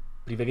spôsobom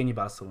pri vedení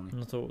Barcelony.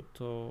 No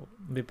to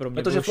by pro mě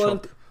pretože byl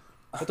šok.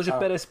 Pretože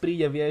Pérez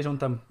príde, vieš, on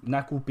tam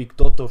nakúpi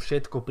toto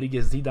všetko,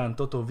 príde Zidane,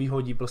 toto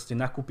vyhodí, proste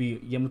nakúpi,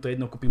 jemu to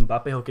jedno, kúpi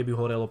Mbappého, keby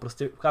horelo,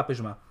 proste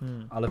chápeš ma.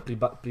 Ale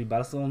pri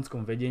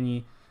barcelonskom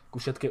vedení ku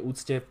všetké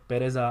úcte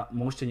Péreza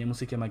môžete,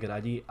 nemusíte mať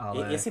radi,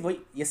 ale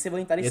jestli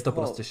oni tady je z to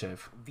toho proste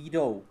šéf.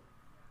 výjdou,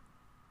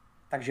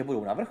 takže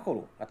budou na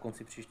vrcholu na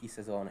konci příští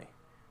sezóny.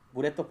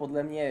 Bude to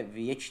podle mě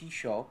větší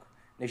šok,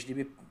 než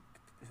kdyby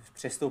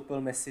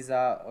přestoupil Messi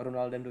za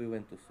Ronaldem do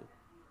Juventusu.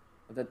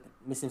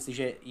 Myslím si,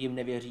 že jim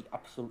nevěří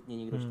absolutně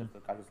nikdo, že to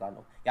dokáže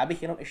zvládnout. Já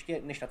bych jenom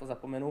ještě, než na to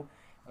zapomenu,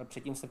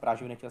 předtím se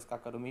právě nechtěl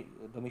skákat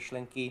do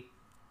myšlenky,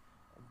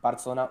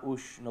 Barcelona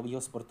už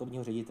novýho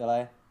sportovního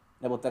ředitele,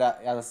 nebo teda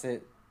já zase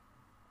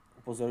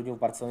upozorňuji, v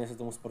Barceloně se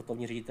tomu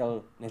sportovní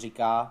ředitel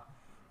neříká,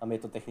 tam je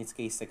to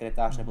technický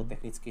sekretář nebo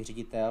technický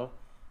ředitel,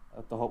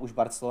 toho už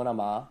Barcelona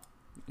má.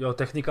 Jo,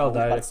 technical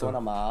Barcelona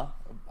director.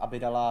 má.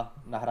 Abidala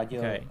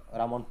nahradil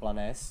Ramon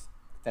Planes,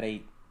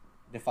 který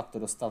de facto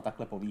dostal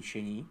takhle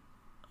povýšení.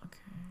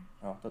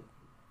 No,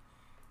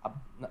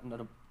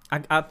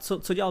 A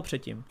co dělal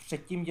předtím?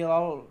 Předtím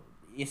dělal,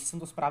 jestli jsem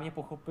to správně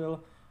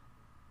pochopil,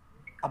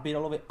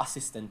 Abidalovi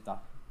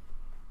asistenta.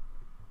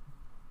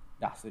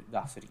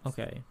 Dá se říct.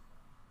 Okay.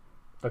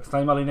 Tak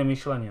snad mal jiné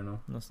myšlení, no.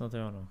 No snad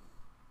jo, no.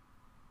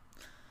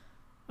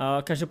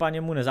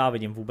 Každopádně mu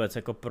nezávidím vůbec,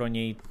 jako pro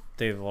něj,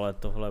 ty vole,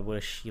 tohle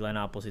bude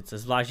šílená pozice.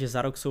 Zvlášť, že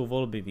za rok jsou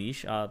volby,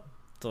 víš, a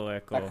to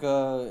jako... Tak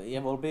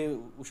je volby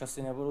už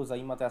asi nebudou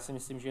zajímat, já si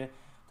myslím, že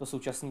to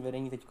současné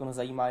vedení teď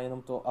zajímá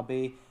jenom to,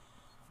 aby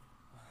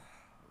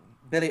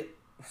byli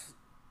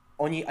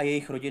oni a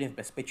jejich rodiny v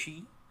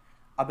bezpečí,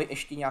 aby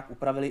ještě nějak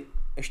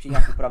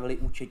upravili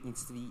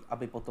účetnictví,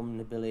 aby potom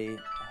nebyli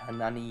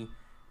hnaný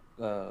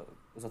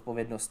z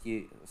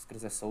odpovědnosti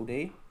skrze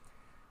soudy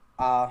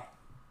a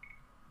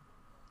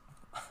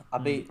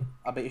aby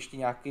ještě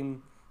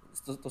nějakým,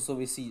 to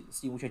souvisí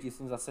s tím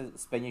účetnictvím, zase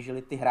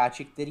zpeněžili ty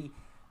hráči, který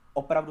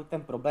opravdu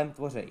ten problém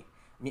tvoří.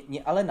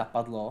 Mě ale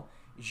napadlo,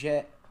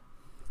 že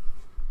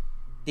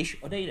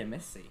když odejde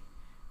Messi,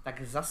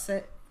 tak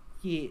zase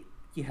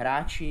ti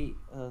hráči,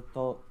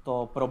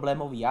 to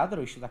problémový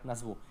jádro, když to tak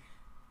nazvu,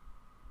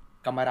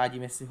 kamarádi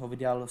Messiho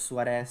vydal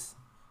Suárez,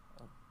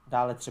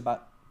 dále třeba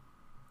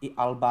i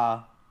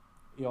Alba,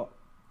 jo,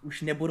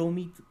 už nebudou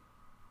mít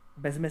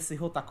bez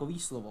Messiho takový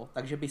slovo,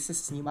 takže by se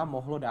s nima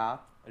mohlo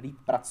dát líp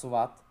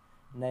pracovat,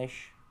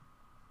 než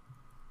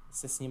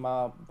se s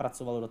nima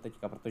pracovalo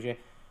doteďka, protože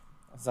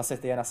zase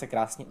Tyjana se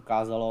krásně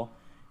ukázalo,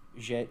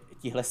 že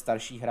tihle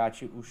starší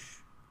hráči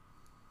už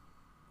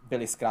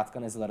byli zkrátka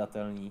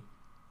nezvladatelní.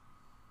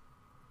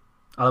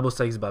 Alebo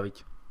se jich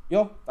zbavit.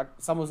 Jo, tak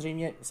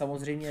samozřejmě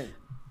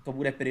to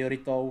bude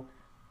prioritou,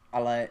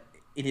 ale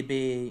i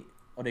kdyby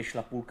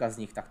odešla půlka z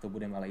nich, tak to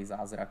bude malej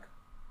zázrak.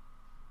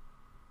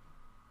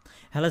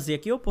 Hele, z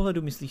jakého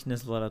pohledu myslíš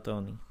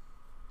nezvladatelný?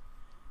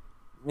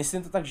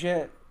 Myslím to tak,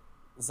 že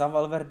za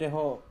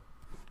Valverdeho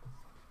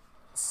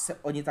se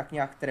oni tak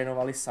nějak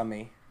trénovali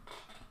sami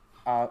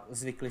a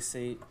zvykli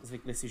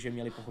si, že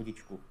měli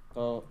pohodičku.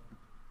 To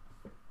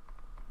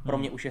pro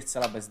mě už je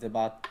zcela bez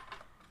debat.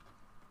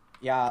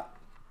 Já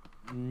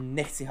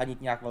nechci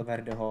hanit nějak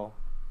Valverdeho,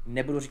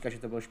 nebudu říkat, že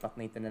to byl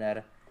špatný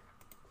trenér,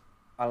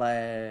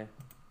 ale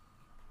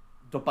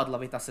dopadla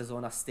by ta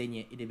sezóna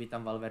stejně, i kdyby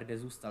tam Valverde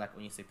zůstal, jak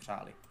oni si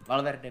přáli.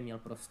 Valverde měl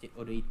prostě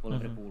odejít po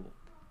Liverpoolu.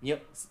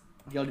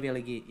 Měl 2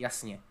 ligy,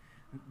 jasně.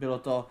 Bylo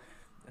to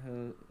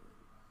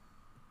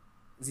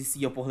z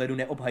jistého pohledu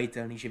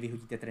neobhajitelný, že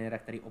vyhodíte trenéra,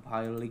 který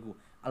obhájil ligu.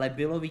 Ale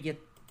bylo vidět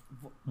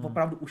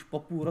opravdu už po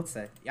půl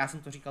roce, já jsem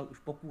to říkal už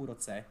po půl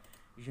roce,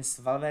 že s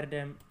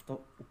Valverdem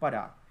to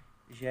upadá.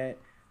 Že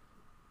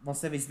on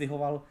se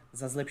vyzdvihoval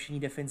za zlepšení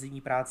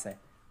defenzivní práce.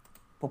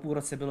 Po půl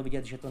roce bylo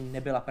vidět, že to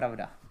nebyla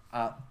pravda.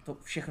 A to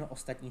všechno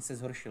ostatní se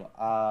zhoršilo.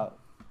 A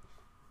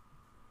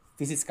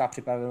fyzická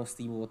připravenost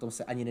týmu, o tom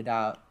se ani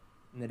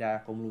nedá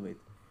jako mluvit.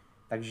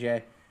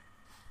 Takže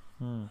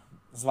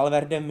s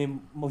Valverdem my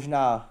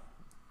možná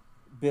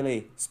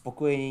byli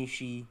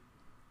spokojenější,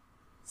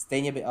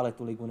 stejně by ale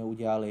tu ligu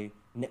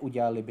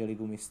neudělali by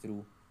ligu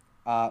mistrů.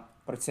 A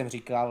proč jsem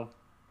říkal,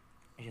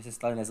 že se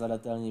stali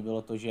nezvladatelní,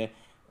 bylo to, že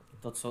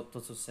to,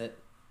 co se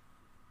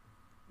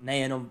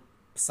nejenom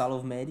psalo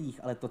v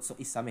médiích, ale to, co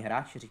i sami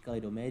hráči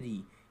říkali do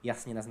médií,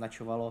 jasně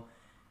naznačovalo,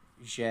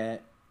 že...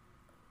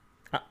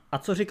 A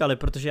co říkali?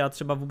 Protože já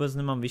třeba vůbec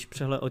nemám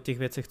přehled o těch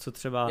věcech, co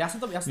třeba... Já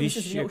jsem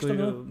víš, jako, už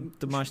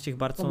to máš těch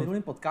Barcon... v tom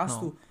minulém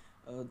podcastu,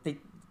 teď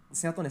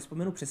si na to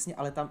nespomenu přesně,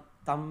 ale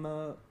tam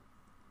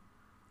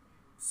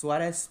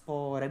Suárez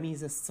po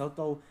remíze s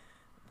Celtou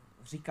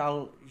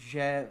říkal,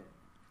 že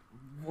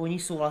oni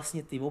jsou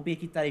vlastně ty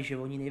oběti tady, že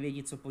oni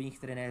nevědí, co po nich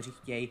trenéři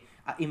chtějí.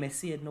 A i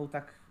Messi jednou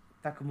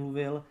tak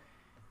mluvil,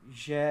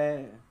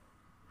 že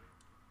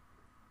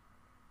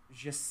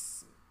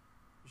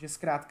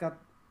zkrátka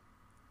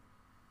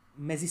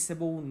mezi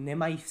sebou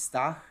nemají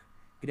vztah,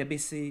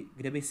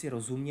 kde by si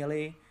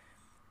rozuměli.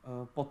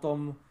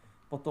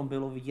 Potom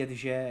bylo vidět,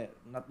 že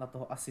na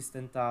toho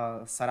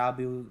asistenta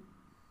Sarabiju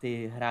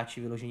ty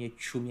hráči vyloženě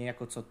čumě,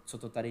 jako co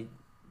to tady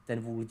ten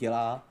vůl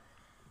dělá.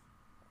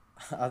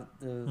 A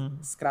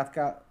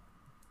zkrátka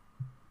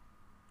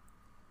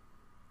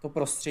to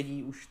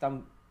prostředí už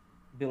tam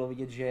bylo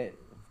vidět, že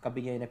v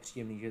kabině je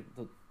nepříjemný, že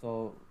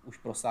to už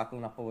prosáklo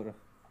na povrch.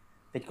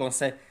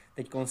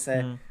 Teďkon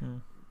se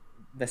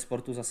ve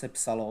sportu zase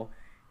psalo,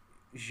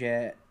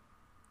 že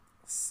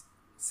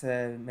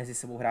se mezi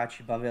sebou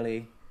hráči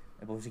bavili,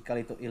 nebo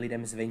říkali to i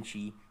lidem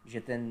zvenčí,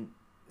 že ten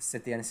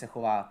Setien se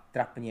chová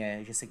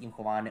trapně, že se k ním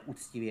chová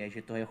neúctivě,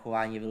 že to jeho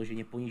chování je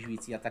vyloženě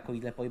ponižující a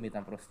takovýhle pojmy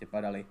tam prostě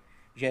padaly.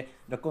 Že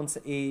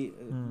dokonce i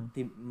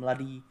ty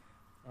mladí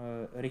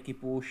Ricky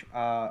Push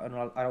a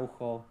Ronald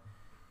Araujo,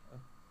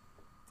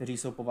 kteří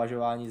jsou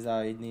považováni za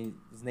jedny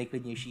z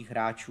nejklidnějších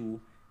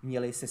hráčů,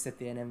 měli se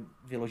Setienem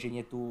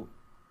vyloženě tu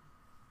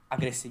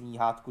agresivní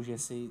hádku, že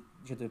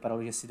to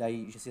vypadalo, že si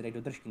dají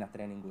do držky na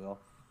tréninku, jo.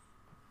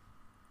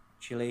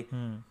 Čili...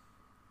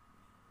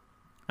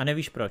 A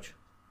nevíš proč?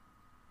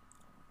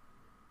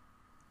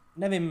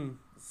 Nevím,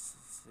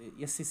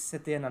 jestli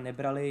Setiena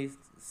nebrali,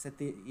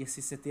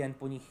 jestli Setien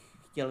po nich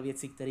chtěl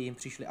věci, které jim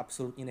přišly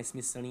absolutně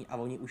nesmyslný a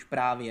oni už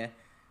právě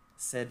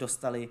se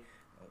dostali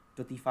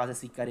do té fáze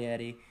své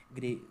kariéry,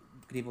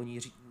 kdy oni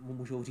mu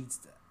můžou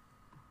říct,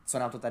 co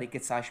nám to tady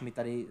kecáš, my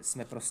tady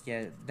jsme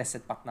prostě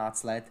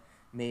 10-15 let,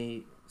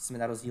 my jsme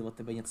na rozdíl od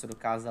tebe něco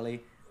dokázali,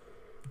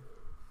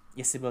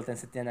 jestli byl ten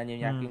Setien na něm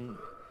nějakým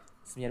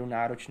směru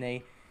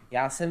náročnej.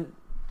 Já jsem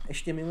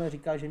ještě minule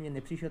říkal, že mě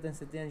nepřišel ten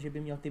Setien, že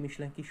by měl ty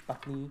myšlenky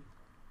špatný,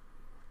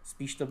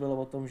 spíš to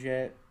bylo o tom,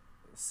 že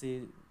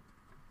si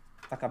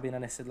ta kabina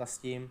nesedla s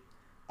tím,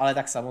 ale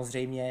tak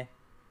samozřejmě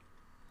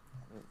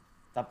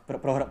ta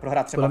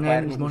prohra třeba v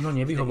Bayernu už možno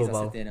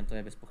nevyhovoval. Setienem, to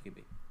je bez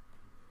pochyby.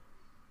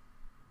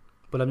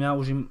 Podľa mňa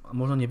už im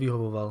možno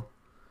nevyhovoval.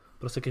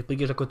 Proste keď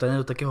prídeš ako tréner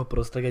do takého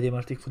prostredia, kde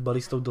máš tých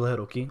futbalistov dlhé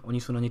roky,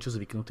 oni sú na niečo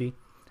zvyknutí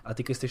a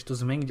ty keď chceš to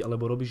zmeniť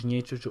alebo robíš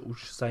niečo, čo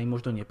už sa im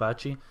možno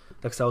nepáči,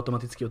 tak sa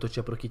automaticky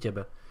otočia proti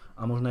tebe.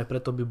 A možno aj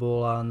preto by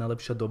bola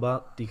najlepšia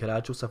doba tých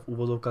hráčov sa v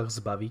úvodzovkách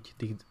zbaviť.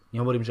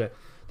 Nehovorím, že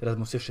teraz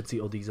musia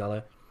všetci odísť,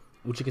 ale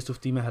určite sú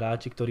v týme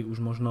hráči, ktorí už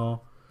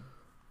možno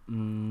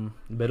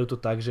berú to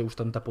tak, že už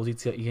tam tá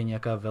pozícia ich je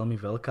nejaká veľmi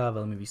veľká,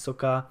 veľmi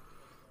vysoká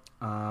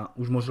a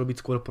už môžu robiť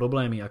skôr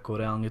problémy, ako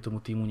reálne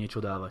tomu týmu niečo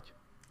dávať.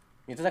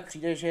 Mně to tak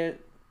přijde, že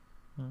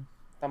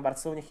tam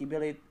Barceloně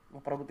chyběly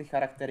opravdu ty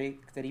charaktery,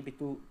 který by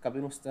tu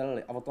kabinu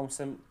stelili. A o tom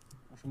jsem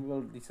už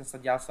mluvil, když jsem se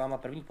dělal s váma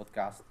první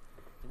podcast.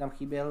 Že tam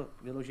chyběl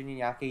vyloženě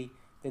nějaký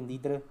ten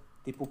lídr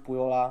typu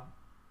Pujola,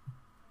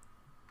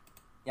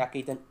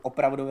 nějaký ten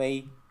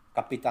opravdový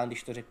kapitán,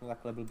 když to řeknu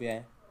takhle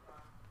blbě,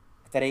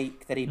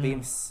 který by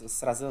jim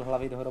srazil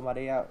hlavy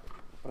dohromady a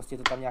prostě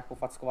to tam nějak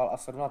pofackoval a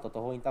srovnal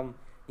to.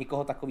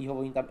 Nikoho takového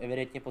oni tam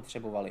evidentně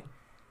potřebovali.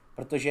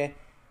 Protože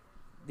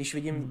když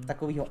vidím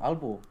takového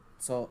Albu,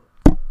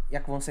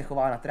 jak on se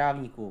chová na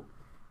trávníku,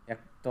 jak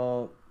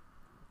to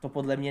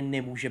podle mě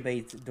nemůže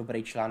být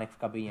dobrý článek v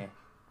kabině.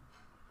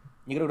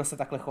 Někdo, kdo se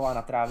takhle chová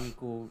na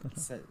trávníku,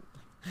 se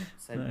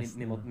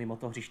mimo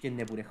to hřiště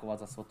nebude chovat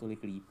zase o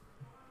tolik líp.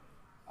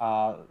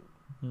 A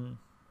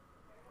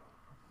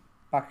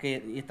pak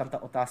je tam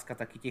ta otázka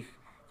taky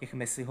těch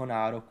Messiho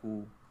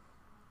nároků.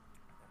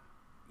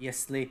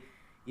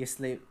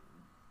 Jestli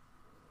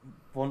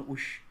on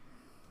už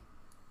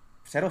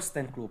přerost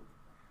ten klub.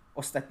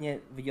 Ostatně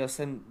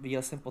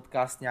viděl jsem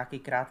podcast nějaký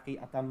krátký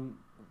a tam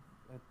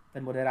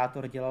ten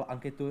moderátor dělal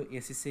anketu,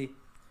 jestli si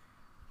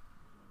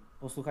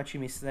posluchači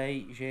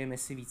myslejí, že je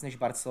Messi víc než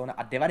Barcelona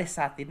a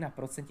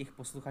 91% těch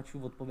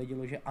posluchačů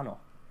odpovědělo, že ano.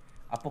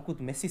 A pokud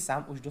Messi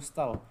sám už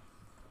dostal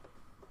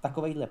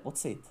takovejhle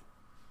pocit,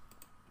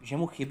 že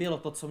mu chybělo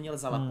to, co měl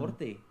za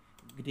Laporty,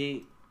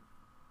 kdy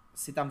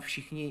si tam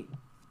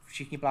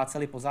všichni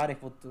plácali po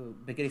zádech od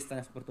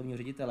Begeristana, sportovního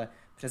ředitele,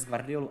 přes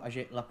Guardiolu a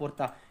že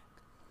Laporta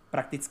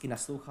prakticky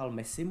naslouchal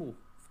Messimu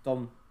v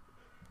tom,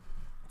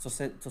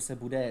 co se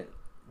bude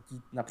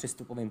dít na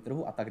přestupovém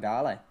trhu a tak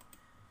dále.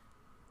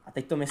 A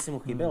teď to Messimu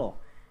chybělo.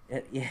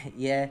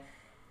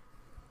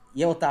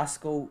 Je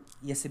otázkou,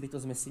 jestli by to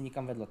z Messi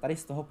nikam vedlo. Tady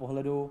z toho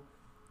pohledu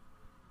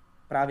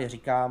právě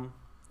říkám,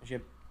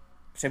 že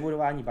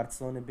přebudování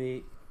Barcelony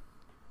by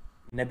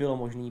nebylo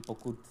možné,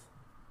 pokud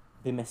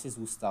by Messi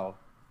zůstal.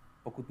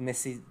 Pokud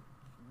Messi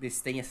by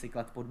stejně si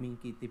kladl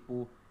podmínky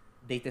typu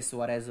dejte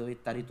Suárezovi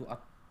tady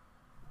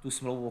tu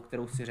smlouvu, o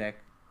kterou si řekl.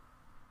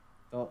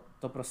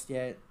 To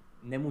prostě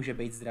nemůže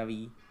být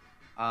zdravý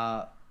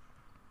a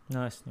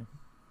no jasně.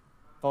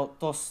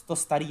 To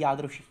starý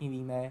jádro všichni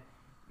víme,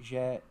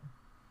 že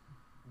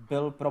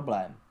byl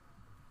problém.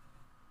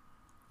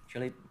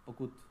 Čili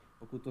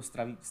pokud to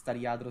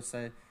starý jádro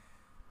se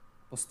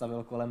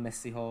postavil kolem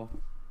Messiho,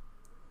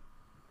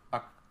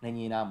 pak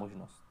není jiná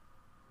možnost.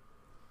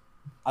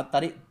 A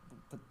tady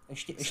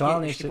ještě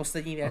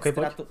poslední věc,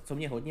 teda co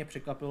mě hodně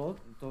překvapilo,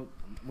 to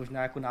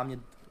možná jako námět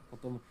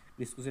potom k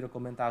diskuzi do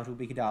komentářů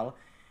bych dal,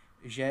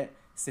 že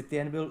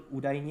Setien byl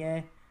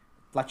údajně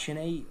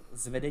tlačený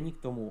z vedení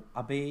k tomu,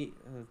 aby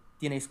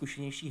ti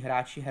nejzkušenější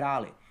hráči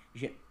hráli.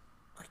 Že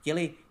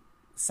chtěli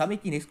sami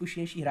ti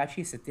nejzkušenější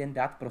hráči Setien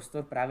dát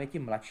prostor právě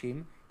těm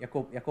mladším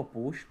jako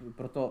push,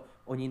 proto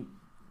oni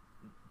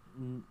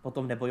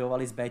potom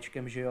nebojovali s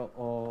Bčkem, že jo,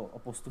 o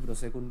postup do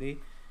sekundy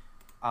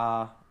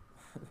a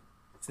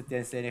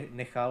Setien se je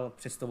nechal,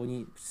 přesto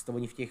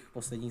oni v těch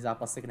posledních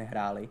zápasech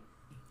nehráli.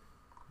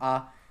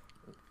 A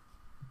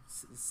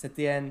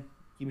Setien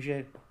tím,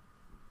 že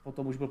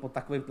potom už byl pod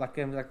takovým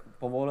tlakem, tak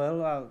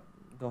povolil a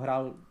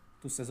dohrál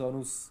tu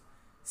sezónu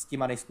s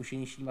těma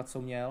nejzkušenějšíma,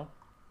 co měl.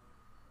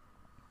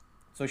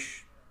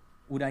 Což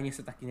údajně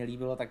se taky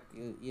nelíbilo, tak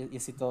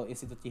jestli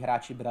to ti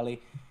hráči brali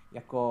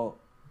jako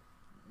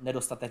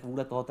nedostatek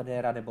vůle toho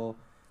trenéra nebo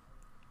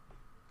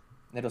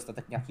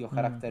nedostatek nějakého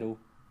charakteru.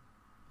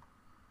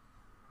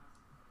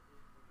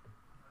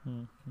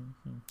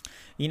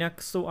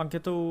 Jinak s tou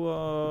anketou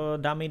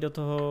dáme ji do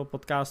toho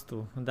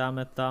podcastu.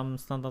 Dáme tam,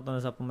 snad na to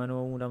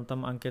nezapomenou, dám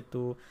tam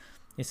anketu,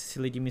 jestli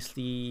si lidi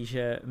myslí,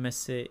 že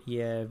Messi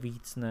je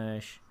víc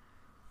než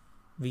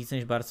Víc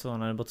než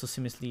Barcelona, nebo co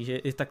si myslí, že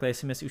i takhle,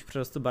 jestli Messi už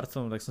přerostl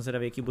Barcelonu, tak jsem se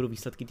dal, jaký budou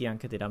výsledky té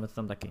ankety, dáme to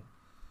tam taky.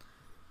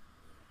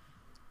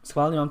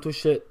 Schválne mám tu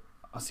ešte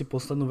asi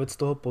poslednú vec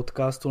toho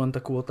podcastu, len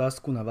takú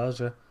otázku na vás,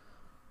 že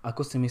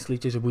ako si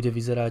myslíte, že bude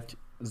vyzerať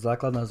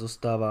základná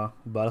zostava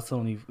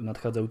Barcelony v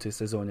nadchádzajúcej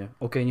sezóne?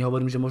 OK,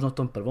 nehovorím, že možno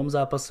v tom prvom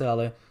zápase,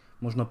 ale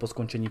možno po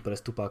skončení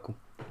prestupáku.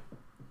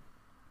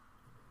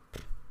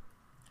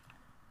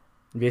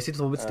 Vie si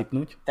to vôbec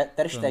tipnúť?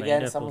 Ter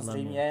Stegen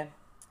samozřejmě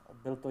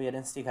byl to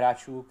jeden z těch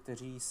hráčů,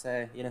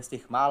 jeden z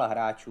těch mála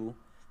hráčů,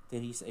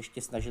 kteří se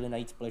ještě snažili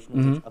najít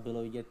společnou řeč a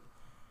bylo vidět,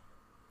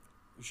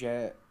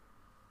 že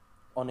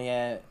on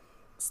je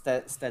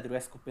z té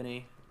druhé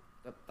skupiny,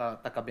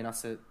 ta kabina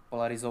se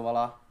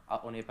polarizovala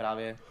a on je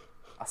právě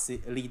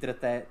asi lídr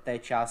té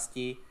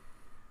části,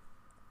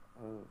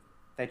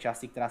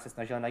 která se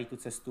snažila najít tu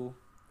cestu,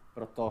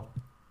 proto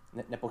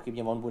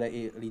nepochybně on bude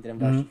i lídrem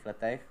v dalších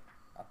letech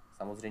a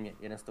samozřejmě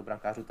jeden z toho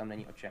brankářů tam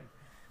není o čem.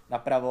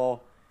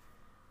 Napravo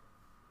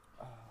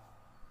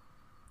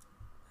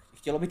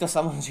chtělo by to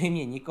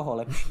samozřejmě nikoho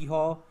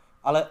lepšího,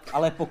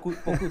 ale pokud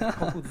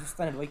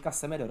zůstane dvojka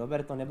Semedo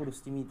Roberto, nebudu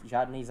s tím mít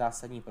žádný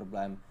zásadní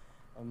problém.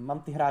 Mám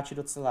ty hráče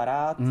docela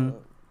rád,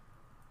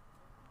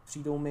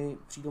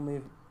 přijdou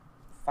mi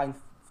fajn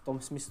v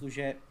tom smyslu,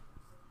 že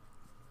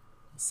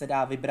se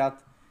dá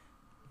vybrat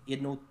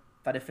jednou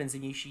ta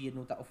defenzivnější,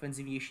 jednou ta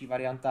ofenzivnější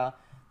varianta,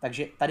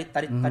 takže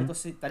tady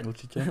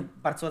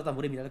Barcelona tam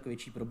bude mít daleko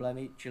větší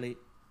problémy, čili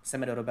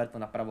Semedo Roberto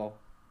napravo,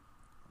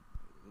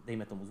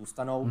 dejme tomu,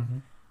 zůstanou.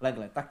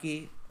 Legle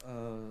taky,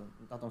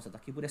 na tom se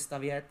taky bude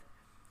stavět.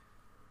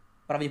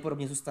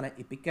 Pravděpodobně zůstane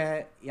i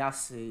Piqué. Já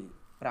si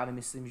právě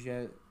myslím,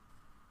 že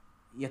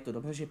je to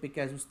dobře, že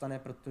Piqué zůstane,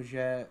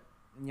 protože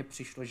mně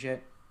přišlo,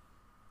 že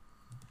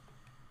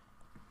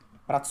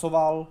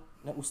pracoval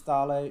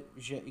neustále,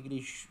 že i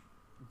když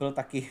byl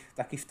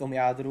taky v tom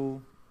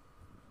jádru,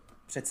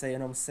 přece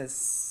jenom se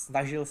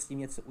snažil s tím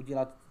něco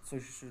udělat,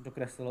 což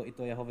dokreslilo i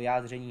to jeho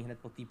vyjádření hned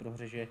po té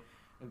prohře, že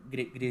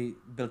kdy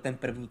byl ten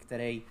první,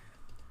 který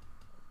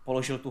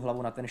položil tu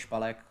hlavu na ten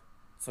špalek,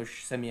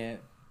 což se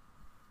mně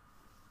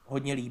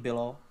hodně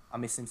líbilo a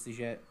myslím si,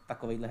 že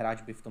takovejhle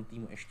hráč by v tom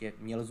týmu ještě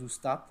měl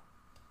zůstat.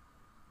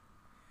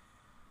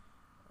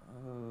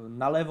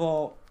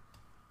 Nalevo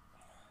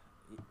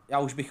já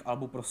už bych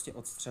Albu prostě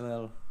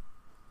odstřelil.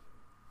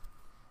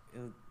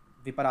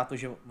 Vypadá to,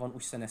 že on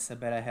už se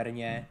nesebere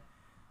herně,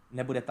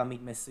 nebude tam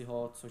mít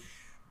Messiho,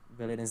 což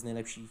byl jeden z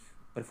nejlepších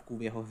prvků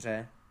v jeho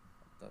hře.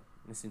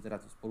 Myslím teda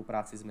tu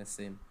spolupráci s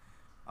Messim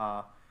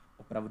a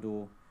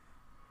opravdu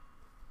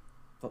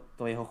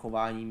to jeho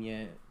chování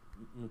mě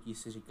nutí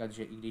si říkat,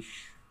 že i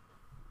když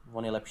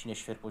on je lepší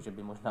než Firpo, že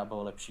by možná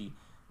bylo lepší,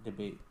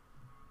 kdyby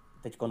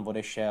teďkon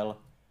odešel,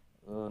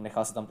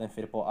 nechal se tam ten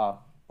Firpo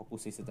a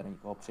pokusí se tady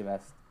někoho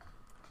přivést.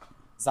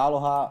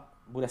 Záloha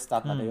bude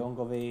stát na De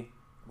Jongovi,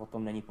 o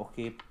tom není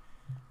pochyb.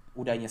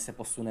 Údajně se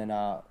posune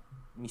na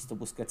místo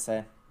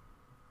Busquetse,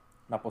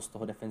 na post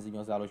toho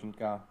defenzivního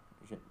záložníka,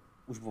 že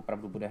už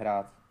opravdu bude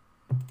hrát.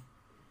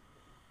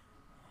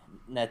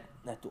 Ne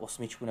tu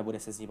osmičku, nebude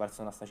se z ní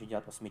Barcelona snažit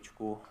dělat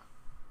osmičku.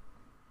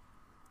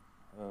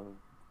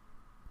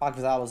 Pak v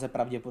záloze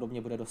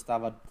pravděpodobně bude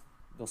dostávat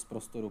dost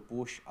prostoru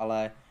Push,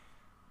 ale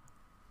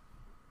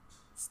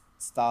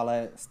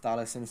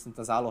stále si myslím,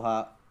 ta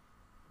záloha,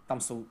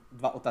 tam jsou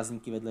dva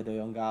otazníky vedle De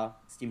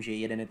Jonga, s tím, že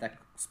jeden je tak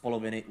z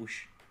poloviny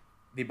už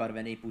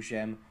vybarvený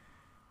Pushem,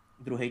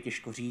 druhý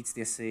těžko říct,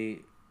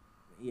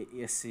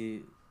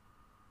 jestli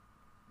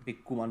by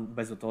Koeman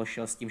vůbec do toho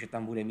šel s tím, že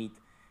tam bude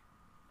mít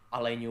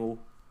Aleňu,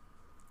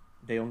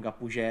 De Jonga,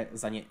 Puže,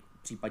 za ně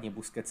případně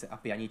Busquetse a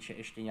Pjaniče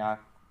ještě nějak.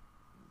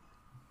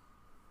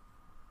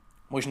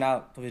 Možná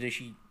to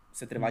vyřeší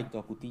setrvání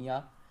toho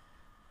Coutinha.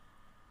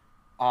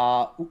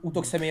 A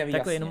útok se mi jeví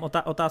takhle jasně. Jenom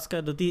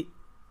otázka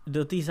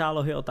do té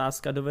zálohy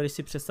otázka. Dovedeš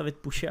si představit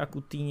Puše a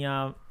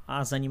Coutinha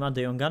a za nima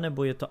De Jonga,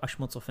 nebo je to až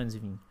moc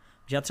ofenzivní?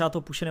 Že já třeba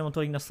to Puše nemám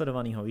tolik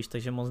nasledovanýho, víš,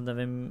 takže moc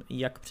nevím,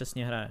 jak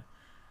přesně hraje.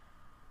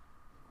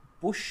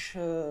 Puš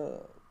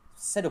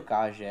se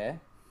dokáže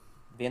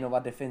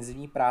věnovat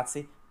defenzivní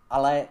práci,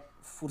 ale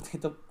furt je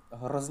to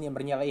hrozně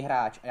mrňavý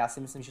hráč a já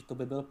si myslím, že to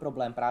by byl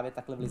problém právě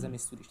takhle v lize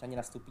mistrů, když tam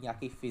nastoupí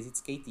nějaký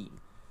fyzický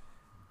tým.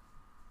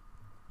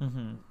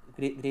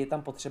 Kdy je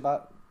tam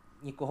potřeba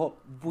někoho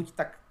buď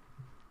tak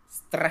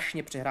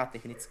strašně přehrát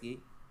technicky,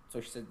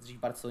 což se dřív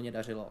v Barceloně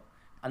dařilo,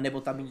 a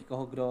nebo tam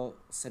někoho, kdo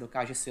se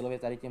dokáže silově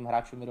tady těm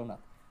hráčům vyrovnat.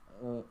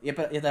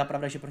 Je teda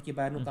pravda, že proti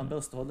Bayernu tam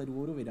byl z tohohle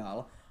důvodu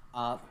vydal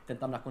a ten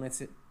tam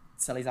nakonec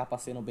celý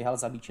zápas jenom běhal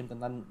za míčem, ten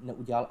tam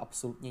neudělal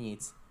absolutně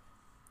nic.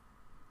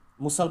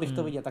 Musel bych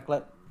to vidět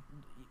takhle,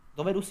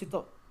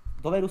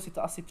 dovedu si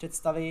to asi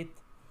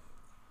představit,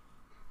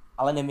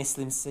 ale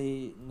nemyslím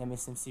si,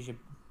 že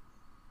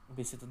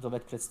by si to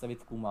dovedl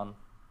představit Koeman.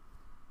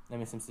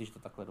 Nemyslím si, že to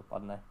takhle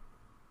dopadne.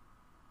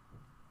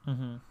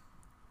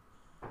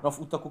 No v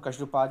útoku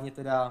každopádně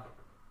teda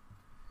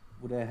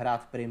bude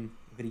hrát prim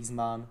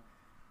Griezmann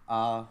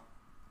a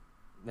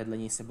vedle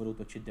něj se budou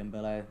točit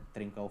Dembele,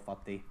 Trincao,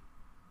 Fati.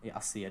 Je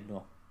asi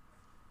jedno.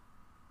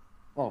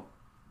 No,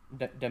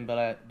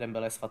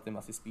 Dembele s Fatim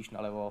asi spíš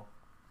nalevo,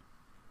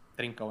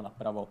 Trincao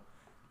napravo.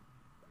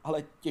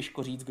 Ale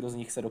těžko říct, kdo z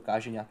nich se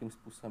dokáže nějakým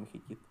způsobem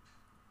chytit.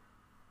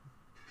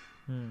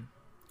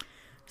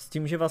 S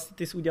tím, že vlastně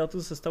ty jsi udělal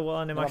tu sestavu,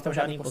 ale nemáš tam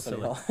žádný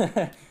posily. No.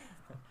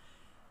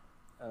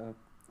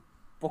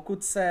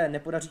 Pokud se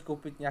nepodaří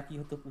koupit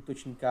nějakýho top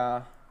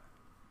útočníka,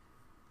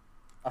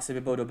 asi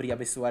by bylo dobrý,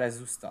 aby Suárez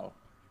zůstal.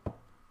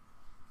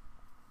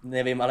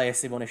 Nevím, ale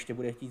jestli on ještě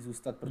bude chtít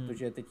zůstat,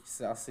 protože teď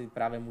se asi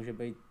právě může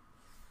být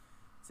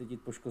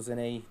cítit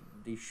poškozený,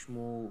 když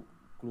mu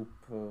klub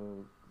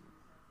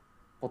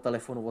po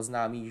telefonu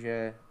oznámí,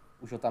 že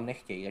už ho tam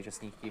nechtějí a že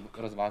s ním chtějí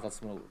rozvázat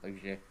smlouvu,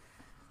 takže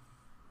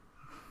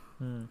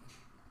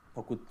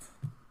pokud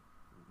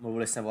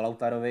mluvili jsme o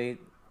Lautarovi,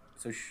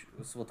 což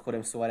s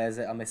odchodem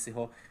Suáreze a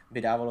Messiho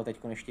by dávalo teď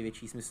ještě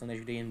větší smysl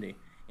než kdy jindy.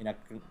 Jinak...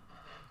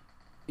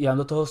 Ja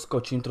do toho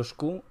skočím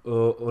trošku.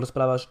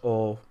 Rozprávaš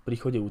o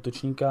príchode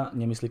útočníka.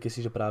 Nemyslíte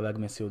si, že práve ak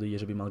Messi odíde,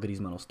 že by mal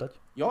Griezmann ostať?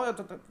 Jo,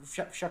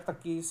 však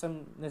taky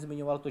jsem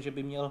nezmiňoval to, že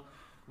by měl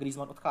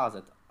Griezmann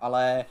odcházet,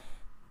 ale...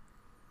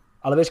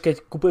 Ale vieš,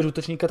 keď kupuješ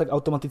útočníka, tak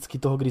automaticky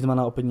toho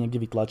Griezmana opäť niekde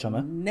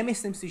vytláčame?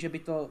 Nemyslím si, že by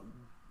to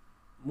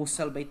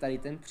musel být tady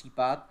ten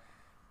případ.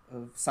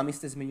 Sami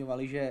jste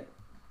zmiňovali, že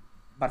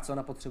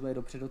Barcelona potřebuje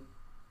dopředu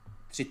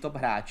 3 top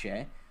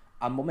hráče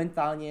a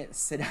momentálně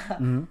se dá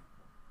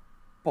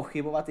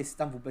pochybovat, jestli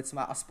tam vůbec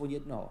má aspoň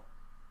jednoho.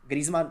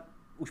 Griezmann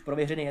už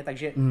prověřený je,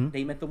 takže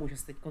dejme tomu, že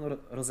se teď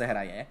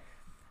rozehraje,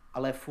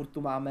 ale furt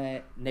tu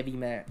máme,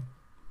 nevíme,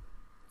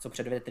 co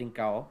předvede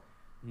Trincao,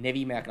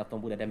 nevíme, jak na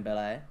tom bude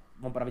Dembele,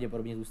 on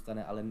pravděpodobně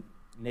zůstane, ale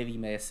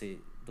nevíme, jestli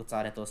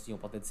docáhne toho svého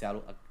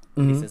potenciálu a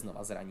kdy se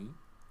znova zraní.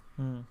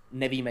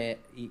 Nevíme,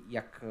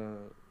 jak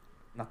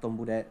na tom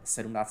bude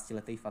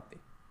 17letý Fati.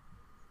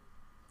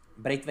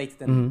 Braithwaite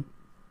ten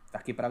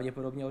taky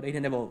pravděpodobně odejde,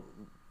 nebo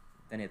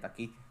ten je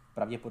taky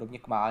pravděpodobně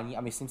k mání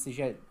a myslím si,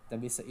 že ten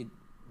by se i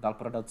dal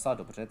prodat docela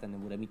dobře, ten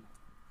nebude mít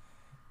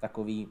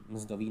takový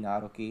mzdový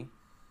nároky.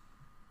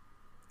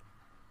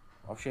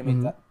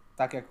 Ovšem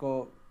tak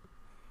jako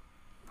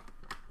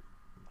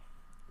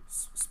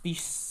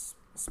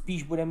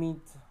spíš bude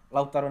mít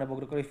Lautaro nebo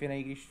kdokoliv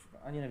jiný, když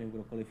ani nevím,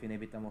 kdokoliv jiný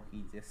by tam mohl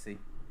jít, jestli...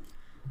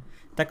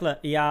 Takhle,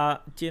 já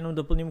ti jenom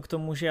doplním k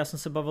tomu, že já jsem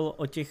se bavil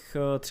o těch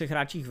 3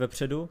 hráčích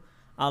vepředu,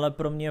 ale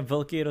pro mě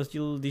velký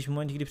rozdíl, když v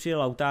momentě, kdy přijde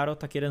Lautaro,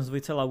 tak jeden z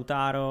dvojice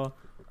Lautaro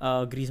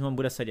Griezmann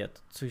bude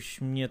sedět, což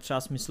mě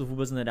třeba smysl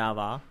vůbec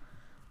nedává.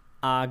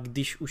 A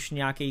když už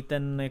nějaký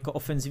ten jako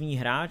ofenzivní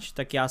hráč,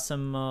 tak já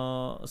jsem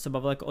se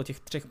bavil jako o těch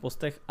 3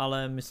 postech,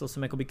 ale myslel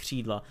jsem jakoby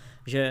křídla,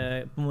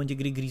 že v momentě,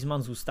 kdy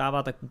Griezmann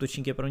zůstává, tak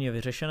útočník je pro mě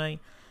vyřešený.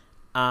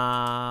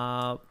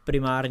 A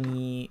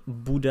primární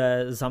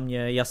bude za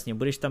mě, jasně,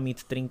 budeš tam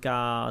mít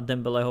Trinka,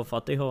 Dembeleho,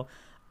 Fatiho,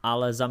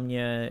 ale za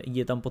mě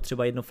je tam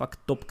potřeba jedno fakt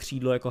top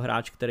křídlo jako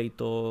hráč, který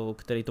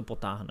to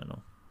potáhne. No.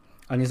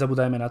 A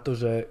nezabúdajme na to,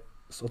 že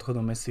s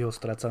odchodom Messiho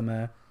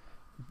ztrácame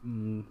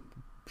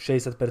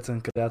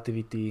 60%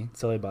 kreativity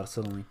celé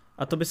Barcelony.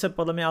 A to by se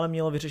podle mě ale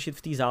mělo vyřešit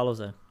v té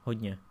záloze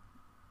hodně.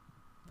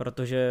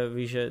 Protože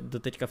víš, že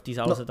doteďka v té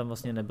záloze tam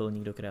vlastně nebyl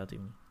nikdo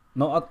kreativní.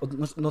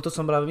 No to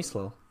som práve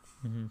myslel.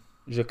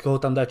 Že koho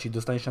tam dá, či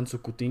dostane šancu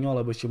Coutinho,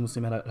 alebo ešte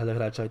musíme hľadať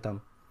hráča aj tam.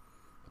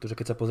 Pretože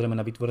keď sa pozrieme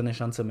na vytvorené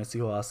šance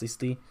Messiho a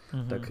asisty,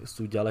 tak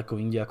sú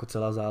ďaleko inde ako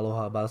celá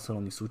záloha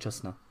Barcelony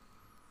súčasná.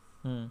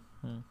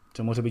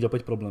 Čo môže byť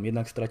opäť problém.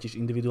 Jednak stratíš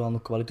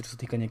individuálnu kvalitu, čo sa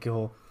týka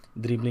nejakého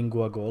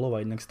driblingu a gólov, a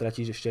jednak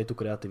stratíš ešte aj tú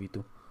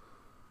kreativitu.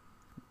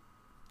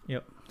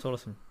 Jo,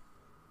 souhlasím.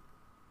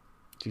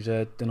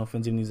 Čiže ten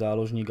ofenzívny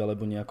záložník,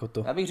 alebo nejako to...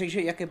 Já bych řekl,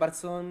 že jak je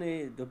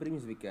Barcelony dobrým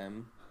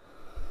zvykem,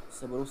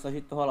 se budou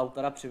snažit toho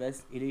Lautara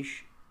přivést, i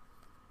když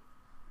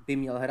by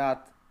měl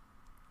hrát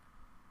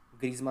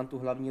Griezmann tu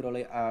hlavní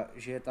roli a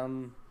že je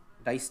tam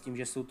dají s tím,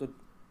 že jsou to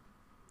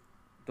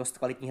dost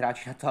kvalitní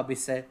hráči na to, aby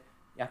se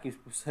nějakým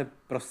způsobem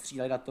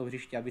prostřídali na to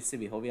hřiště, aby si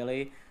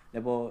vyhověli,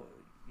 nebo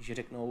že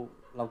řeknou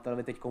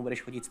Lautarovi, teď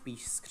budeš chodit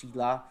spíš z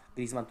křídla,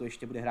 Griezmann tu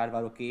ještě bude hrát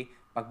 2 roky,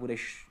 pak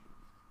budeš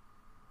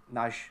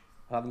náš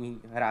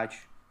hlavní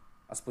hráč,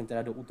 aspoň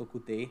teda do útoku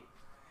ty,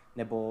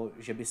 nebo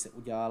že by se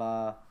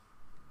udělala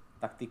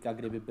taktika,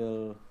 kdyby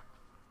byl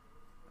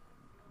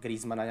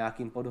Griezmann na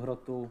nějakým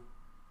podhrotu,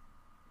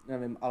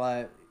 nevím,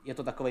 ale je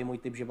to takovej můj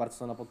tip, že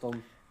Barcelona potom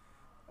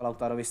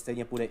Lautarovi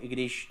stejně půjde, i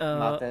když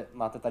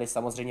máte tady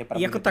samozřejmě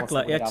pravdu, jako že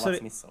takhle, to bude dávat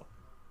smysl.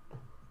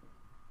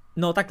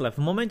 No takhle, v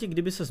momentě,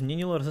 kdyby se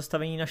změnilo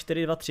rozestavení na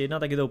 4-2-3-1,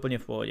 tak je to úplně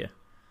v pohodě.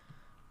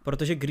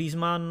 Protože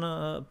Griezmann,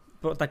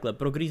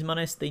 pro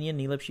Griezmanna je stejně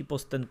nejlepší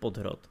post ten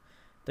podhrot.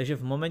 Takže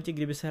v momentě,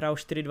 kdyby se hrál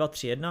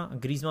 4-2-3-1,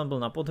 Griezmann byl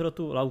na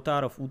podhrotu,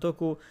 Lautaro v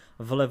útoku,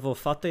 vlevo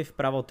Fati,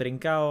 vpravo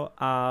Trincao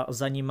a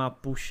za nima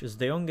push s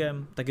De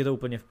Jongem, tak je to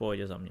úplně v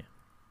pohodě za mě.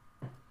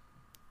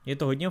 Je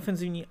to hodně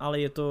ofenzivní, ale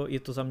je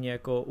to za mě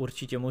jako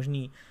určitě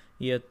možný,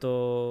 je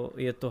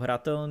to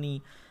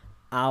hratelný,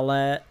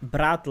 ale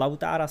brát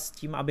Lautara s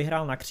tím, aby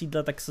hrál na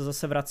křídle, tak se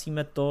zase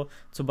vracíme to,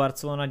 co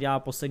Barcelona dělá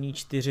poslední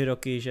 4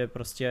 roky, že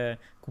prostě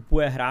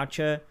kupuje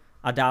hráče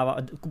a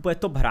kupuje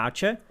top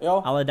hráče,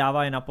 jo, ale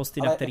dává je na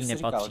posty, na který jak jsi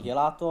nepatří. Říkal,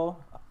 dělá to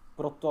a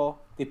proto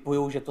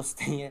typuju, že to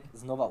stejně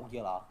znova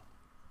udělá.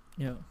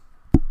 Jo.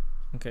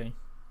 OK.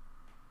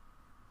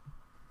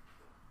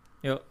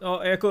 Jo, no,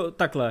 jako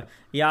takhle.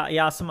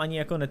 Já jsem ani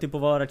jako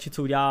netypoval radši,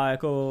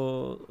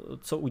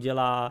 co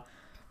udělá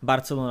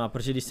Barcelona,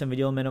 protože když jsem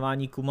viděl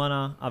jmenování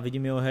Kumana a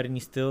vidím jeho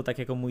herní styl, tak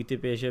jako můj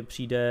tip je, že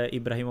přijde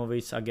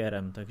Ibrahimovič s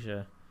Agüerem,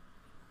 takže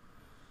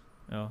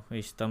jo,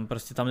 víš, tam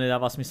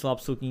nedává smysl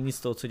absolutně nic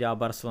z toho, co dělá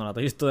Barcelona,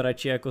 takže to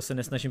radši jako se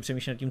nesnažím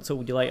přemýšlet nad tím, co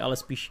udělají, ale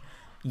spíš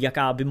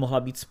jaká by mohla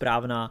být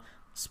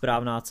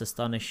správná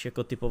cesta, než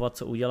jako typovat,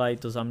 co udělají.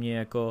 To za mě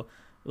jako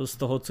z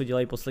toho, co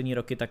dělají poslední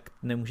roky, tak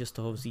nemůže z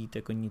toho vzít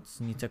jako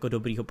nic jako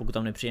dobrýho, pokud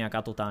tam nepřijde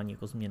nějaká totální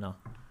jako změna.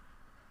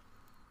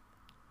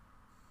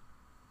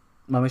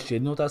 Mám ešte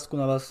jednu otázku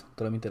na vás,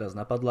 ktorá mi teraz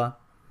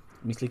napadla.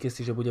 Myslíte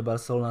si, že bude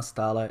Barcelona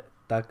stále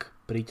tak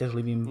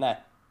príťažlivým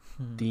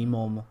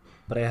tímom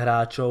pre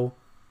hráčov,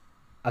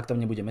 ak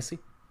tam nebude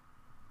Messi?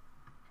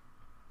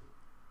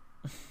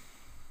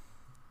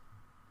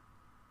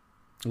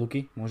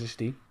 Luky, môžeš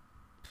ty?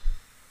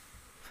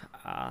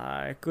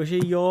 A jakože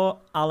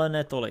jo, ale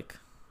ne tolik.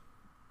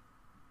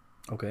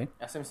 OK.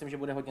 Já si myslím, že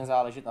bude hodně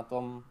záležet na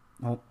tom,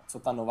 co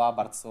ta nová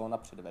Barcelona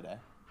předvede.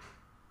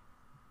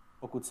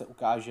 Pokud se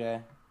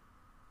ukáže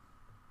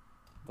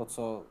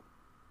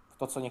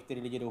to, co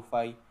některý lidi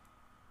doufají,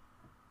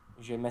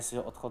 že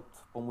Messiho odchod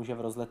pomůže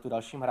v rozletu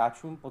dalším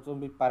hráčům, potom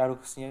by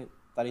paradoxně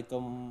tady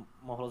to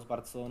mohlo z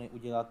Barcelony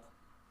udělat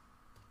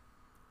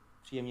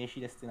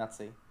příjemnější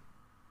destinaci.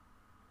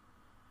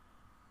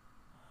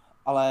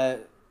 Ale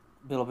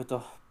bylo by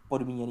to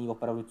podmíněné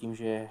opravdu tím,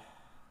 že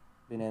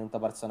by nejen ta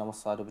Barcelona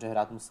musela dobře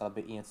hrát, musela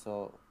by i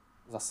něco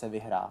zase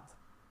vyhrát.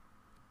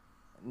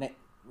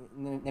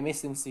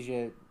 Nemyslím si,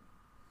 že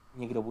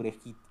někdo bude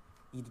chtít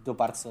jít do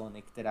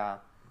Barcelony,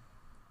 která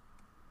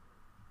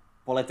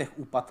po letech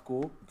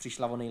úpadku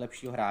přišla o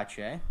nejlepšího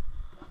hráče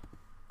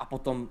a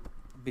potom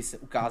by se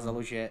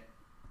ukázalo, že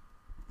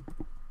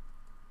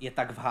je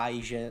tak v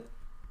háji, že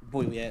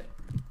bojuje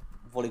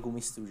o ligu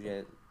mistrů,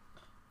 že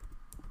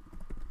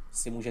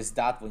si může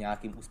zdát o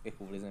nějakým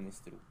úspěchu v lize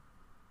mistrů.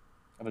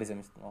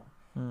 No.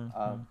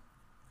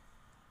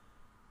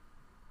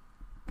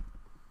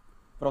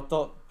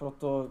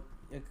 Proto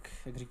jak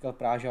říkal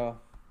Práža,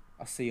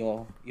 asi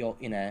jo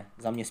i ne.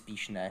 Za mě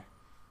spíš ne.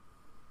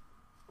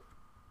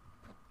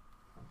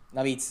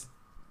 Navíc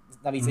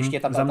ještě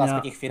ta otázka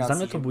těch financí. Za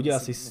mě to bude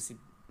asi...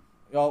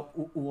 Jo,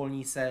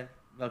 uvolní se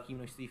velké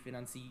množství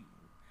financí.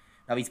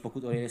 Navíc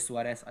pokud odjede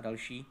Suárez a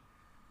další.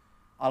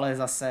 Ale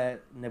zase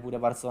nebude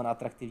Barcelona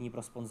atraktivní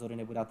pro sponzory,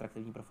 nebude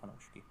atraktivní pro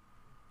fanoušky.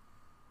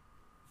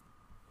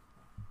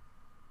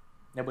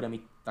 Nebude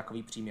mít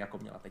takový příjmy, jako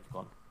měla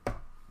teďkon.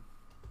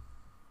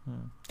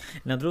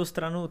 Na druhou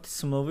stranu ty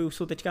smlouvy už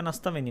jsou teďka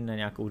nastaveny na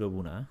nějakou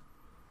dobu, ne?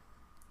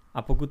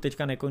 A pokud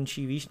teďka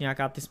nekončí, víš,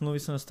 nějaká ty smlouvy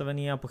jsou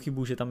nastavený a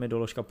pochybuju, že tam je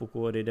doložka,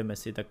 pokud odejde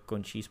Messi, tak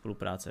končí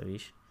spolupráce,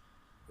 víš?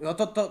 No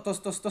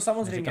to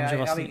samozřejmě. Říkám,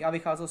 vlastně... Já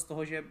vycházel z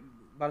toho, že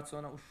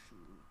Barcelona už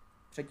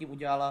předtím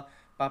udělala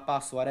Papa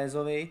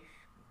Suárezovi,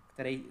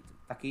 který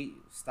taky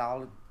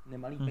stál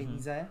nemalý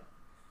peníze.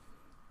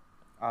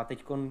 A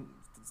teďkon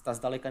ta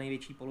zdaleka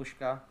největší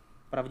položka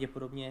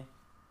pravděpodobně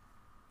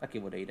taky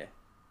odejde.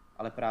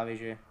 Ale právě,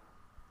 že...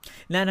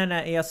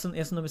 Ne, já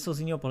jsem to myslel z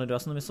jiného pohledu, já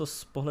jsem to myslel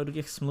z pohledu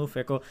těch smluv,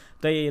 jako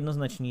to je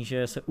jednoznačný,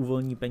 že se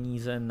uvolní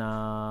peníze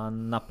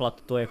na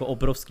plat, to je jako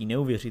obrovský,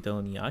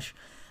 neuvěřitelný až,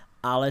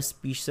 ale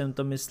spíš jsem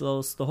to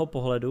myslel z toho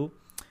pohledu,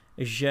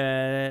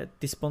 že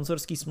ty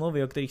sponzorské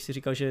smlouvy, o kterých si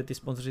říkal, že ty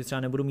sponzoři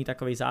třeba nebudou mít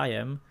takový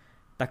zájem,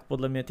 tak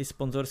podle mě ty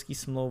sponzorské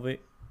smlouvy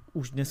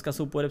už dneska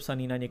jsou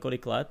podepsané na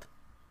několik let.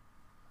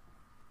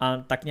 A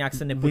tak nějak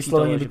se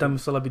nepočítalo. Vyslovene by tam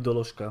musela byť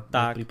doložka.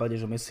 Tak. V prípade,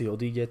 že Messi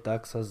odíde,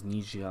 tak sa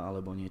znížia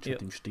alebo niečo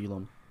tým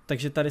štýlom.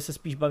 Takže tady se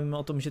spíš bavíme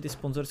o tom, že ty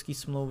sponzorské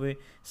smlouvy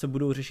se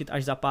budou řešit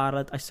až za pár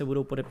let, až se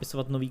budou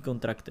podepisovat nový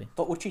kontrakty.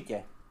 To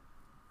určitě.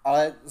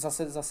 Ale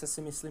zase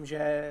si myslím,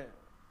 že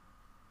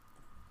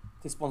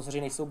ty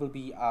sponzoři nejsou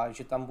blbí a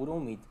že tam budou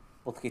mít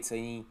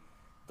podchycení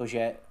to,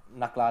 že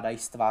nakládají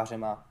s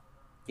tvářema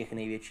těch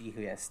největších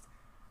hvězd.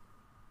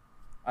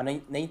 A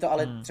není to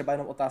ale třeba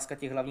jenom otázka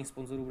těch hlavních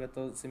sponzorů, bude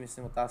to si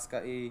myslím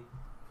otázka i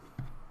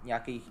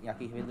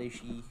nějakých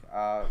vedlejších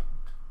a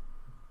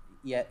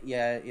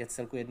je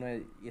celku jedno,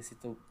 jestli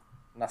to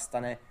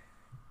nastane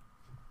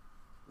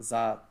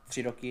za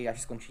 3 roky,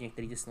 až skončí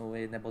některé ty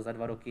smlouvy, nebo za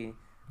 2 roky,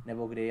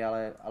 nebo kdy,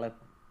 ale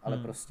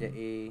prostě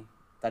i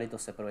tady to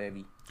se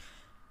projeví.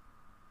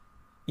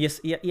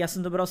 Já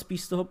jsem to bral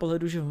spíš z toho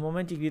pohledu, že v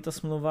momentě, kdy ta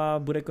smlouva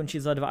bude končit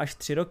za 2 až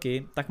 3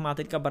 roky, tak má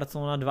teďka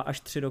Barcelona 2 až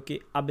 3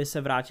 roky, aby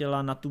se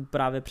vrátila na tu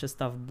právě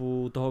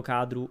přestavbu toho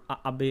kádru a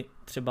aby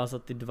třeba za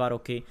ty 2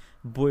 roky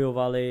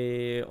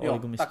bojovali o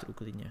ligu mistrů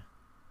klidně.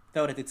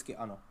 Teoreticky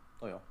ano,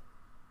 to jo.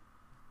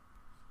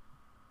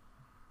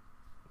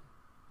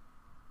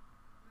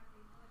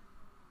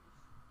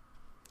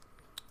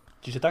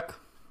 Čiže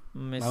tak?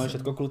 Máme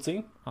všetko,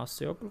 kluci?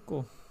 Asi jo,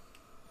 kluku.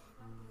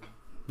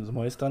 Z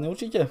mojej strany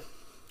určite.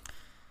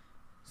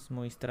 Z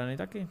mojej strany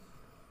taky.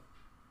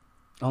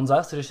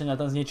 Honza, chceš ještě na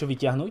ten z něčo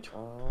vyťahnout?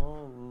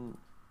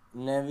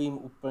 Nevím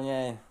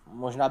úplně,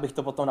 možná bych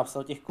to potom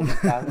napsal v těch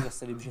komentářích,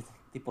 zase vím, že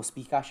ty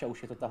pospícháš a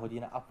už je to ta 1.5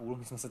 hodiny,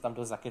 my jsme se tam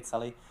dost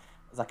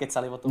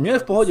zakecali o tom. Nie,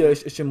 v pohodě,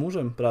 ještě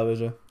můžem právě,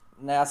 že.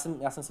 Ne,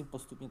 já jsem si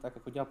postupně tak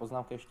jako dělal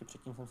poznámky, ještě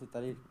předtím jsem si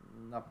tady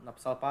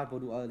napsal pár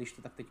bodů, ale když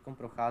to tak teďkom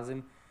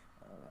procházím,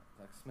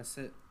 tak jsme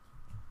se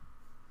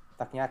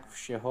tak nějak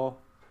všeho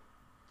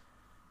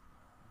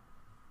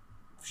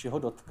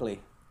dotkli.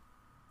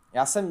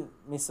 Já jsem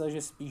myslel,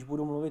 že spíš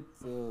budu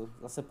mluvit,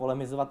 zase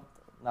polemizovat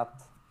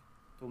nad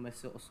tou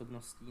Messiho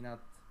osobností, nad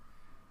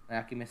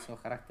nějakým Messiho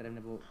charakterem,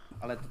 nebo,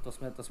 ale to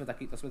jsme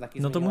taky No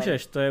zmiňovali. to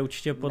můžeš, to je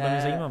určitě podle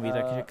mě zajímavý,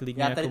 takže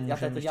klidně já tady můžeme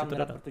to ještě dělám to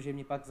nerad, dodat. protože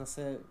mě pak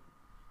zase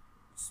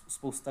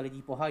spousta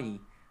lidí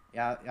pohají.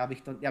 Já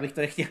bych to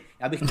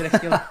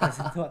nechtěl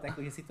prezentovat,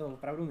 jako, že si to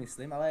opravdu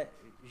myslím, ale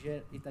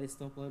že i tady z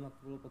toho pohledu na to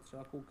bylo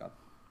potřeba koukat.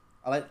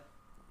 Ale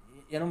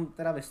jenom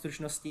teda ve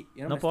stručnosti,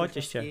 Pojď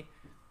ještě.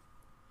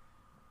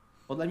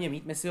 Podle mě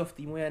mít Messiho v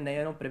týmu je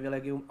nejenom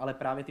privilegium, ale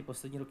právě ty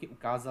poslední roky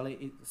ukázaly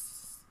i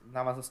v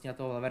návaznosti na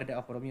toho Valverde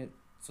a podobně,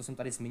 co jsem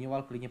tady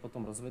zmiňoval, klidně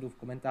potom rozvedu v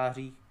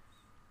komentářích,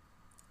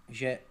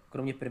 že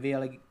kromě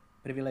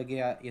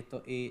privilegia je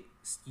to i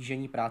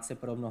stížení práce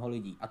pro mnoho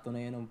lidí. A to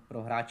nejenom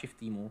pro hráče v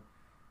týmu,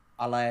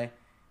 ale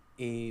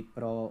i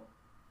pro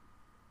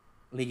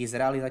lidi z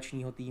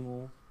realizačního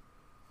týmu,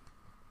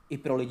 i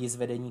pro lidi z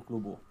vedení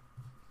klubu.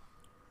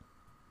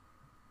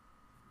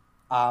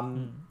 A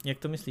Jak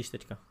to myslíš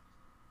teďka?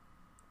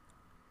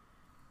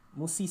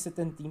 musí se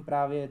ten tým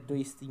právě do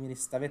jistý míry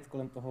stavět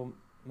kolem toho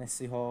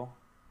Messiho,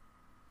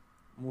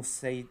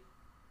 musí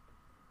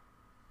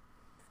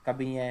v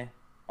kabině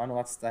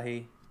panovat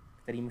vztahy,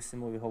 kterými si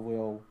mu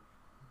vyhovujou,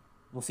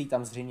 musí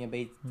tam zřejmě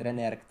být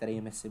trenér,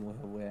 který Messi mu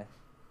vyhovuje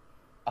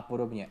a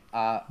podobně.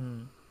 A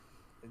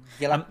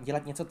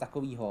dělat něco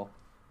takového,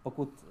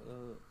 pokud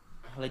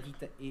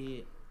hledíte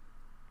i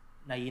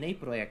na jiný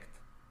projekt,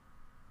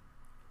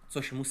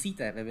 což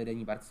musíte ve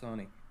vedení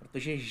Barcelony,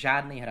 protože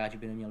žádný hráč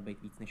by neměl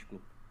být víc než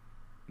klub.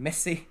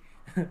 Messi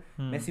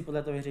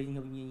podle toho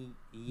veřejného výmění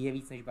je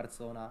víc než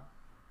Barcelona,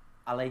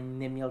 ale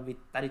neměl by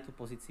tady tu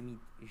pozici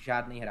mít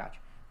žádný hráč.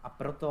 A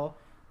proto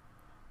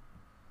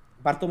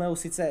Bartomeu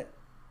sice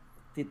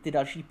ty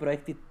další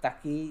projekty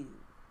taky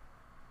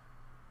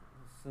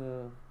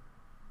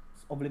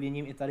s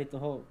ovlivněním i tady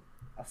toho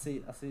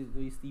asi do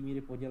jistý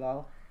míry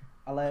podělal,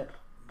 ale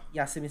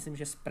já si myslím,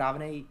 že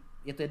správnej,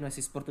 je to jedno,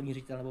 jestli sportovní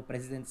ředitel nebo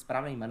prezident,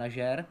 správný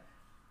manažer,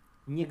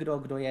 někdo,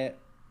 kdo je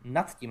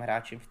nad tím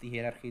hráčem v té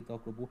hierarchii toho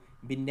klubu,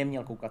 by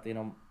neměl koukat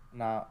jenom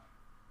na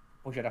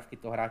požadavky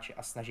toho hráče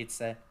a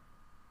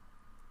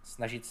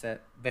snažit se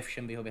ve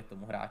všem vyhovět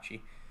tomu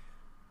hráči.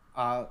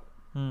 A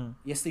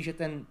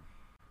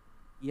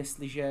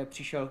jestliže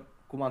přišel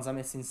Koeman za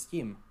Messim s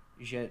tím,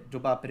 že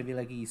doba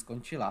privilegií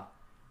skončila,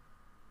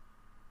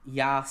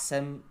 já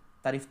jsem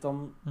tady v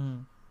tom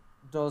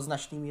do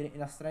značné míry i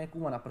na straně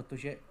Koemana,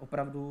 protože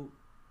opravdu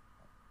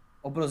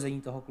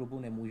obrození toho klubu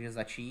nemůže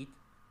začít,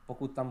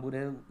 pokud tam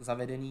bude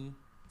zavedený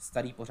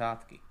starý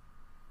pořádky.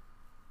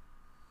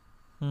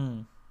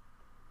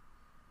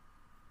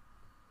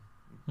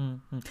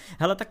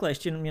 Hele, takhle,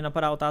 ještě mě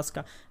napadá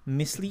otázka.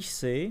 Myslíš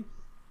si,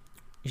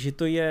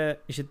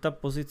 že ta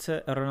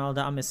pozice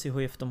Ronalda a Messiho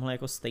je v tomhle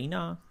jako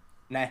stejná?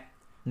 Ne.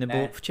 Nebo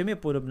ne. v čem je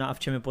podobná a v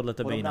čem je podle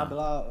tebe jiná? Podobná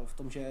byla v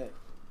tom, že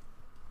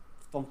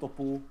v tom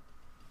topu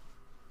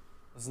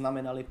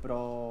znamenali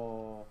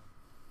pro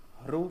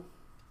hru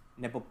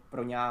nebo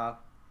pro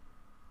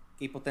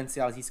nějaký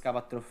potenciál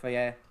získávat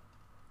trofeje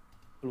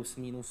plus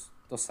minus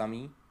to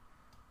samý,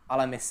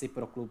 ale Messi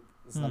pro klub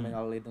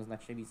znamenal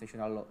jednoznačně víc než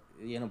Ronaldo,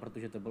 jenom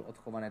protože to byl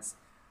odchovanec,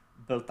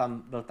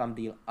 byl tam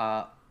deal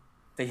a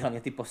teď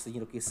hlavně ty poslední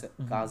roky se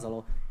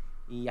ukázalo,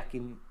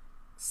 jakým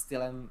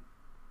stylem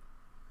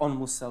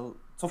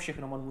co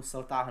všechno on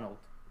musel táhnout.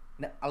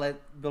 Ne, ale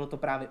bylo to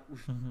právě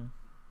už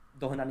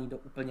dohnaný do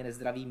úplně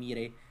nezdravé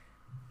míry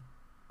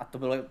a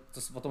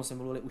o tom jsme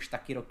mluvili už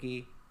taky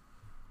roky,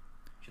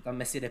 že tam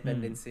Messi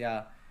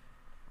dependencia,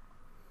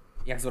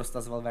 jak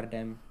zrosta s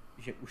Valverdem,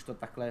 že už to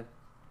takhle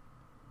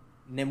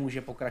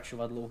nemůže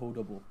pokračovat dlouhou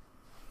dobu.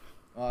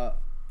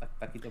 A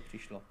taky to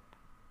přišlo.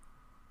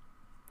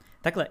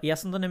 Takhle, já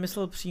jsem to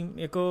nemyslel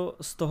jako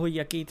z toho,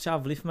 jaký třeba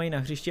vliv mají na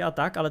hřišti a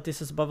tak, ale ty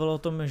se zbavil o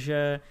tom,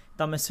 že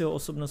ta Messiho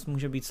osobnost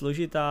může být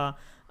složitá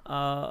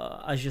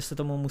a že se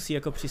tomu musí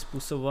jako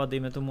přizpůsobovat,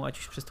 dejme tomu, ať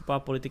už přestupová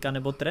politika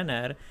nebo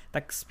trenér,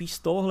 tak spíš z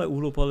tohohle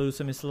úhlu pohledu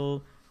jsem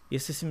myslel,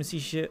 jestli si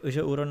myslíš,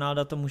 že u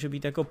Ronalda to může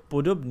být jako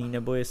podobný,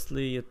 nebo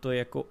jestli je to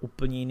jako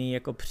úplně jiný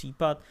jako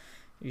případ,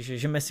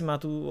 že Messi má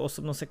tu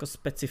osobnost jako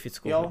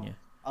specifickou hodně.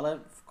 Ale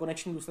v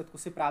konečném důsledku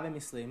si právě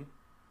myslím,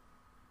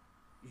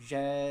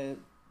 že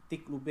ty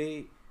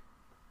kluby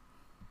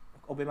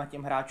k oběma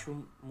těm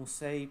hráčům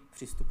musí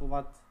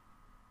přistupovat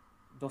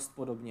dost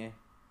podobně.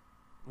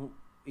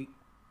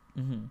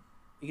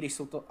 I když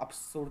jsou to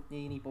absolutně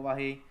jiné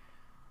povahy,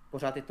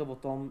 pořád je to o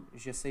tom,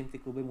 že se jim ty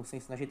kluby musí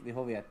snažit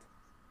vyhovět.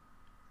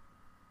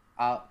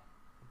 A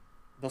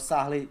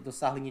dosáhli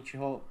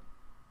něčeho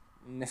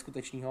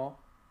neskutečného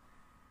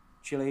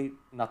čili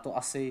na to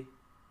asi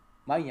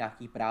mají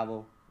nějaký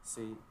právo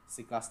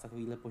si klást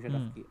takovýhle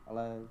požadavky,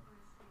 ale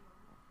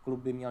klub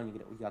by měl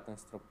někde udělat ten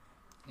strop.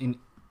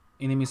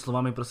 Inými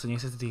slovami, proste nech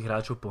sa tých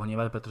hráčov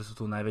pohnevať, pretože sú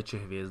tu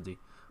najväčšie hviezdy.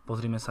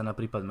 Pozrime sa na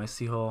prípad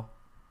Messiho,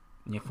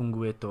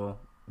 nefunguje to,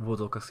 v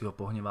úvodzovkách si ho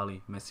pohnevali,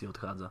 Messi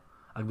odchádza.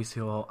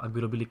 Ak by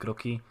robili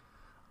kroky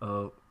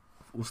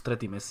v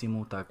ústretí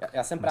Messimu, tak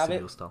já jsem Messi právě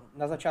by dostal.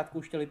 Na začátku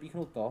už chtěl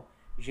vypíchnout to,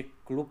 že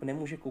klub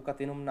nemůže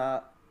koukat jenom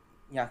na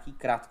nějaký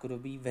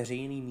krátkodobý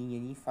veřejný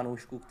mínění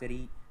fanoušků,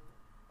 který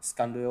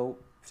skandujou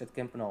před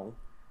Camp Nou,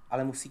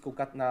 ale musí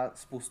koukat na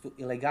spoustu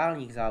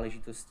ilegálních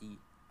záležitostí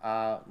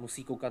a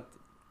musí koukat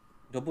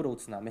do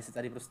budoucna. Messi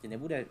tady prostě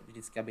nebude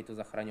vždycky, aby to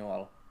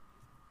zachraňoval.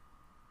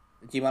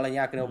 Tím ale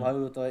nějak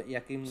neobhajuju to,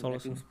 jakým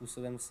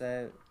způsobem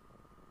se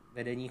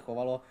vedení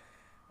chovalo.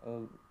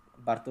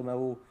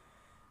 Bartomeu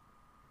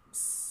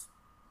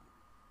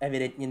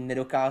evidentně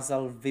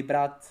nedokázal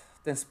vybrat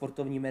ten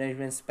sportovní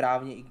management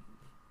správně, i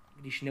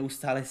když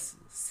neustále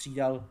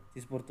střídal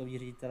ty sportovní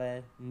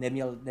ředitelé.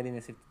 Nevím,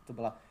 jestli to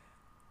byla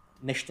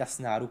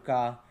nešťastná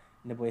ruka,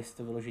 nebo jestli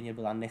to vyloženě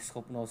byla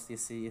neschopnost,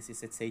 jestli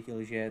se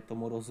cítil, že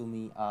tomu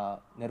rozumí a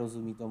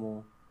nerozumí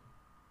tomu.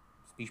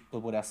 Spíš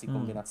to bude asi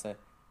kombinace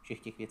všech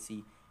těch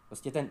věcí.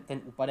 Prostě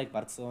ten úpadek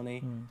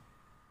Barcelony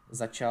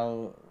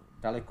začal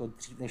daleko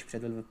dřív než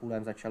před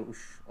Liverpoolem, začal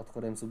už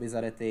odchodem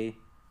Zubizarrety,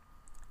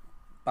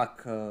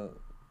 pak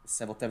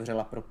se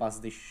otevřela propast,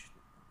 když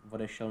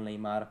odešel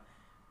Neymar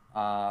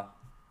a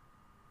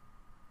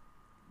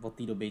od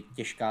té doby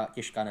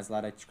těžká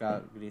nezvládačka,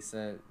 kdy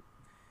se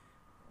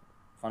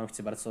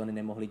fanoušci Barcelony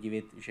nemohli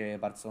divit, že je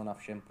Barcelona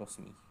všem pro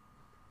smích.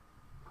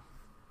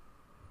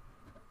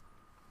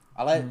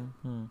 Ale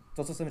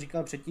to, co jsem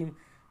říkal předtím,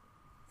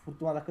 furt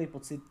tu mám takový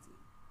pocit,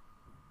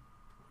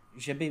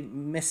 že by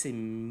Messi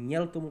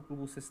měl tomu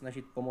klubu se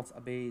snažit pomoct,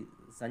 aby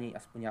za něj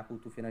aspoň nějakou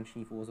tu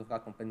finanční v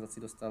uvozovkách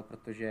kompenzaci dostal,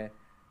 protože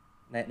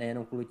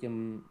nejenom kvůli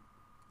těm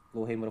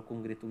dlouhým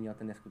rokům, kdy tu měl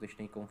ten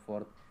neskutečný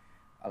komfort,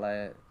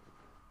 ale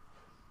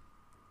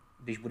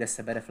když bude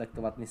sebe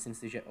reflektovat, myslím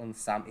si, že on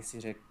sám i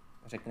si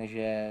řekne,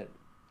 že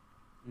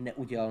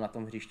neudělal na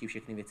tom hřišti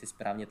všechny věci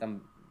správně.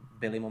 Tam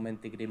byly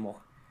momenty, kdy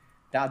mohl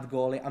dát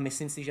góly a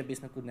myslím si, že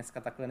bychom tu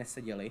dneska takhle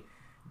neseděli.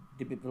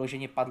 Kdyby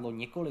vyloženě padlo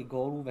několik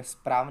gólů ve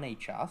správný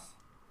čas,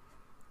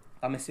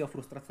 ta Messiho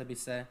frustrace by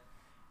se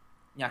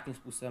nějakým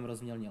způsobem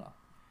rozmělnila.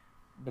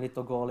 Byly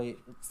to góly,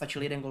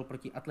 stačil jeden gól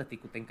proti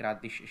Atletiku tenkrát,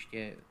 když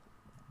ještě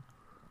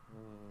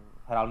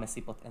hrál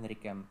Messi pod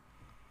Enrikem.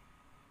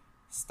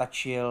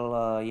 Stačil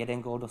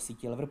jeden gól do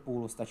sítě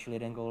Liverpoolu, stačil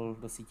jeden gól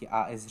do sítě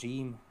AS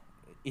Řím.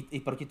 I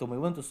proti tomu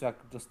Juventusu,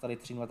 jak dostali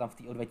 3-0 tam v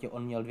té odvetě,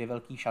 on měl 2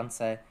 velké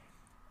šance.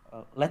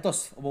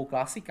 Letos v obou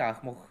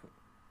klasikách mohl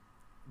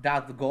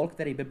dát gól,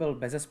 který by byl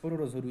bezesporu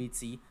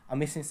rozhodující a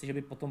myslím si, že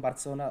by potom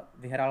Barcelona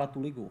vyhrála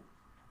tu ligu.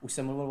 Už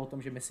jsem mluvil o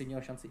tom, že Messi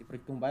měl šanci i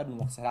proti tomu Bayernu,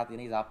 mohl se hrát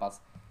jiný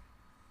zápas.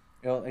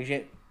 Jo,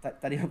 takže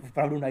tady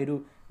opravdu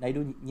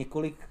najdu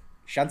několik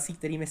šancí,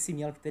 který Messi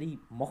měl, který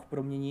mohl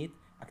proměnit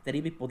a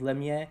který by podle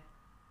mě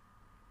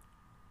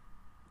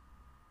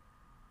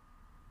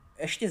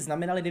ještě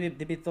znamenali,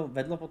 kdyby to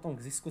vedlo potom k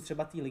zisku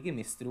třeba té ligy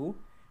mistrů,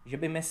 že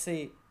by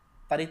Messi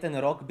tady ten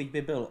rok, byť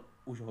by byl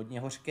už hodně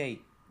hořkej,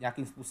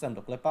 nějakým způsobem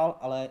doklepal,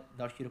 ale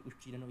další rok už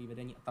přijde nový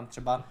vedení a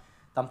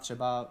tam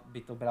třeba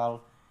by to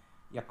bral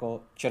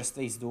jako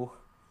čerstvý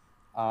vzduch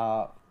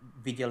a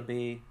viděl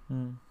by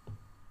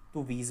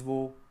tu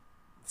výzvu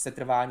v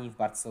setrvání v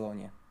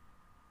Barceloně.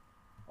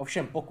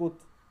 Ovšem,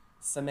 pokud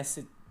se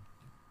Messi,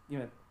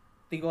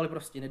 ty góly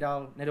prostě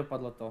nedal,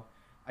 nedopadlo to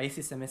a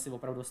jestli se Messi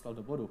opravdu dostal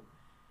do bodu,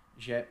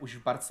 že už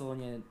v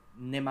Barceloně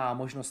nemá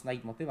možnost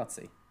najít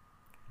motivaci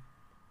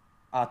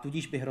a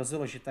tudíž by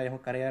hrozilo, že ta jeho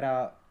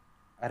kariéra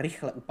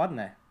rychle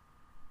upadne,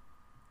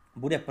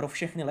 bude pro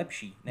všechny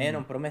lepší,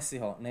 nejenom pro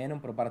Messiho, nejenom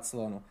pro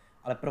Barcelonu,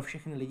 ale pro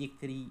všechny lidi,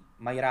 kteří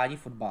mají rádi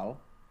fotbal,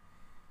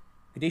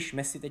 když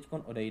Messi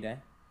teďkon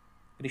odejde,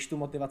 když tu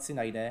motivaci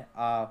najde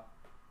a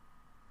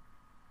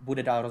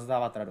bude dál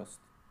rozdávat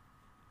radost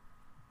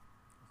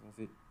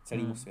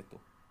celému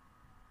světu.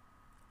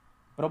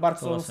 Pro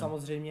Barcelonu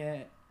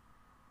samozřejmě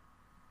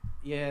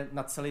je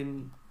na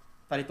celém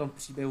tady tom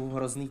příběhu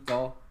hrozný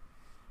to,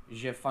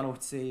 že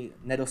fanoušci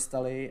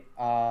nedostali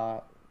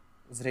a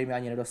zřejmě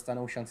ani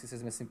nedostanou šanci se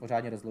s Messim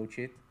pořádně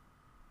rozloučit.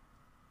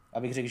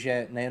 Abych řekl,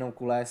 že nejenom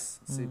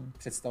Kules si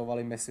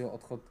představovali Messiho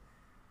odchod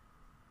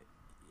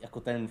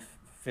jako ten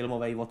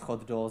filmový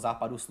odchod do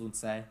západu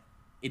slunce,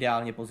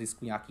 ideálně po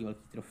zisku nějaký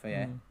velký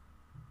trofeje.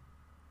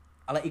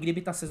 Ale i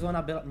kdyby ta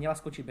sezóna měla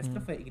skočit bez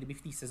trofeje, i kdyby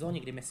v té sezóně,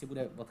 kdy Messi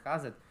bude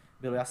odcházet,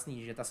 bylo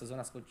jasný, že ta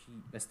sezóna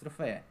skočí bez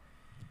trofeje,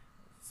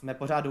 jsme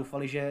pořád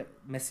doufali, že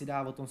Messi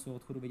dá o tom svém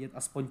odchodu vědět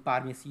aspoň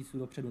pár měsíců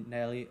dopředu,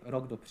 ne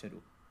rok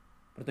dopředu.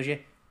 Protože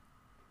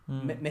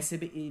Messi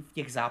by i v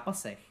těch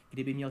zápasech,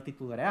 kdyby měl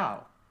titul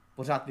Real,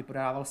 pořád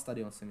vyprodával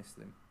stadion, si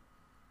myslím.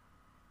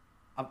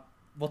 A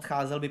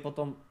odcházel by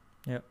potom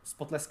s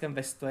potleskem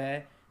ve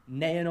stoje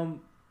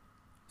nejenom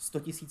 100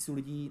 000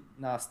 lidí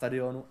na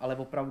stadionu, ale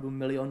opravdu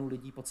milionů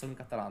lidí po celém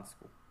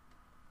Katalánsku.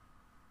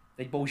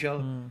 Teď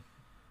bohužel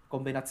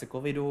kombinace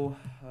covidu,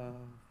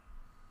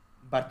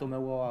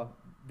 Bartomeu a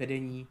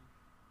vedení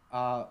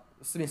a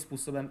svým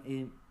způsobem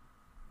i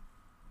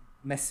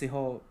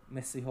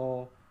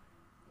Messiho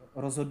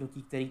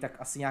rozhodnutí, který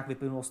tak asi nějak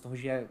vyplynulo z toho,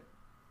 že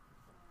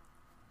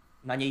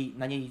na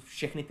něj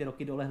všechny ty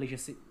roky dolehly, že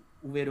si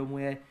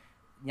uvědomuje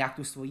nějak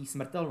tu svoji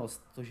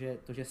smrtelnost,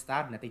 to, že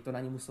stárne. Teď to na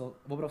ně muselo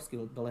obrovsky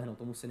dolehnout,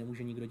 tomu se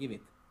nemůže nikdo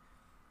divit.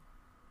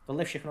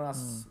 Tohle všechno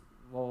nás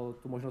o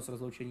tu možnost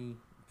rozloučení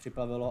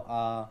připravilo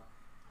a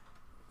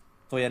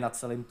to je na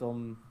celém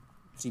tom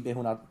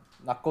příběhu,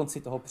 na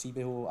konci toho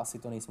příběhu asi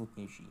to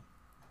nejsmutnější.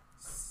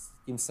 S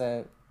tím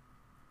se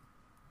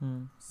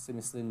si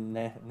myslím,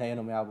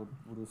 nejenom já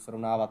budu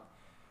srovnávat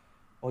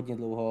hodně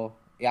dlouho.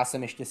 Já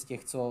jsem ještě z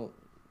těch, co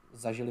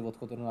zažili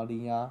odchod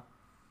Ronaldinha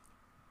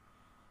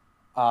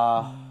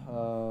a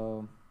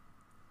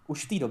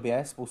už v té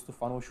době spoustu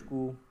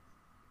fanoušků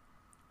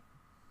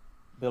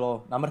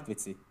bylo na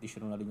mrtvici, když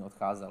Ronaldinho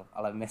odcházel,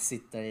 ale Messi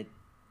to je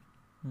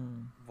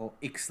o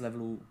x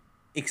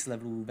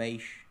levelů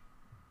vejš.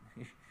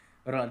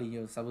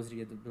 Ronaldinho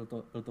samozřejmě byl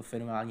to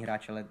fenomenální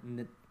hráč, ale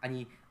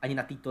ani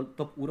na té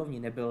top úrovni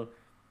nebyl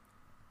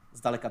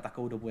zdaleka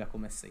takovou dobu jako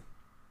Messi.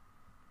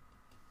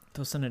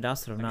 To se nedá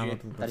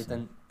srovnávat vůbec.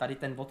 Tady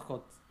ten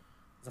odchod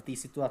za té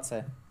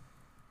situace,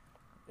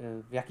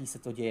 v jaký se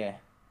to děje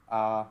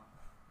a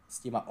s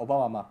těma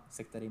obavama,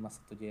 se kterýma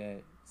se to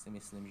děje, si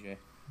myslím, že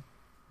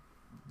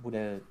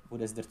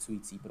bude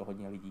zdrcující pro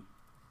hodně lidí.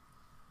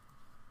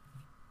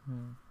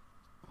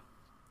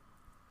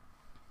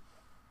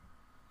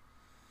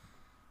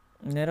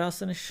 Nedá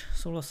se než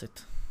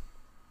souhlasit.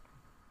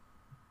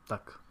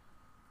 Tak.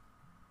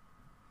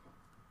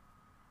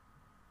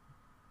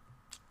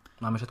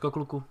 Máme všetko,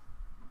 kluku?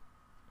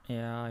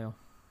 Já jo.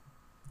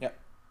 Ja,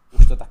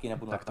 už to taky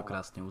nebudu. Tak to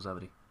krásně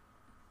uzavři.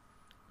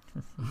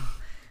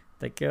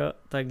 Tak jo,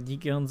 tak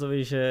díky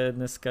Honzovi, že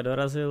dneska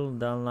dorazil,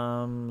 dal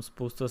nám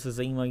spoustu asi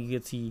zajímavých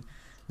věcí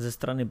ze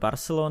strany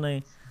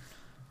Barcelony.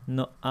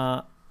 No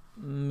a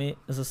my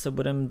zase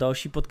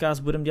další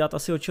podcast budeme dělat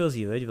asi o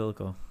Chelsea, veď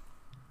Velko?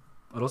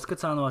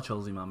 Rozkecáno a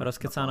Chelsea máme.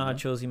 Rozkecáno a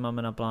Chelsea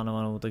máme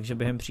naplánovanou, takže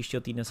během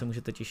příštího týdne se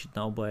můžete těšit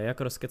na oboje,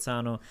 jak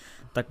Rozkecáno,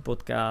 tak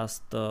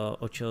podcast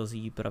o Chelsea,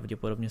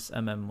 pravděpodobně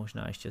s MM,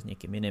 možná ještě s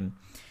někým jiným.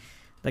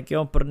 Tak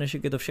jo, pro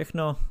dnešek je to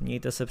všechno,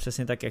 mějte se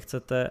přesně tak, jak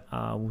chcete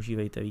a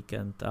užívejte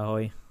víkend.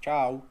 Ahoj.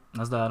 Čau.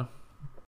 Nazdar.